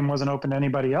stadium wasn't open to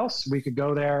anybody else. We could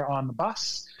go there on the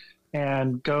bus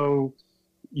and go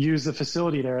use the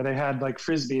facility there. They had like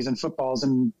frisbees and footballs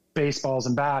and baseballs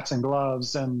and bats and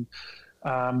gloves and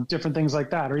different things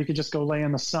like that. Or you could just go lay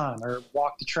in the sun or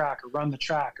walk the track or run the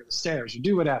track or the stairs or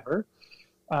do whatever.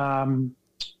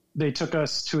 They took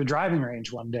us to a driving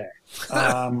range one day,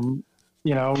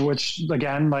 you know, which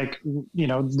again, like, you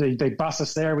know, they bus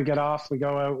us there. We get off, we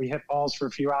go out, we hit balls for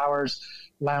a few hours,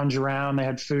 lounge around. They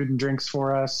had food and drinks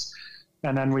for us.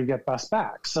 and then we get bus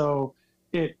back. So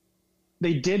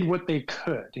they did what they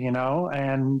could,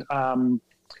 and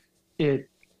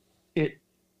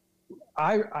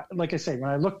I like I say,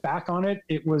 when I look back on it,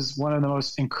 it was one of the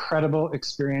most incredible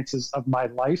experiences of my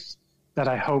life that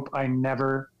I hope I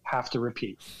never have to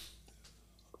repeat.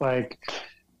 Like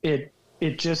it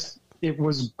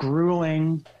was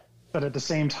grueling, but at the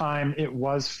same time, it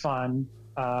was fun.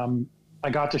 I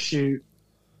got to shoot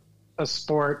a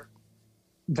sport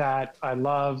that I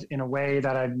love in a way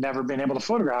that I've never been able to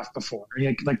photograph before.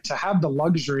 Like to have the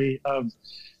luxury of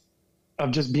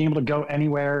just being able to go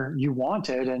anywhere you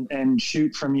wanted and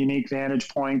shoot from unique vantage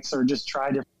points or just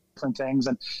try different things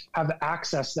and have the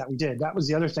access that we did. That was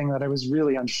the other thing that I was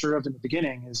really unsure of in the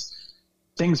beginning is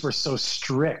things were so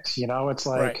strict, it's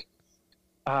like,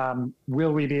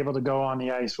 will we be able to go on the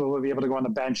ice? Will we be able to go on the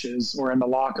benches or in the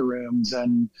locker rooms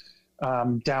and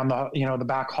down the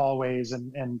back hallways?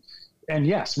 And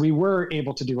yes, we were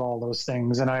able to do all those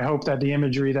things. And I hope that the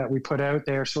imagery that we put out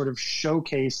there sort of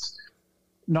showcased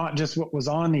not just what was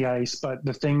on the ice, but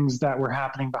the things that were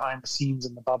happening behind the scenes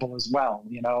in the bubble as well.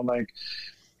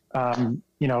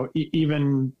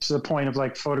 Even to the point of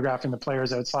like photographing the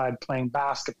players outside playing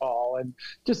basketball and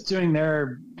just doing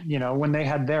their, when they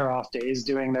had their off days,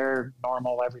 doing their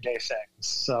normal everyday things.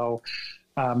 So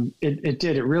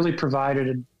it really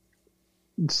provided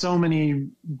so many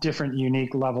different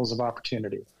unique levels of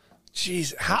opportunity.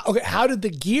 Jeez. How did the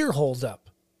gear hold up?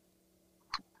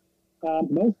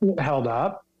 Most of it held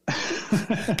up.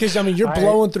 Because, you're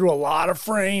blowing through a lot of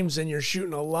frames and you're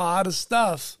shooting a lot of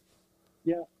stuff.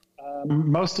 Yeah.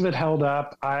 Most of it held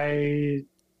up. I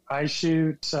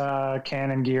shoot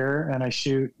Canon gear, and I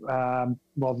shoot, in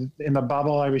the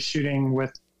bubble, I was shooting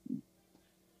with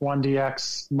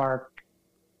 1DX Mark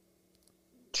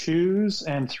IIs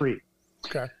and 3.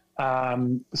 Okay.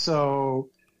 So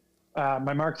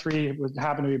my Mark III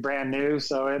happened to be brand new,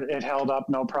 so it held up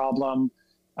no problem.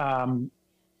 One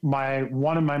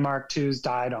of my Mark IIs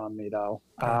died on me though.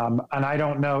 And I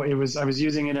don't know, I was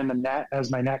using it in the net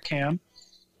as my net cam,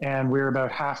 and we were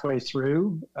about halfway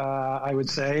through, I would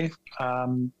say.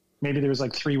 Maybe there was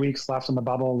like 3 weeks left in the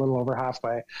bubble, a little over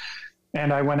halfway.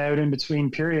 And I went out in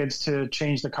between periods to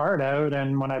change the card out.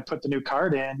 And when I put the new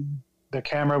card in, the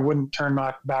camera wouldn't turn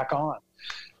back on.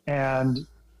 And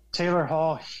Taylor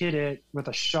Hall hit it with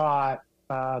a shot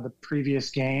the previous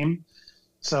game.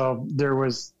 So there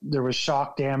was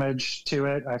shock damage to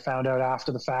it. I found out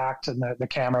after the fact, and the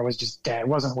camera was just dead. It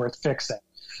wasn't worth fixing.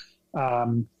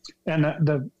 And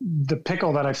the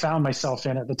pickle that I found myself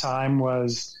in at the time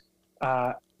was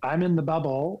I'm in the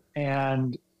bubble,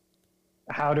 and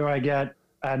how do I get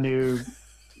a new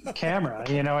camera?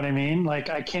 You know what I mean? Like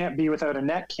I can't be without a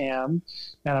net cam,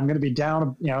 and I'm going to be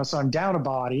down, so I'm down a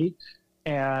body.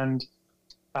 And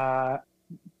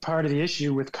part of the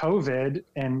issue with COVID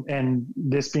and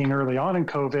this being early on in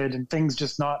COVID and things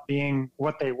just not being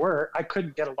what they were, I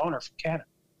couldn't get a loaner from Canon.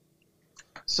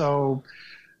 So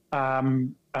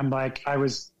I'm like, I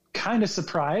was kind of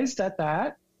surprised at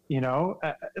that,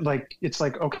 it's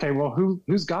like, okay, well,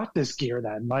 who's got this gear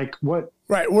then? Like what?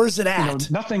 Right. Where's it at?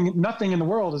 Nothing in the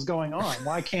world is going on.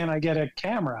 Why can't I get a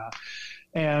camera?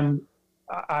 And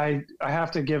I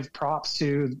have to give props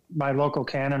to my local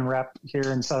Canon rep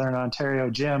here in Southern Ontario,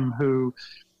 Jim, who,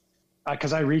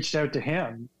 because I reached out to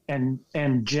him, and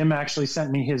Jim actually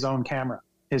sent me his own camera,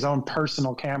 his own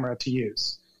personal camera to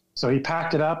use. So he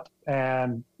packed it up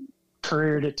and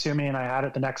couriered it to me, and I had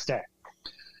it the next day.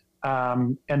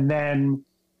 And then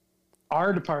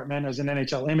our department, as in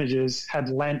NHL Images, had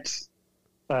lent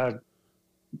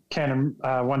Canon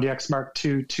 1DX Mark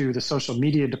II to the social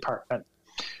media department.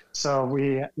 So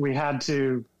we had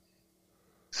to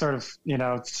sort of,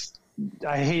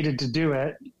 I hated to do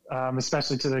it,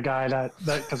 especially to the guy that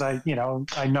because I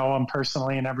know him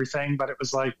personally and everything, but it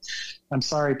was like, I'm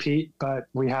sorry, Pete, but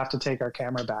we have to take our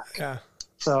camera back. Yeah.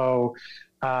 So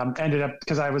ended up,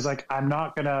 because I was like, I'm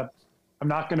not gonna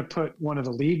put one of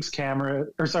the league's camera,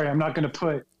 I'm not gonna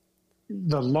put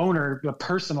the loaner, the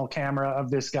personal camera of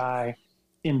this guy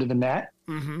into the net.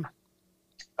 Mm-hmm.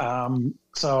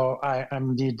 So I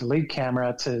need the league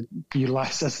camera to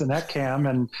utilize as the net cam,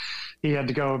 and he had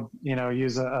to go,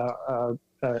 use a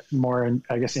more,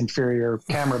 I guess, inferior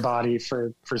camera body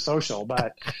for social,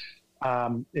 but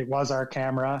it was our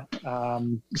camera.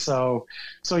 So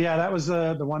yeah, that was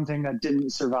the one thing that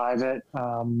didn't survive it.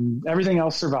 Everything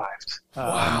else survived.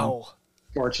 Wow.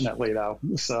 Fortunately though.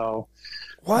 So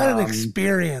what an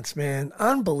experience, man.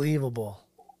 Unbelievable.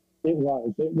 It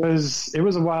was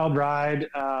a wild ride.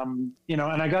 And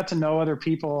I got to know other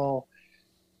people.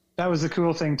 That was the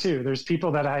cool thing too. There's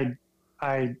people that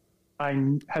I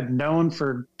I had known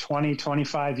for 20,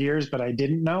 25 years, but I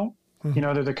didn't know. Mm-hmm. You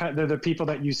know, they're the people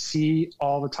that you see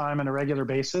all the time on a regular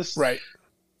basis. Right.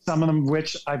 Some of them,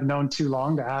 which I've known too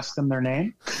long to ask them their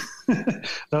name.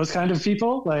 Those kind of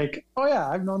people, like, oh yeah,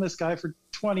 I've known this guy for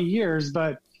 20 years,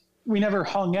 but we never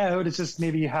hung out. It's just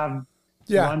maybe you have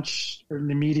lunch or in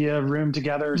the media room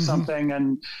together or something.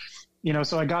 And, you know,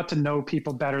 so I got to know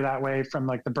people better that way from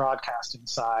like the broadcasting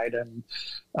side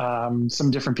and some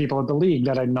different people at the league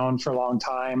that I'd known for a long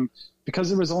time because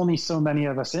there was only so many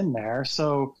of us in there.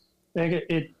 So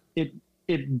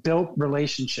it built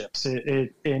relationships.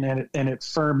 It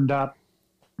firmed up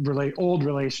old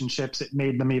relationships. It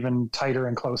made them even tighter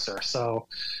and closer. So,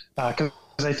 because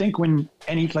I think when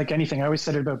anything, I always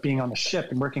said it about being on the ship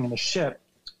and working in the ship,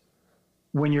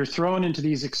 when you're thrown into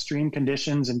these extreme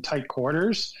conditions and tight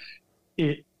quarters,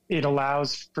 it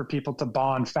allows for people to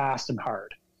bond fast and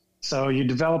hard. So you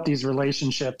develop these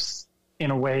relationships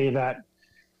in a way that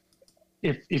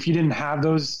if you didn't have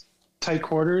those tight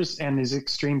quarters and these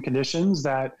extreme conditions,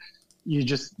 that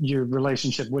your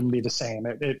relationship wouldn't be the same.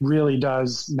 It really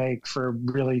does make for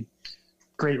really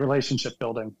great relationship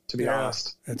building, to be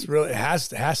honest. It's really, it has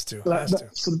to.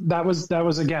 So that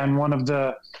was again, one of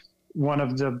the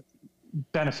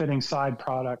benefiting side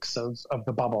products of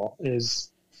the bubble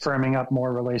is firming up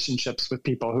more relationships with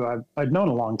people who I've known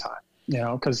a long time, you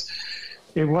know, because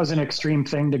it was an extreme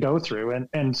thing to go through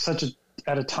and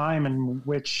at a time in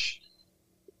which,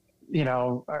 you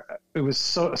know, it was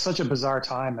such a bizarre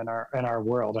time in our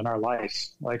world, in our life.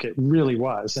 Like it really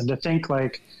was. And to think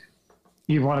like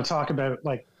you want to talk about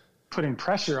like putting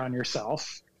pressure on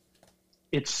yourself.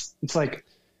 It's like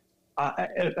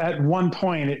at one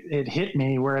point it hit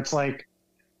me where it's like,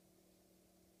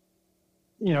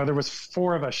 you know, there was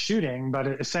 4 of us shooting, but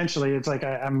essentially it's like,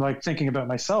 I'm like thinking about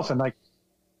myself and like,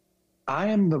 I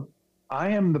am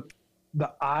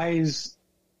the eyes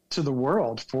to the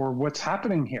world for what's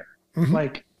happening here. Mm-hmm.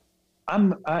 Like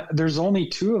there's only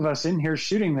 2 of us in here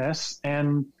shooting this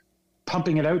and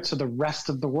pumping it out to the rest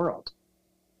of the world.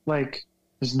 Like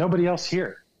there's nobody else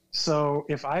here. So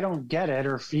if I don't get it,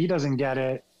 or if he doesn't get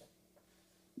it,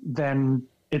 then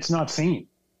it's not seen.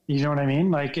 You know what I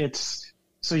mean? Like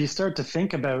so you start to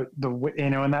think about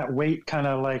and that weight kind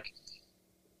of like,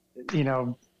 you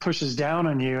know, pushes down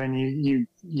on you and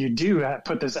you do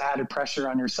put this added pressure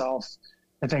on yourself.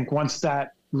 I think once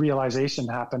that realization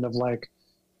happened of like,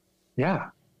 yeah,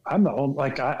 I'm the only,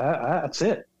 like, that's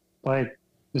it. Like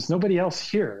there's nobody else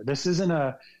here. This isn't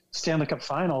a Stanley Cup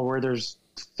final where there's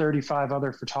 35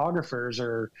 other photographers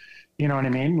or, you know what I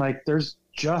mean? Like there's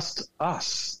just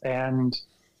us. And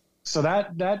so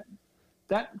that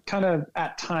kind of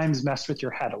at times messed with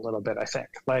your head a little bit, I think,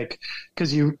 like,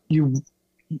 cause you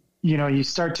know, you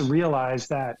start to realize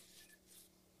that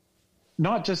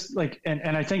not just like,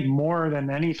 and I think more than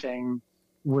anything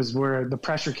was where the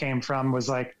pressure came from was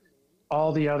like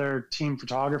all the other team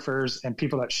photographers and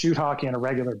people that shoot hockey on a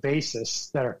regular basis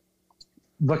that are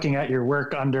looking at your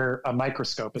work under a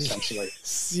microscope, essentially.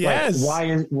 Yes.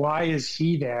 Like, why is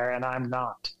he there and I'm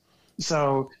not?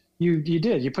 So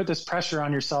you put this pressure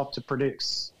on yourself to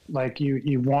produce. Like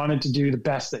you wanted to do the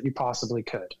best that you possibly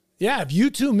could. Yeah. If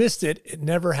you 2 missed it, it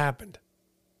never happened.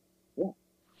 Yeah.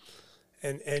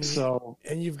 And so,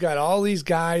 and you've got all these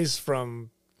guys from,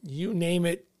 you name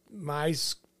it, my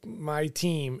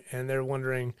team, and they're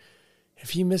wondering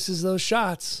if he misses those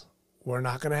shots, we're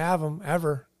not going to have him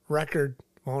ever. Record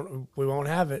we won't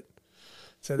have it.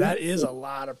 So that is a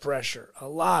lot of pressure.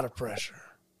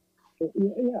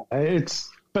 Yeah,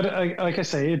 but like I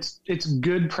say, it's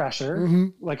good pressure. Mm-hmm.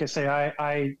 Like I say,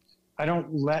 I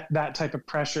don't let that type of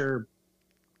pressure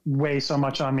weigh so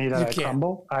much on me that I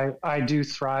crumble. I do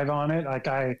thrive on it. Like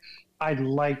I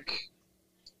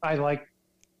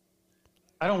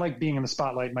don't like being in the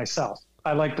spotlight myself.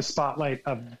 I like the spotlight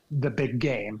of the big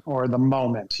game or the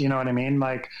moment. You know what I mean?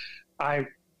 Like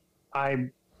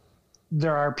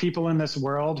there are people in this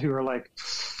world who are like,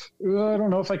 I don't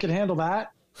know if I could handle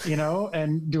that, you know,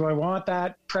 and do I want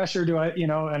that pressure? Do I, you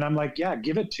know, and I'm like, yeah,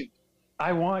 give it to me.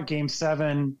 I want Game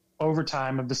 7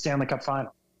 overtime of the Stanley Cup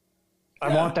final.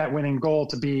 I want that winning goal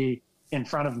to be in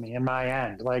front of me in my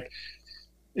end. Like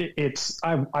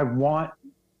I want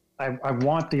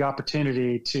the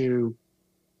opportunity to,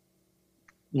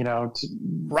 you know, to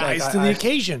rise to the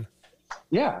occasion.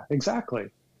 Yeah, exactly.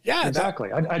 Yeah,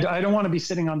 exactly. I don't want to be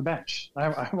sitting on the bench.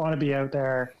 I want to be out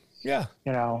there. Yeah.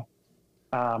 You know,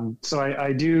 so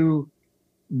I do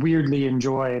weirdly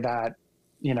enjoy that,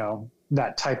 you know,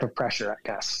 that type of pressure, I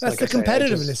guess. That's like the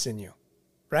competitiveness in you,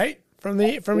 right? From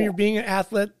your being an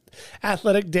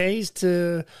athletic days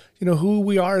to, you know, who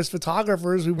we are as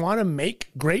photographers. We want to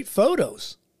make great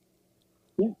photos.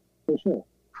 For sure.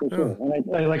 For sure.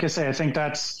 And I, like I say, I think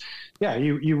that's,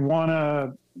 you want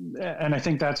to, and I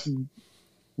think that's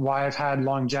why I've had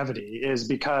longevity, is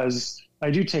because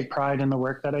I do take pride in the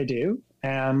work that I do,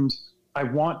 and I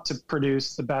want to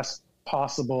produce the best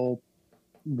possible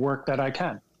work that I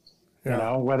can,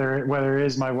 whether it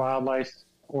is my wildlife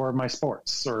or my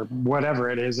sports or whatever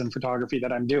it is in photography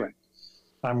that I'm doing.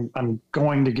 I'm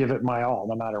going to give it my all,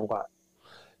 no matter what.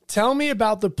 Tell me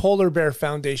about the Polar Bear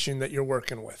Foundation that you're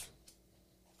working with.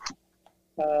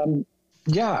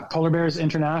 Polar Bears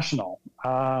International.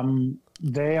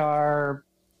 They are,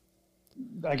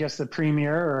 I guess, the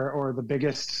premier or the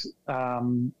biggest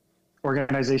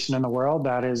organization in the world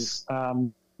that is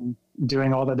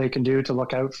doing all that they can do to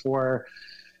look out for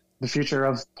the future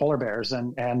of polar bears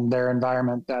and their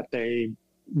environment that they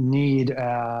need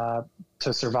to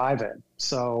survive in.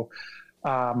 So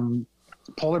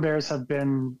polar bears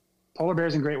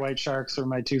and great white sharks are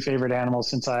my two favorite animals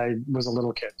since I was a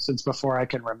little kid, since before I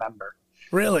can remember.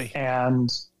 Really?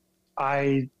 And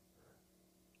I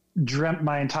dreamt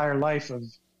my entire life of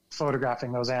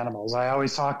photographing those animals. I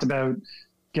always talked about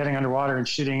getting underwater and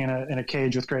shooting in a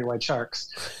cage with great white sharks.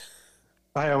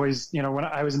 I always, when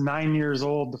I was 9 years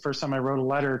old, the first time I wrote a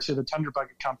letter to the Tundra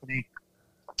Bucket Company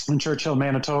in Churchill,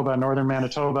 Manitoba, northern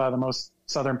Manitoba, the most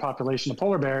southern population of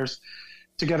polar bears,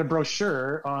 to get a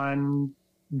brochure on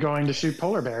going to shoot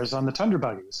polar bears on the tundra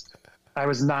buggies. I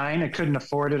was 9. I couldn't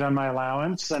afford it on my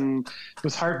allowance and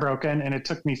was heartbroken. And it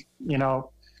took me,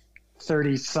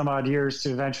 30 some odd years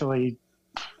to eventually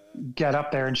get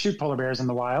up there and shoot polar bears in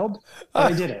the wild.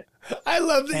 But I did it. I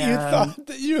love that you thought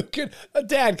that you could,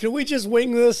 Dad, can we just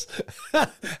wing this?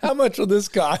 How much will this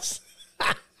cost?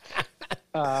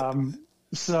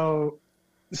 So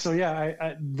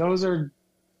yeah, those are,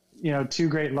 two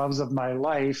great loves of my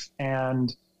life.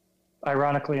 And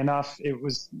ironically enough,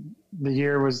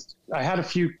 I had a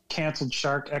few canceled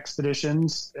shark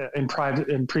expeditions in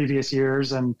previous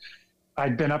years. And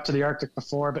I'd been up to the Arctic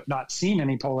before, but not seen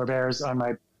any polar bears on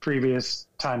my previous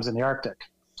times in the Arctic.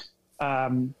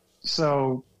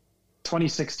 So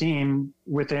 2016,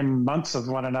 within months of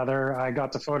one another, I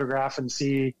got to photograph and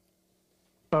see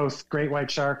both great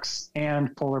white sharks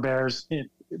and polar bears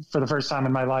for the first time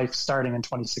in my life, starting in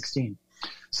 2016.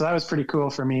 So that was pretty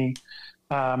cool for me.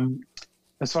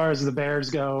 As far as the bears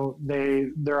go,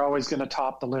 they're always going to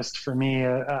top the list for me.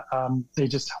 They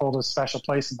just hold a special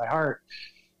place in my heart.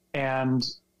 And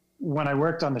when I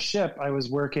worked on the ship, I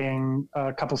was working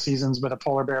a couple seasons with a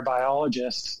polar bear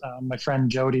biologist, my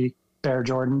friend Jody Bear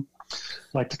Jordan,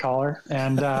 like to call her.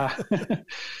 And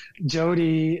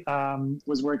Jody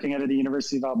was working at the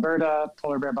University of Alberta,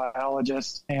 polar bear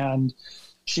biologist, and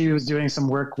she was doing some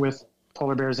work with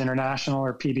Polar Bears International,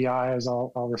 or PBI, as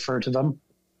I'll refer to them.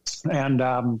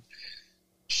 And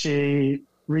she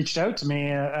reached out to me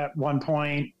at one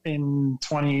point in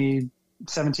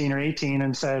 2017 or 18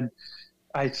 and said,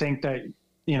 I think that,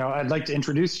 I'd like to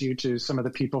introduce you to some of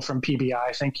the people from PBI.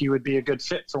 I think you would be a good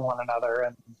fit for one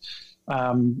another.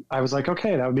 And I was like,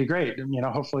 okay, that would be great. And,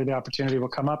 hopefully the opportunity will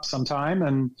come up sometime.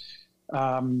 And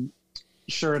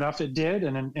sure enough, it did.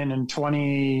 And in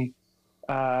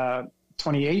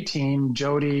 2018,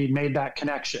 Jody made that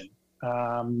connection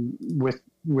with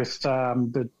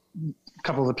the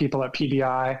couple of the people at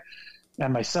PBI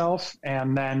and myself.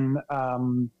 And then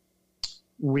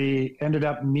we ended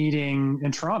up meeting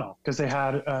in Toronto because they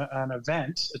had an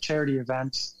event, a charity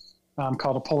event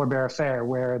called a Polar Bear Affair,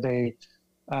 where they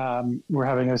were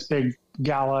having this big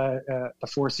gala at the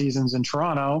Four Seasons in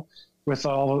Toronto with a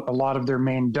lot of their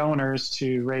main donors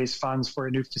to raise funds for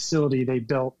a new facility they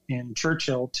built in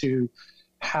Churchill to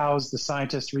house the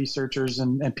scientists, researchers,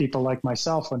 and people like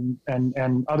myself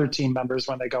and other team members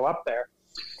when they go up there.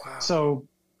 Wow. So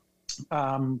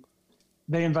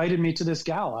they invited me to this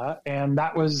gala, and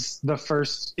that was the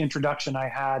first introduction I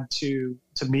had to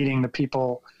meeting the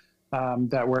people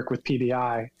that work with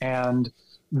PBI. And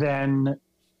then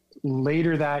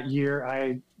later that year,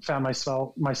 I found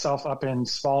myself up in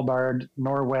Svalbard,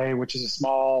 Norway, which is a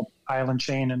small island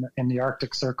chain in the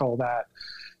Arctic Circle that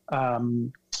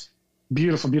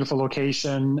beautiful, beautiful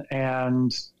location.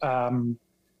 And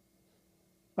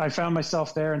I found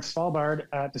myself there in Svalbard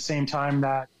at the same time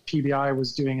that PBI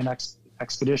was doing an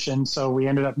expedition. So we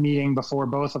ended up meeting before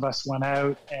both of us went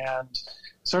out and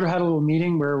sort of had a little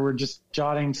meeting where we're just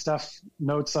jotting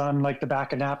notes on like the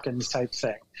back of napkins type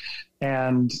thing,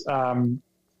 and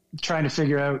trying to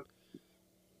figure out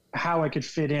how I could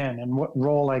fit in and what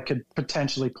role I could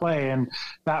potentially play. And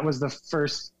that was the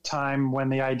first time when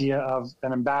the idea of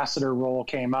an ambassador role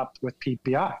came up with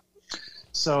PBI.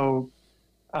 So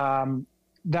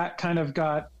that kind of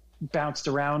got bounced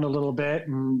around a little bit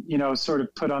and, sort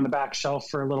of put on the back shelf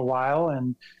for a little while.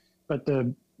 But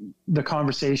the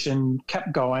conversation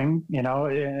kept going,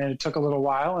 and it took a little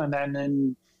while. And then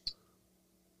in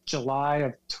July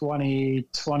of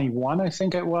 2021, I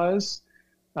think it was,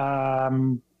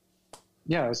 it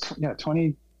was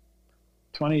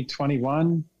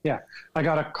 2021. Yeah. I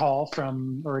got a call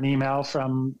or an email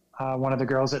from one of the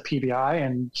girls at PBI,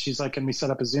 and she's like, can we set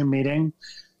up a Zoom meeting?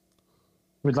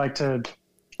 We've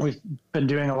been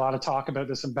doing a lot of talk about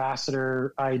this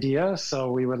ambassador idea,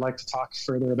 so we would like to talk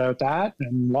further about that.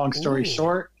 And long story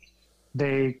short,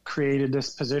 they created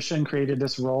this position, created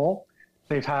this role.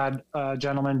 They've had a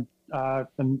gentleman, a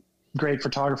great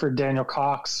photographer, Daniel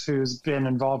Cox, who's been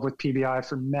involved with PBI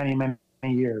for many, many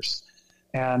years.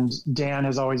 And Dan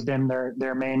has always been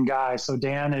their main guy. So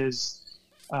Dan is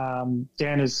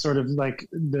sort of like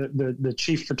the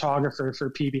chief photographer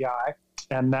for PBI.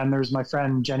 And then there's my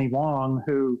friend Jenny Wong,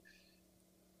 who,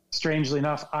 strangely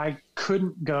enough, I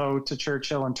couldn't go to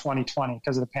Churchill in 2020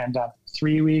 because of the pandemic.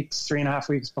 3.5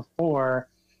 weeks before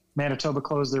Manitoba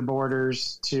closed their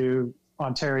borders to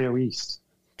Ontario East.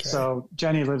 Okay. So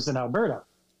Jenny lives in Alberta.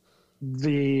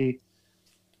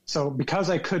 So because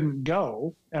I couldn't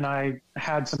go and I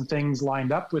had some things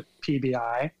lined up with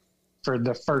PBI for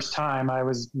the first time, I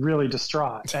was really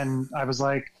distraught. And I was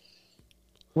like,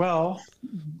 well,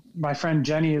 my friend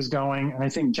Jenny is going, and I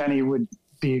think Jenny would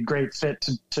be a great fit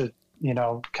to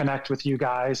connect with you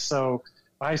guys. So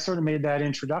I sort of made that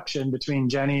introduction between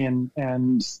Jenny and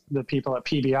the people at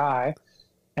PBI,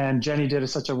 and Jenny did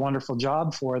such a wonderful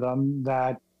job for them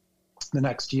that the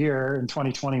next year in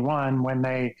 2021, when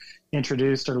they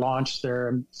introduced or launched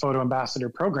their photo ambassador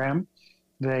program,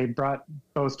 they brought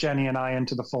both Jenny and I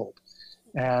into the fold.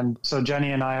 And so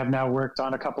Jenny and I have now worked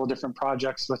on a couple of different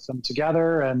projects with them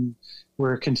together, and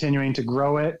we're continuing to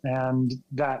grow it. And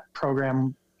that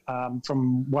program,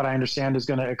 from what I understand, is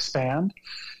going to expand.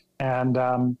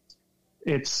 And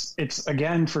it's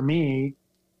again, for me,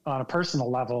 on a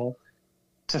personal level,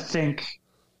 to think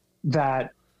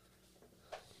that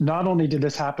not only did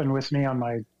this happen with me on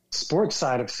my sports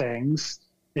side of things,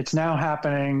 it's now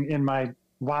happening in my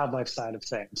wildlife side of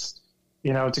things.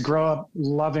 To grow up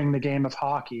loving the game of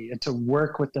hockey and to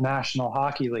work with the National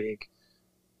Hockey League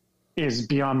is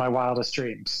beyond my wildest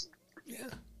dreams. Yeah.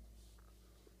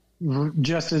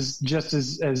 Just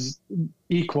as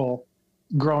equal,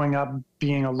 growing up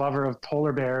being a lover of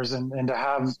polar bears and to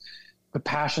have the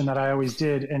passion that I always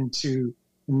did, and to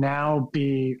now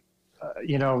be,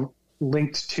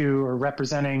 linked to or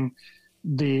representing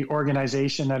the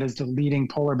organization that is the leading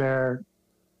polar bear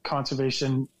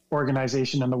conservation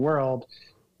organization in the world.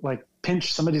 Like,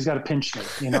 somebody's got to pinch me,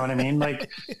 you know what I mean? Like,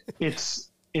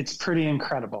 it's pretty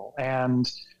incredible. And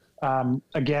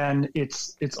again,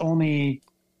 it's only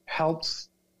helped,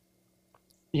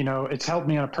 it's helped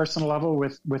me on a personal level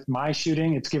with my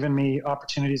shooting. It's given me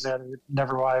opportunities that I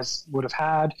never would have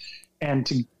had. And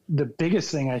the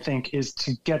biggest thing, I think, is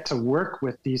to get to work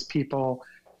with these people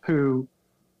who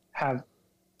have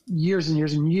years and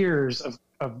years and years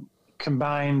of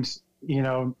combined,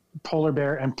 polar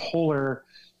bear and polar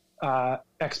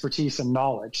expertise and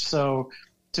knowledge. So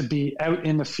to be out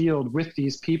in the field with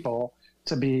these people,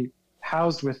 to be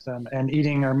housed with them and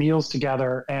eating our meals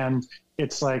together, and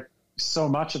it's like so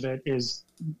much of it is,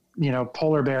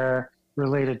 polar bear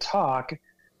related talk.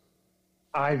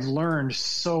 I've learned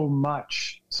so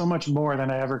much more than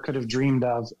I ever could have dreamed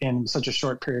of in such a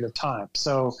short period of time.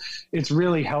 So it's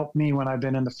really helped me when I've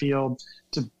been in the field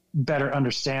to better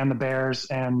understand the bears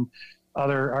and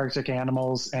other Arctic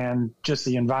animals and just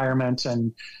the environment.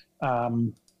 And,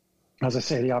 as I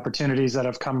say, the opportunities that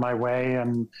have come my way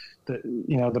and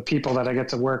the people that I get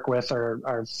to work with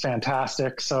are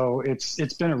fantastic. So it's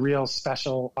been a real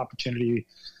special opportunity.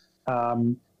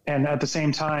 And at the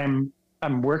same time,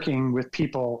 I'm working with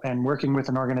people and working with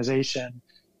an organization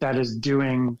that is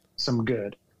doing some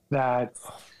good. That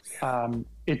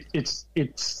it's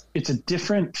a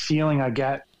different feeling I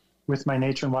get with my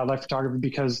nature and wildlife photography,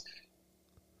 because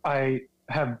I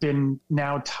have been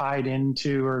now tied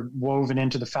into or woven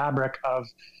into the fabric of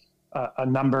a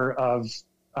number of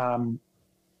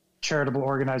charitable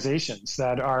organizations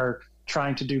that are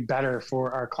trying to do better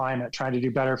for our climate, trying to do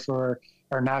better for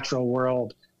our natural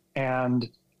world. And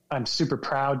I'm super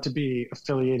proud to be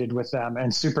affiliated with them,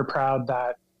 and super proud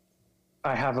that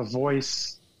I have a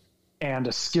voice and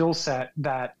a skill set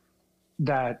that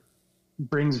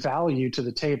brings value to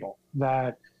the table,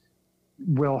 that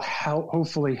will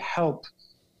hopefully help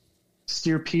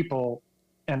steer people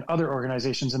and other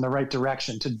organizations in the right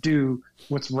direction to do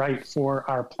what's right for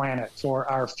our planet, for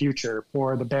our future,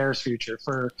 for the bear's future,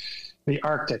 for the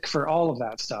Arctic, for all of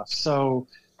that stuff. So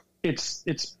it's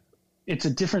a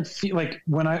different feel. Like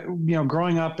when I,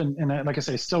 growing up and like I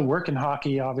say, still work in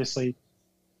hockey, obviously,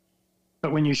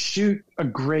 but when you shoot a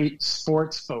great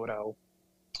sports photo,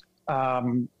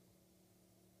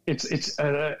 it's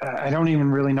I don't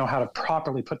even really know how to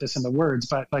properly put this into words,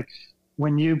 but like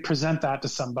when you present that to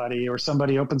somebody or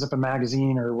somebody opens up a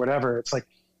magazine or whatever, it's like,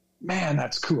 man,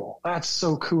 that's cool. That's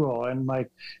so cool. And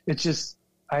like, it's just,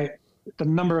 the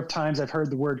number of times I've heard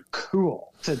the word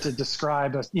cool to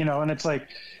describe us, and it's like,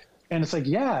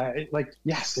 yeah,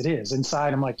 yes, it is.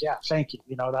 Inside, I'm like, yeah, thank you.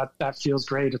 That feels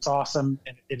great. It's awesome.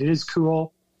 And it is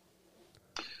cool.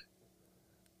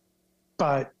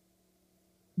 But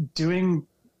doing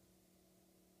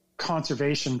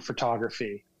conservation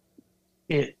photography,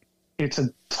 it's a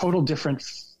total different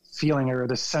feeling, or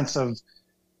the sense of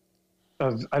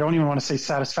I don't even want to say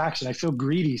satisfaction. I feel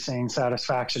greedy saying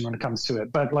satisfaction when it comes to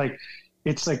it, but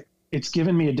it's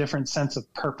given me a different sense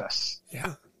of purpose.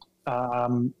 Yeah.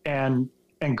 And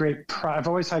great pride. I've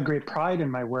always had great pride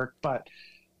in my work, but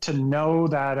to know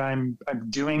that I'm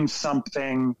doing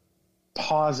something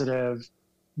positive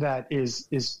that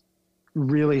is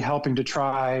really helping to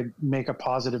try make a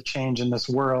positive change in this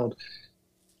world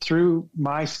through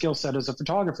my skill set as a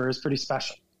photographer is pretty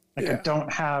special. Like, yeah. I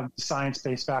don't have the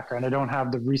science-based background. I don't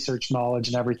have the research knowledge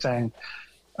and everything.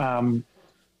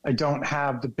 I don't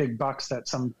have the big bucks that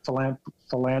some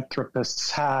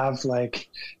philanthropists have. But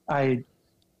I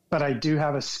do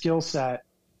have a skill set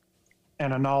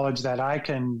and a knowledge that I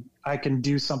can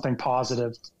do something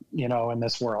positive, in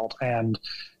this world. And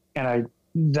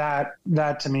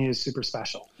that to me is super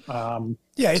special. To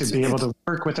be able to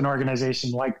work with an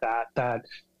organization like that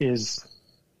is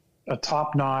a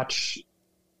top-notch,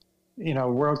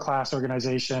 world-class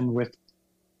organization with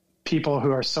people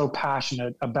who are so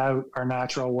passionate about our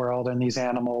natural world and these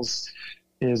animals,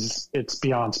 it's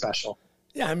beyond special.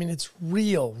 Yeah. I mean, it's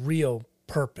real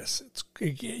purpose.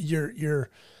 You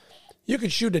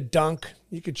could shoot a dunk,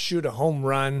 you could shoot a home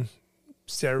run.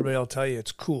 So everybody will tell you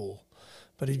it's cool.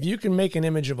 But if you can make an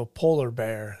image of a polar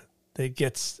bear that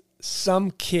gets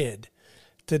some kid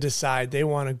to decide they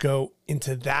want to go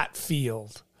into that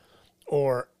field,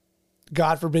 or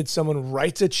God forbid someone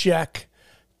writes a check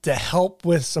to help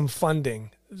with some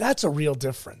funding, that's a real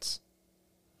difference.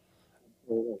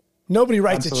 Nobody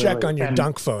writes a check on your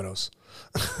dunk photos.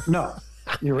 No,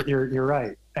 you're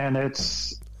right. And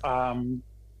it's,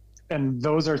 and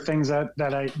those are things that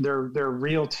they're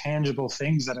real tangible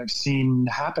things that I've seen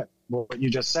happen. What you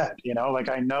just said,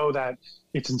 I know that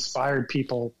it's inspired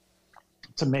people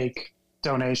to make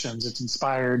donations. It's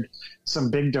inspired some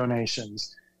big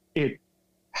donations. It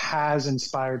has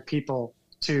inspired people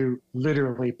to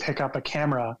literally pick up a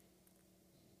camera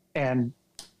and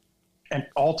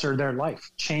alter their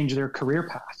life, change their career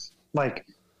path. Like,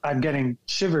 I'm getting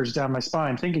shivers down my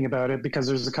spine thinking about it, because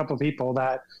there's a couple of people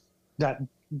that's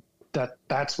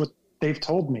what they've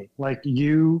told me. Like,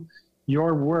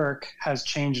 your work has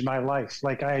changed my life.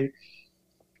 Like,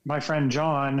 my friend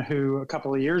John, who a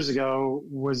couple of years ago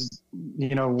was,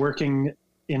 working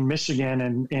in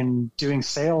Michigan and doing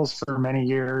sales for many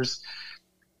years.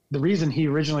 The reason he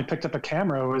originally picked up a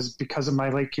camera was because of my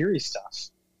Lake Erie stuff.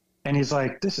 And he's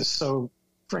like, this is so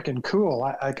freaking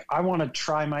cool. I want to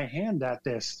try my hand at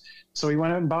this. So he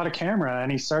went out and bought a camera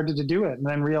and he started to do it, and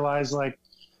then realized, like,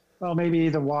 well, maybe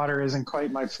the water isn't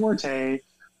quite my forte,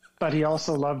 but he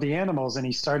also loved the animals and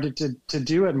he started to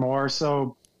do it more.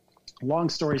 So long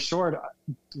story short,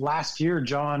 last year,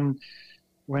 John,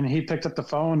 when he picked up the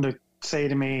phone to say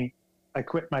to me, I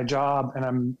quit my job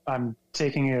and I'm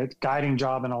taking a guiding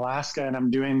job in Alaska and I'm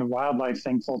doing the wildlife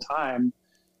thing full time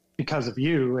because of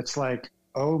you. It's like,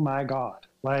 oh my God,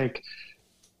 like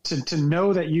to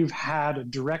know that you've had a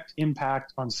direct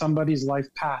impact on somebody's life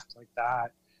path like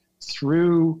that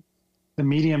through the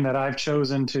medium that I've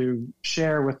chosen to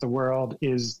share with the world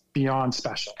is beyond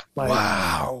special. Like,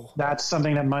 wow, that's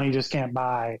something that money just can't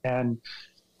buy. And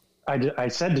I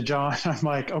said to John, I'm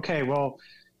like, okay, well,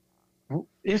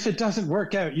 if it doesn't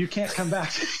work out, you can't come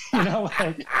back.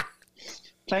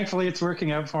 Thankfully it's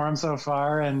working out for him so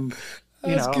far. And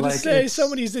I was going to say,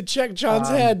 somebody needs to check John's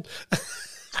head.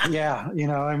 Yeah.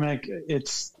 I'm like,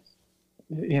 it's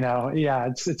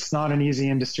not an easy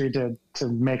industry to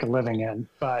make a living in,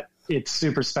 but it's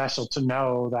super special to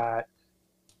know that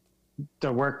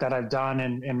the work that I've done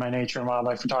in my nature and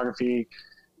wildlife photography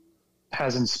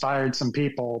has inspired some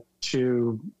people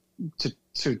to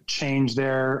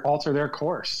alter their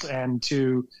course and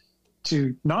to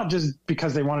to not just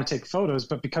because they want to take photos,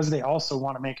 but because they also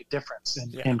want to make a difference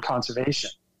in conservation.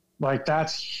 Like,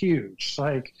 that's huge.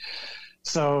 Like,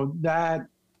 so that,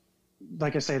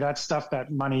 like I say, that's stuff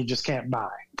that money just can't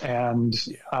buy. And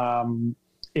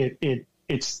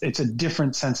it's a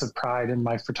different sense of pride in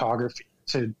my photography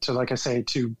to like I say,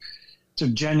 to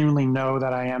genuinely know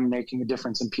that I am making a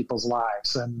difference in people's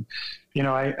lives. And, you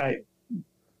know,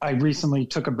 I recently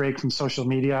took a break from social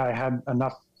media. I had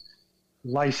enough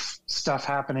life stuff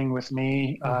happening with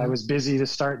me. I was busy to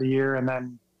start the year, and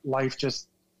then life just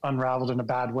unraveled in a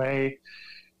bad way.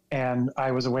 And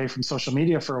I was away from social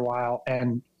media for a while,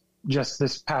 and just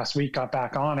this past week got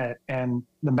back on it. And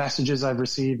the messages I've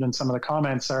received and some of the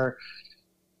comments are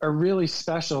really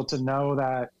special to know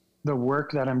that the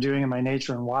work that I'm doing in my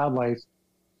nature and wildlife,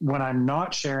 when I'm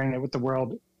not sharing it with the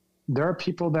world, there are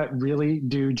people that really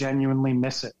do genuinely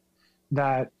miss it,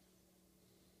 that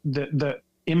the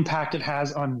impact it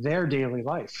has on their daily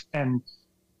life. And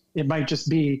it might just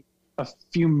be a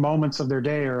few moments of their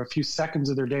day or a few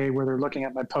seconds of their day where they're looking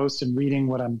at my post and reading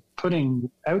what I'm putting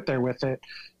out there with it.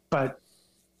 But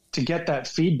to get that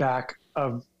feedback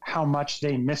of how much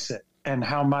they miss it and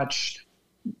how much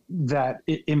that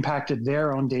it impacted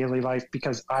their own daily life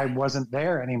because I wasn't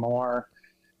there anymore,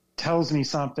 tells me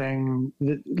something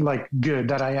like good,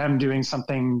 that I am doing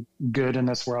something good in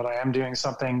this world. I am doing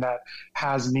something that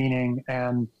has meaning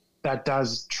and that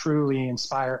does truly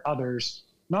inspire others,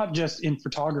 not just in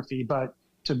photography, but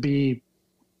to be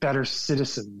better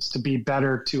citizens, to be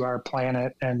better to our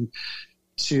planet, and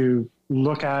to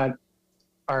look at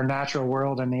our natural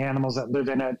world and the animals that live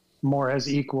in it more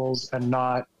as equals and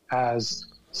not as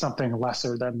something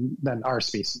lesser than our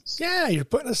species. Yeah, you're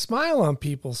putting a smile on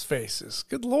people's faces.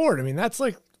 Good Lord. I mean, that's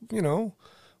like, you know,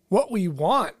 what we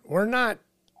want. We're not,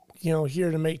 you know, here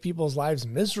to make people's lives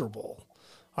miserable.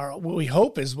 What we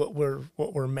hope is what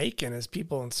we're making is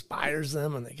people inspires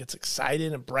them and it gets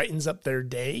excited and brightens up their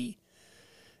day.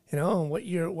 You know, and what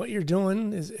you're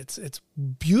doing is it's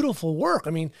beautiful work. I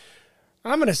mean,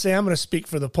 I'm going to speak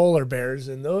for the polar bears,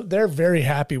 and they're very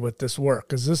happy with this work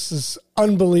because this is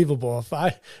unbelievable. If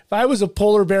I was a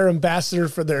polar bear ambassador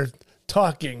for their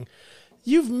talking,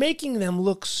 you're making them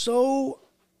look so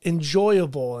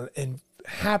enjoyable and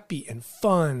happy and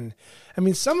fun. I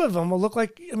mean, some of them will look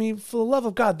like, I mean, for the love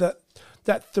of God,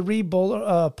 that three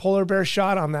polar bear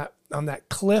shot on that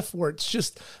cliff where it's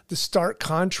just the stark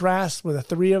contrast with the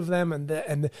three of them and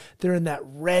they're in that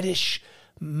reddish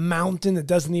mountain that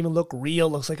doesn't even look real.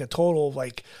 Looks like a total,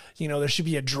 like, you know, there should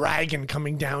be a dragon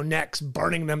coming down next,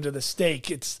 burning them to the stake.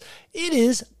 It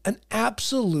is an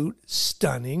absolute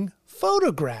stunning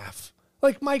photograph.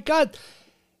 Like, my God,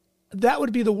 that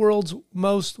would be the world's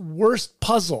worst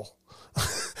puzzle.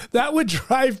 That would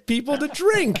drive people to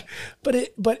drink.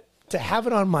 But to have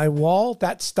it on my wall,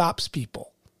 that stops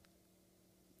people.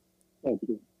 Thank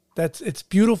you. It's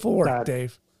beautiful work,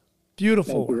 Dave.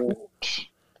 Beautiful work.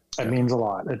 It means a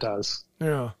lot. It does.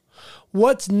 Yeah.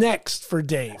 What's next for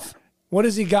Dave? What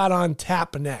has he got on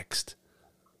tap next?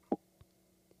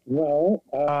 Well,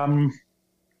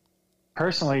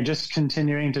 personally, just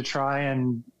continuing to try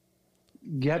and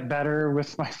get better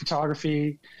with my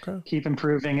photography, keep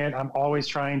improving it. I'm always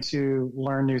trying to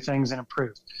learn new things and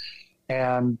improve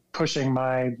and pushing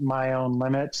my own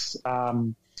limits.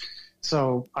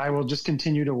 So I will just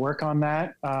continue to work on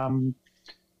that.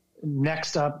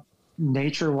 Next up,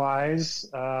 nature-wise,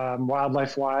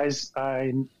 wildlife-wise,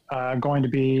 I'm going to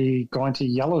be going to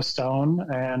Yellowstone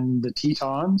and the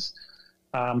Tetons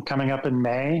coming up in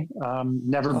May.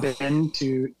 Never been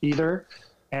to either,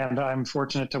 and I'm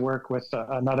fortunate to work with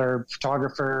another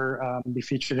photographer, be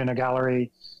featured in a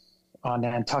gallery on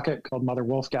Nantucket called Mother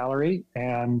Wolf Gallery,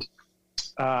 and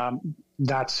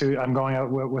that's who I'm going out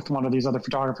with one of these other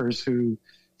photographers who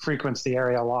frequents the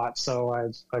area a lot.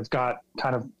 So I've got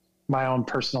kind of my own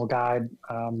personal guide,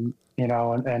 you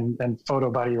know, and photo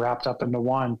buddy wrapped up into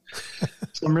one.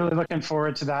 So I'm really looking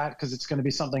forward to that because it's going to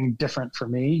be something different for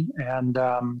me. And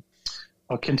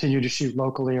I'll continue to shoot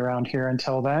locally around here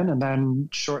until then. And then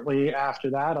shortly after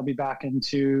that, I'll be back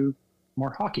into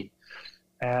more hockey.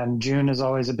 And June is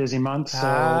always a busy month.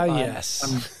 So yes.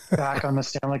 I'm back on the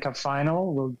Stanley Cup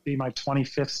final. Will be my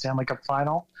 25th Stanley Cup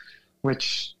final,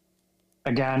 which,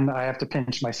 again, I have to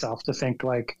pinch myself to think,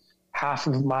 like, half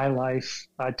of my life,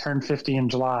 I turned 50 in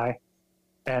July,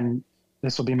 and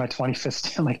this will be my 25th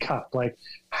Stanley Cup. Like,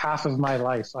 half of my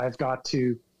life, I've got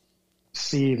to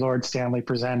see Lord Stanley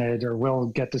presented, or will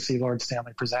get to see Lord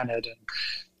Stanley presented.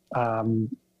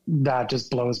 And that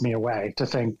just blows me away to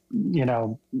think, you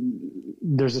know,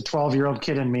 there's a 12-year-old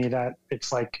kid in me that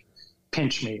it's like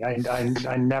pinch me.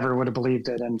 I never would have believed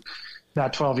it. And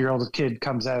that 12-year-old kid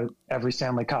comes out every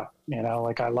Stanley Cup,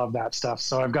 like I love that stuff.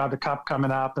 So I've got the cup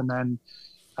coming up, and then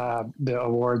the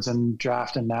awards and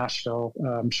draft in Nashville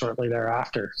shortly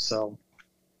thereafter. So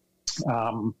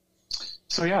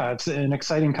yeah, it's an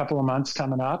exciting couple of months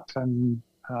coming up, and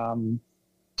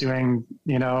doing,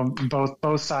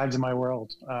 both sides of my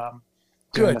world,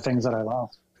 doing the things that I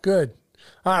love. Good.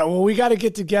 All right. Well, we got to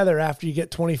get together after you get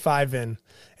 25 in,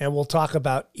 and we'll talk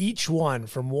about each one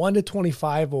from 1 to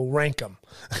 25. We'll rank them.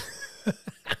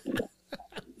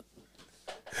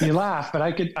 You laugh,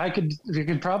 but you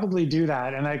could probably do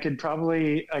that. And I could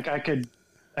probably, I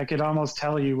could almost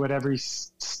tell you what every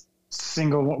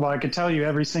I could tell you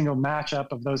every single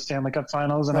matchup of those Stanley Cup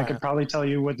finals. And I could probably tell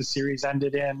you what the series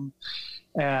ended in,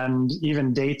 and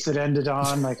even dates it ended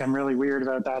on. Like, I'm really weird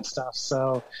about that stuff.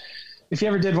 So if you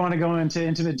ever did want to go into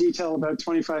intimate detail about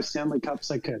 25 Stanley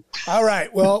Cups, I could. All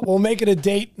right. Well, we'll make it a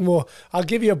date, and I'll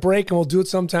give you a break, and we'll do it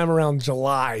sometime around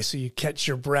July, so you catch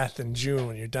your breath in June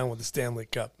when you're done with the Stanley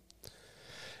Cup.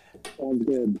 Sounds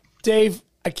good. Dave,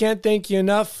 I can't thank you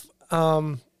enough.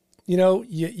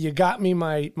 You got me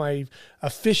my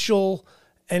official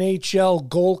NHL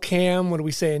goal cam. What do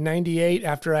we say, in 98?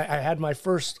 After I had my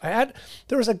first,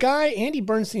 there was a guy, Andy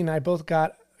Bernstein and I both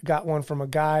got one from a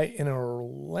guy in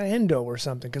Orlando or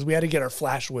something, because we had to get our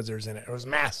Flash Wizards in it. It was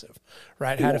massive,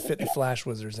 right? Had to fit the Flash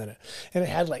Wizards in it. And it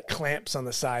had like clamps on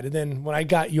the side. And then when I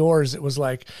got yours, it was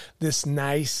like this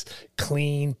nice,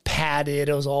 clean, padded.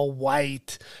 It was all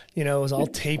white. It was all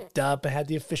taped up. It had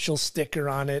the official sticker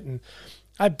on it. And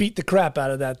I beat the crap out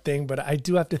of that thing, but I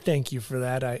do have to thank you for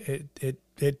that.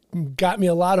 It got me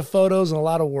a lot of photos and a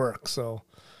lot of work, so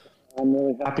I'm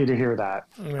really happy to hear that.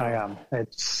 Yeah. I am.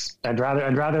 I'd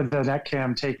rather the net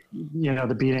cam take,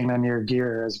 the beating than your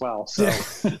gear as well. So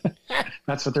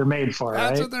that's what they're made for, right?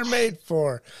 That's what they're made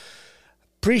for.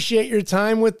 Appreciate your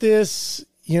time with this.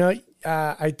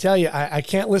 I tell you, I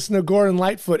can't listen to Gordon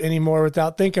Lightfoot anymore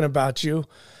without thinking about you.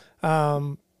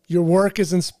 Your work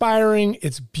is inspiring.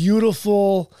 It's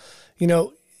beautiful.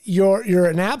 You're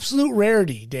an absolute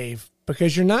rarity, Dave,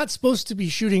 because you're not supposed to be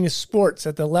shooting sports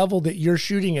at the level that you're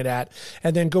shooting it at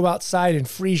and then go outside and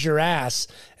freeze your ass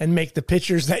and make the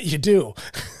pictures that you do.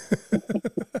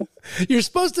 You're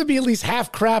supposed to be at least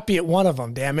half crappy at one of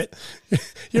them, damn it.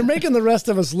 You're making the rest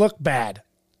of us look bad.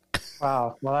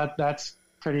 Wow. Well, that's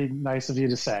pretty nice of you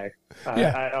to say.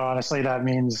 I honestly, that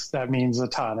means a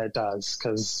ton. It does.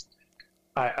 'Cause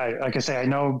I like I say, I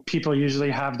know people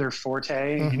usually have their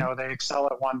forte, mm-hmm. They excel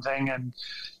at one thing, and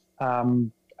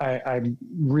I'm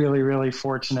really, really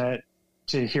fortunate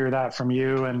to hear that from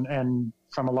you and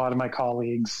from a lot of my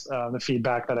colleagues. The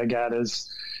feedback that I get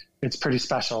it's pretty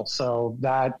special. So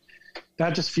that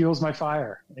just fuels my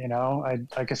fire.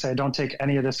 Like I say, I don't take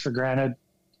any of this for granted.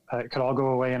 It could all go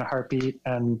away in a heartbeat,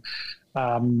 and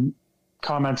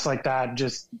comments like that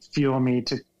just fuel me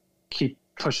to keep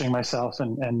pushing myself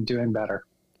and doing better.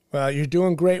 Well, you're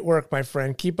doing great work, my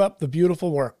friend. Keep up the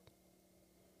beautiful work.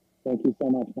 Thank you so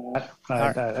much, Matt.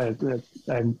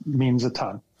 That means a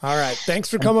ton. All right. Thanks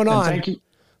for coming on.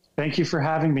 Thank you for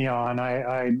having me on.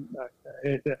 I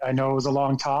know it was a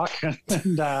long talk,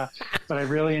 but I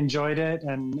really enjoyed it,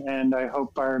 and I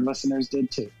hope our listeners did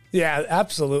too. Yeah,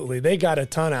 absolutely. They got a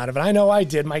ton out of it. I know I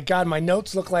did. My God, my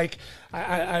notes look like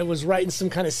I was writing some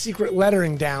kind of secret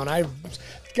lettering down. I've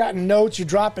gotten notes. You're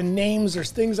dropping names.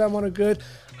 There's things I want to good.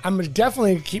 I'm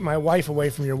definitely going to keep my wife away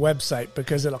from your website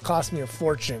because it'll cost me a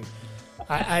fortune.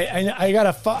 I got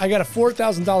a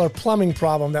 $4,000 plumbing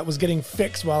problem that was getting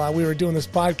fixed while we were doing this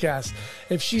podcast.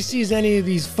 If she sees any of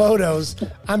these photos,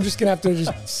 I'm just going to have to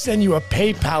just send you a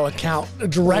PayPal account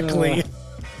directly.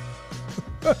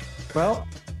 Well,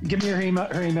 give me her email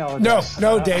address.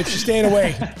 No, Dave, she's staying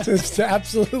away. It's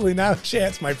absolutely not a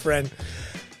chance, my friend.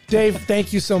 Dave,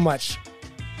 thank you so much.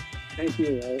 Thank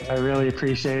you. I really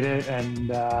appreciate it. And,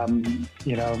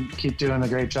 keep doing the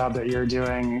great job that you're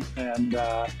doing. And,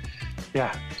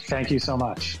 thank you so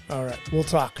much. All right. We'll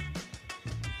talk.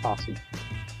 Awesome.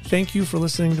 Thank you for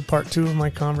listening to part 2 of my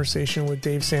conversation with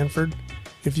Dave Sandford.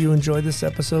 If you enjoyed this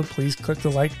episode, please click the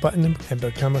like button and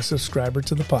become a subscriber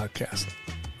to the podcast.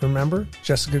 Remember,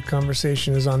 Just a Good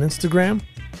Conversation is on Instagram,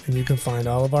 and you can find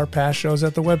all of our past shows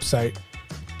at the website,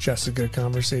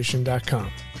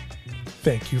 justagoodconversation.com.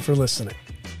 Thank you for listening.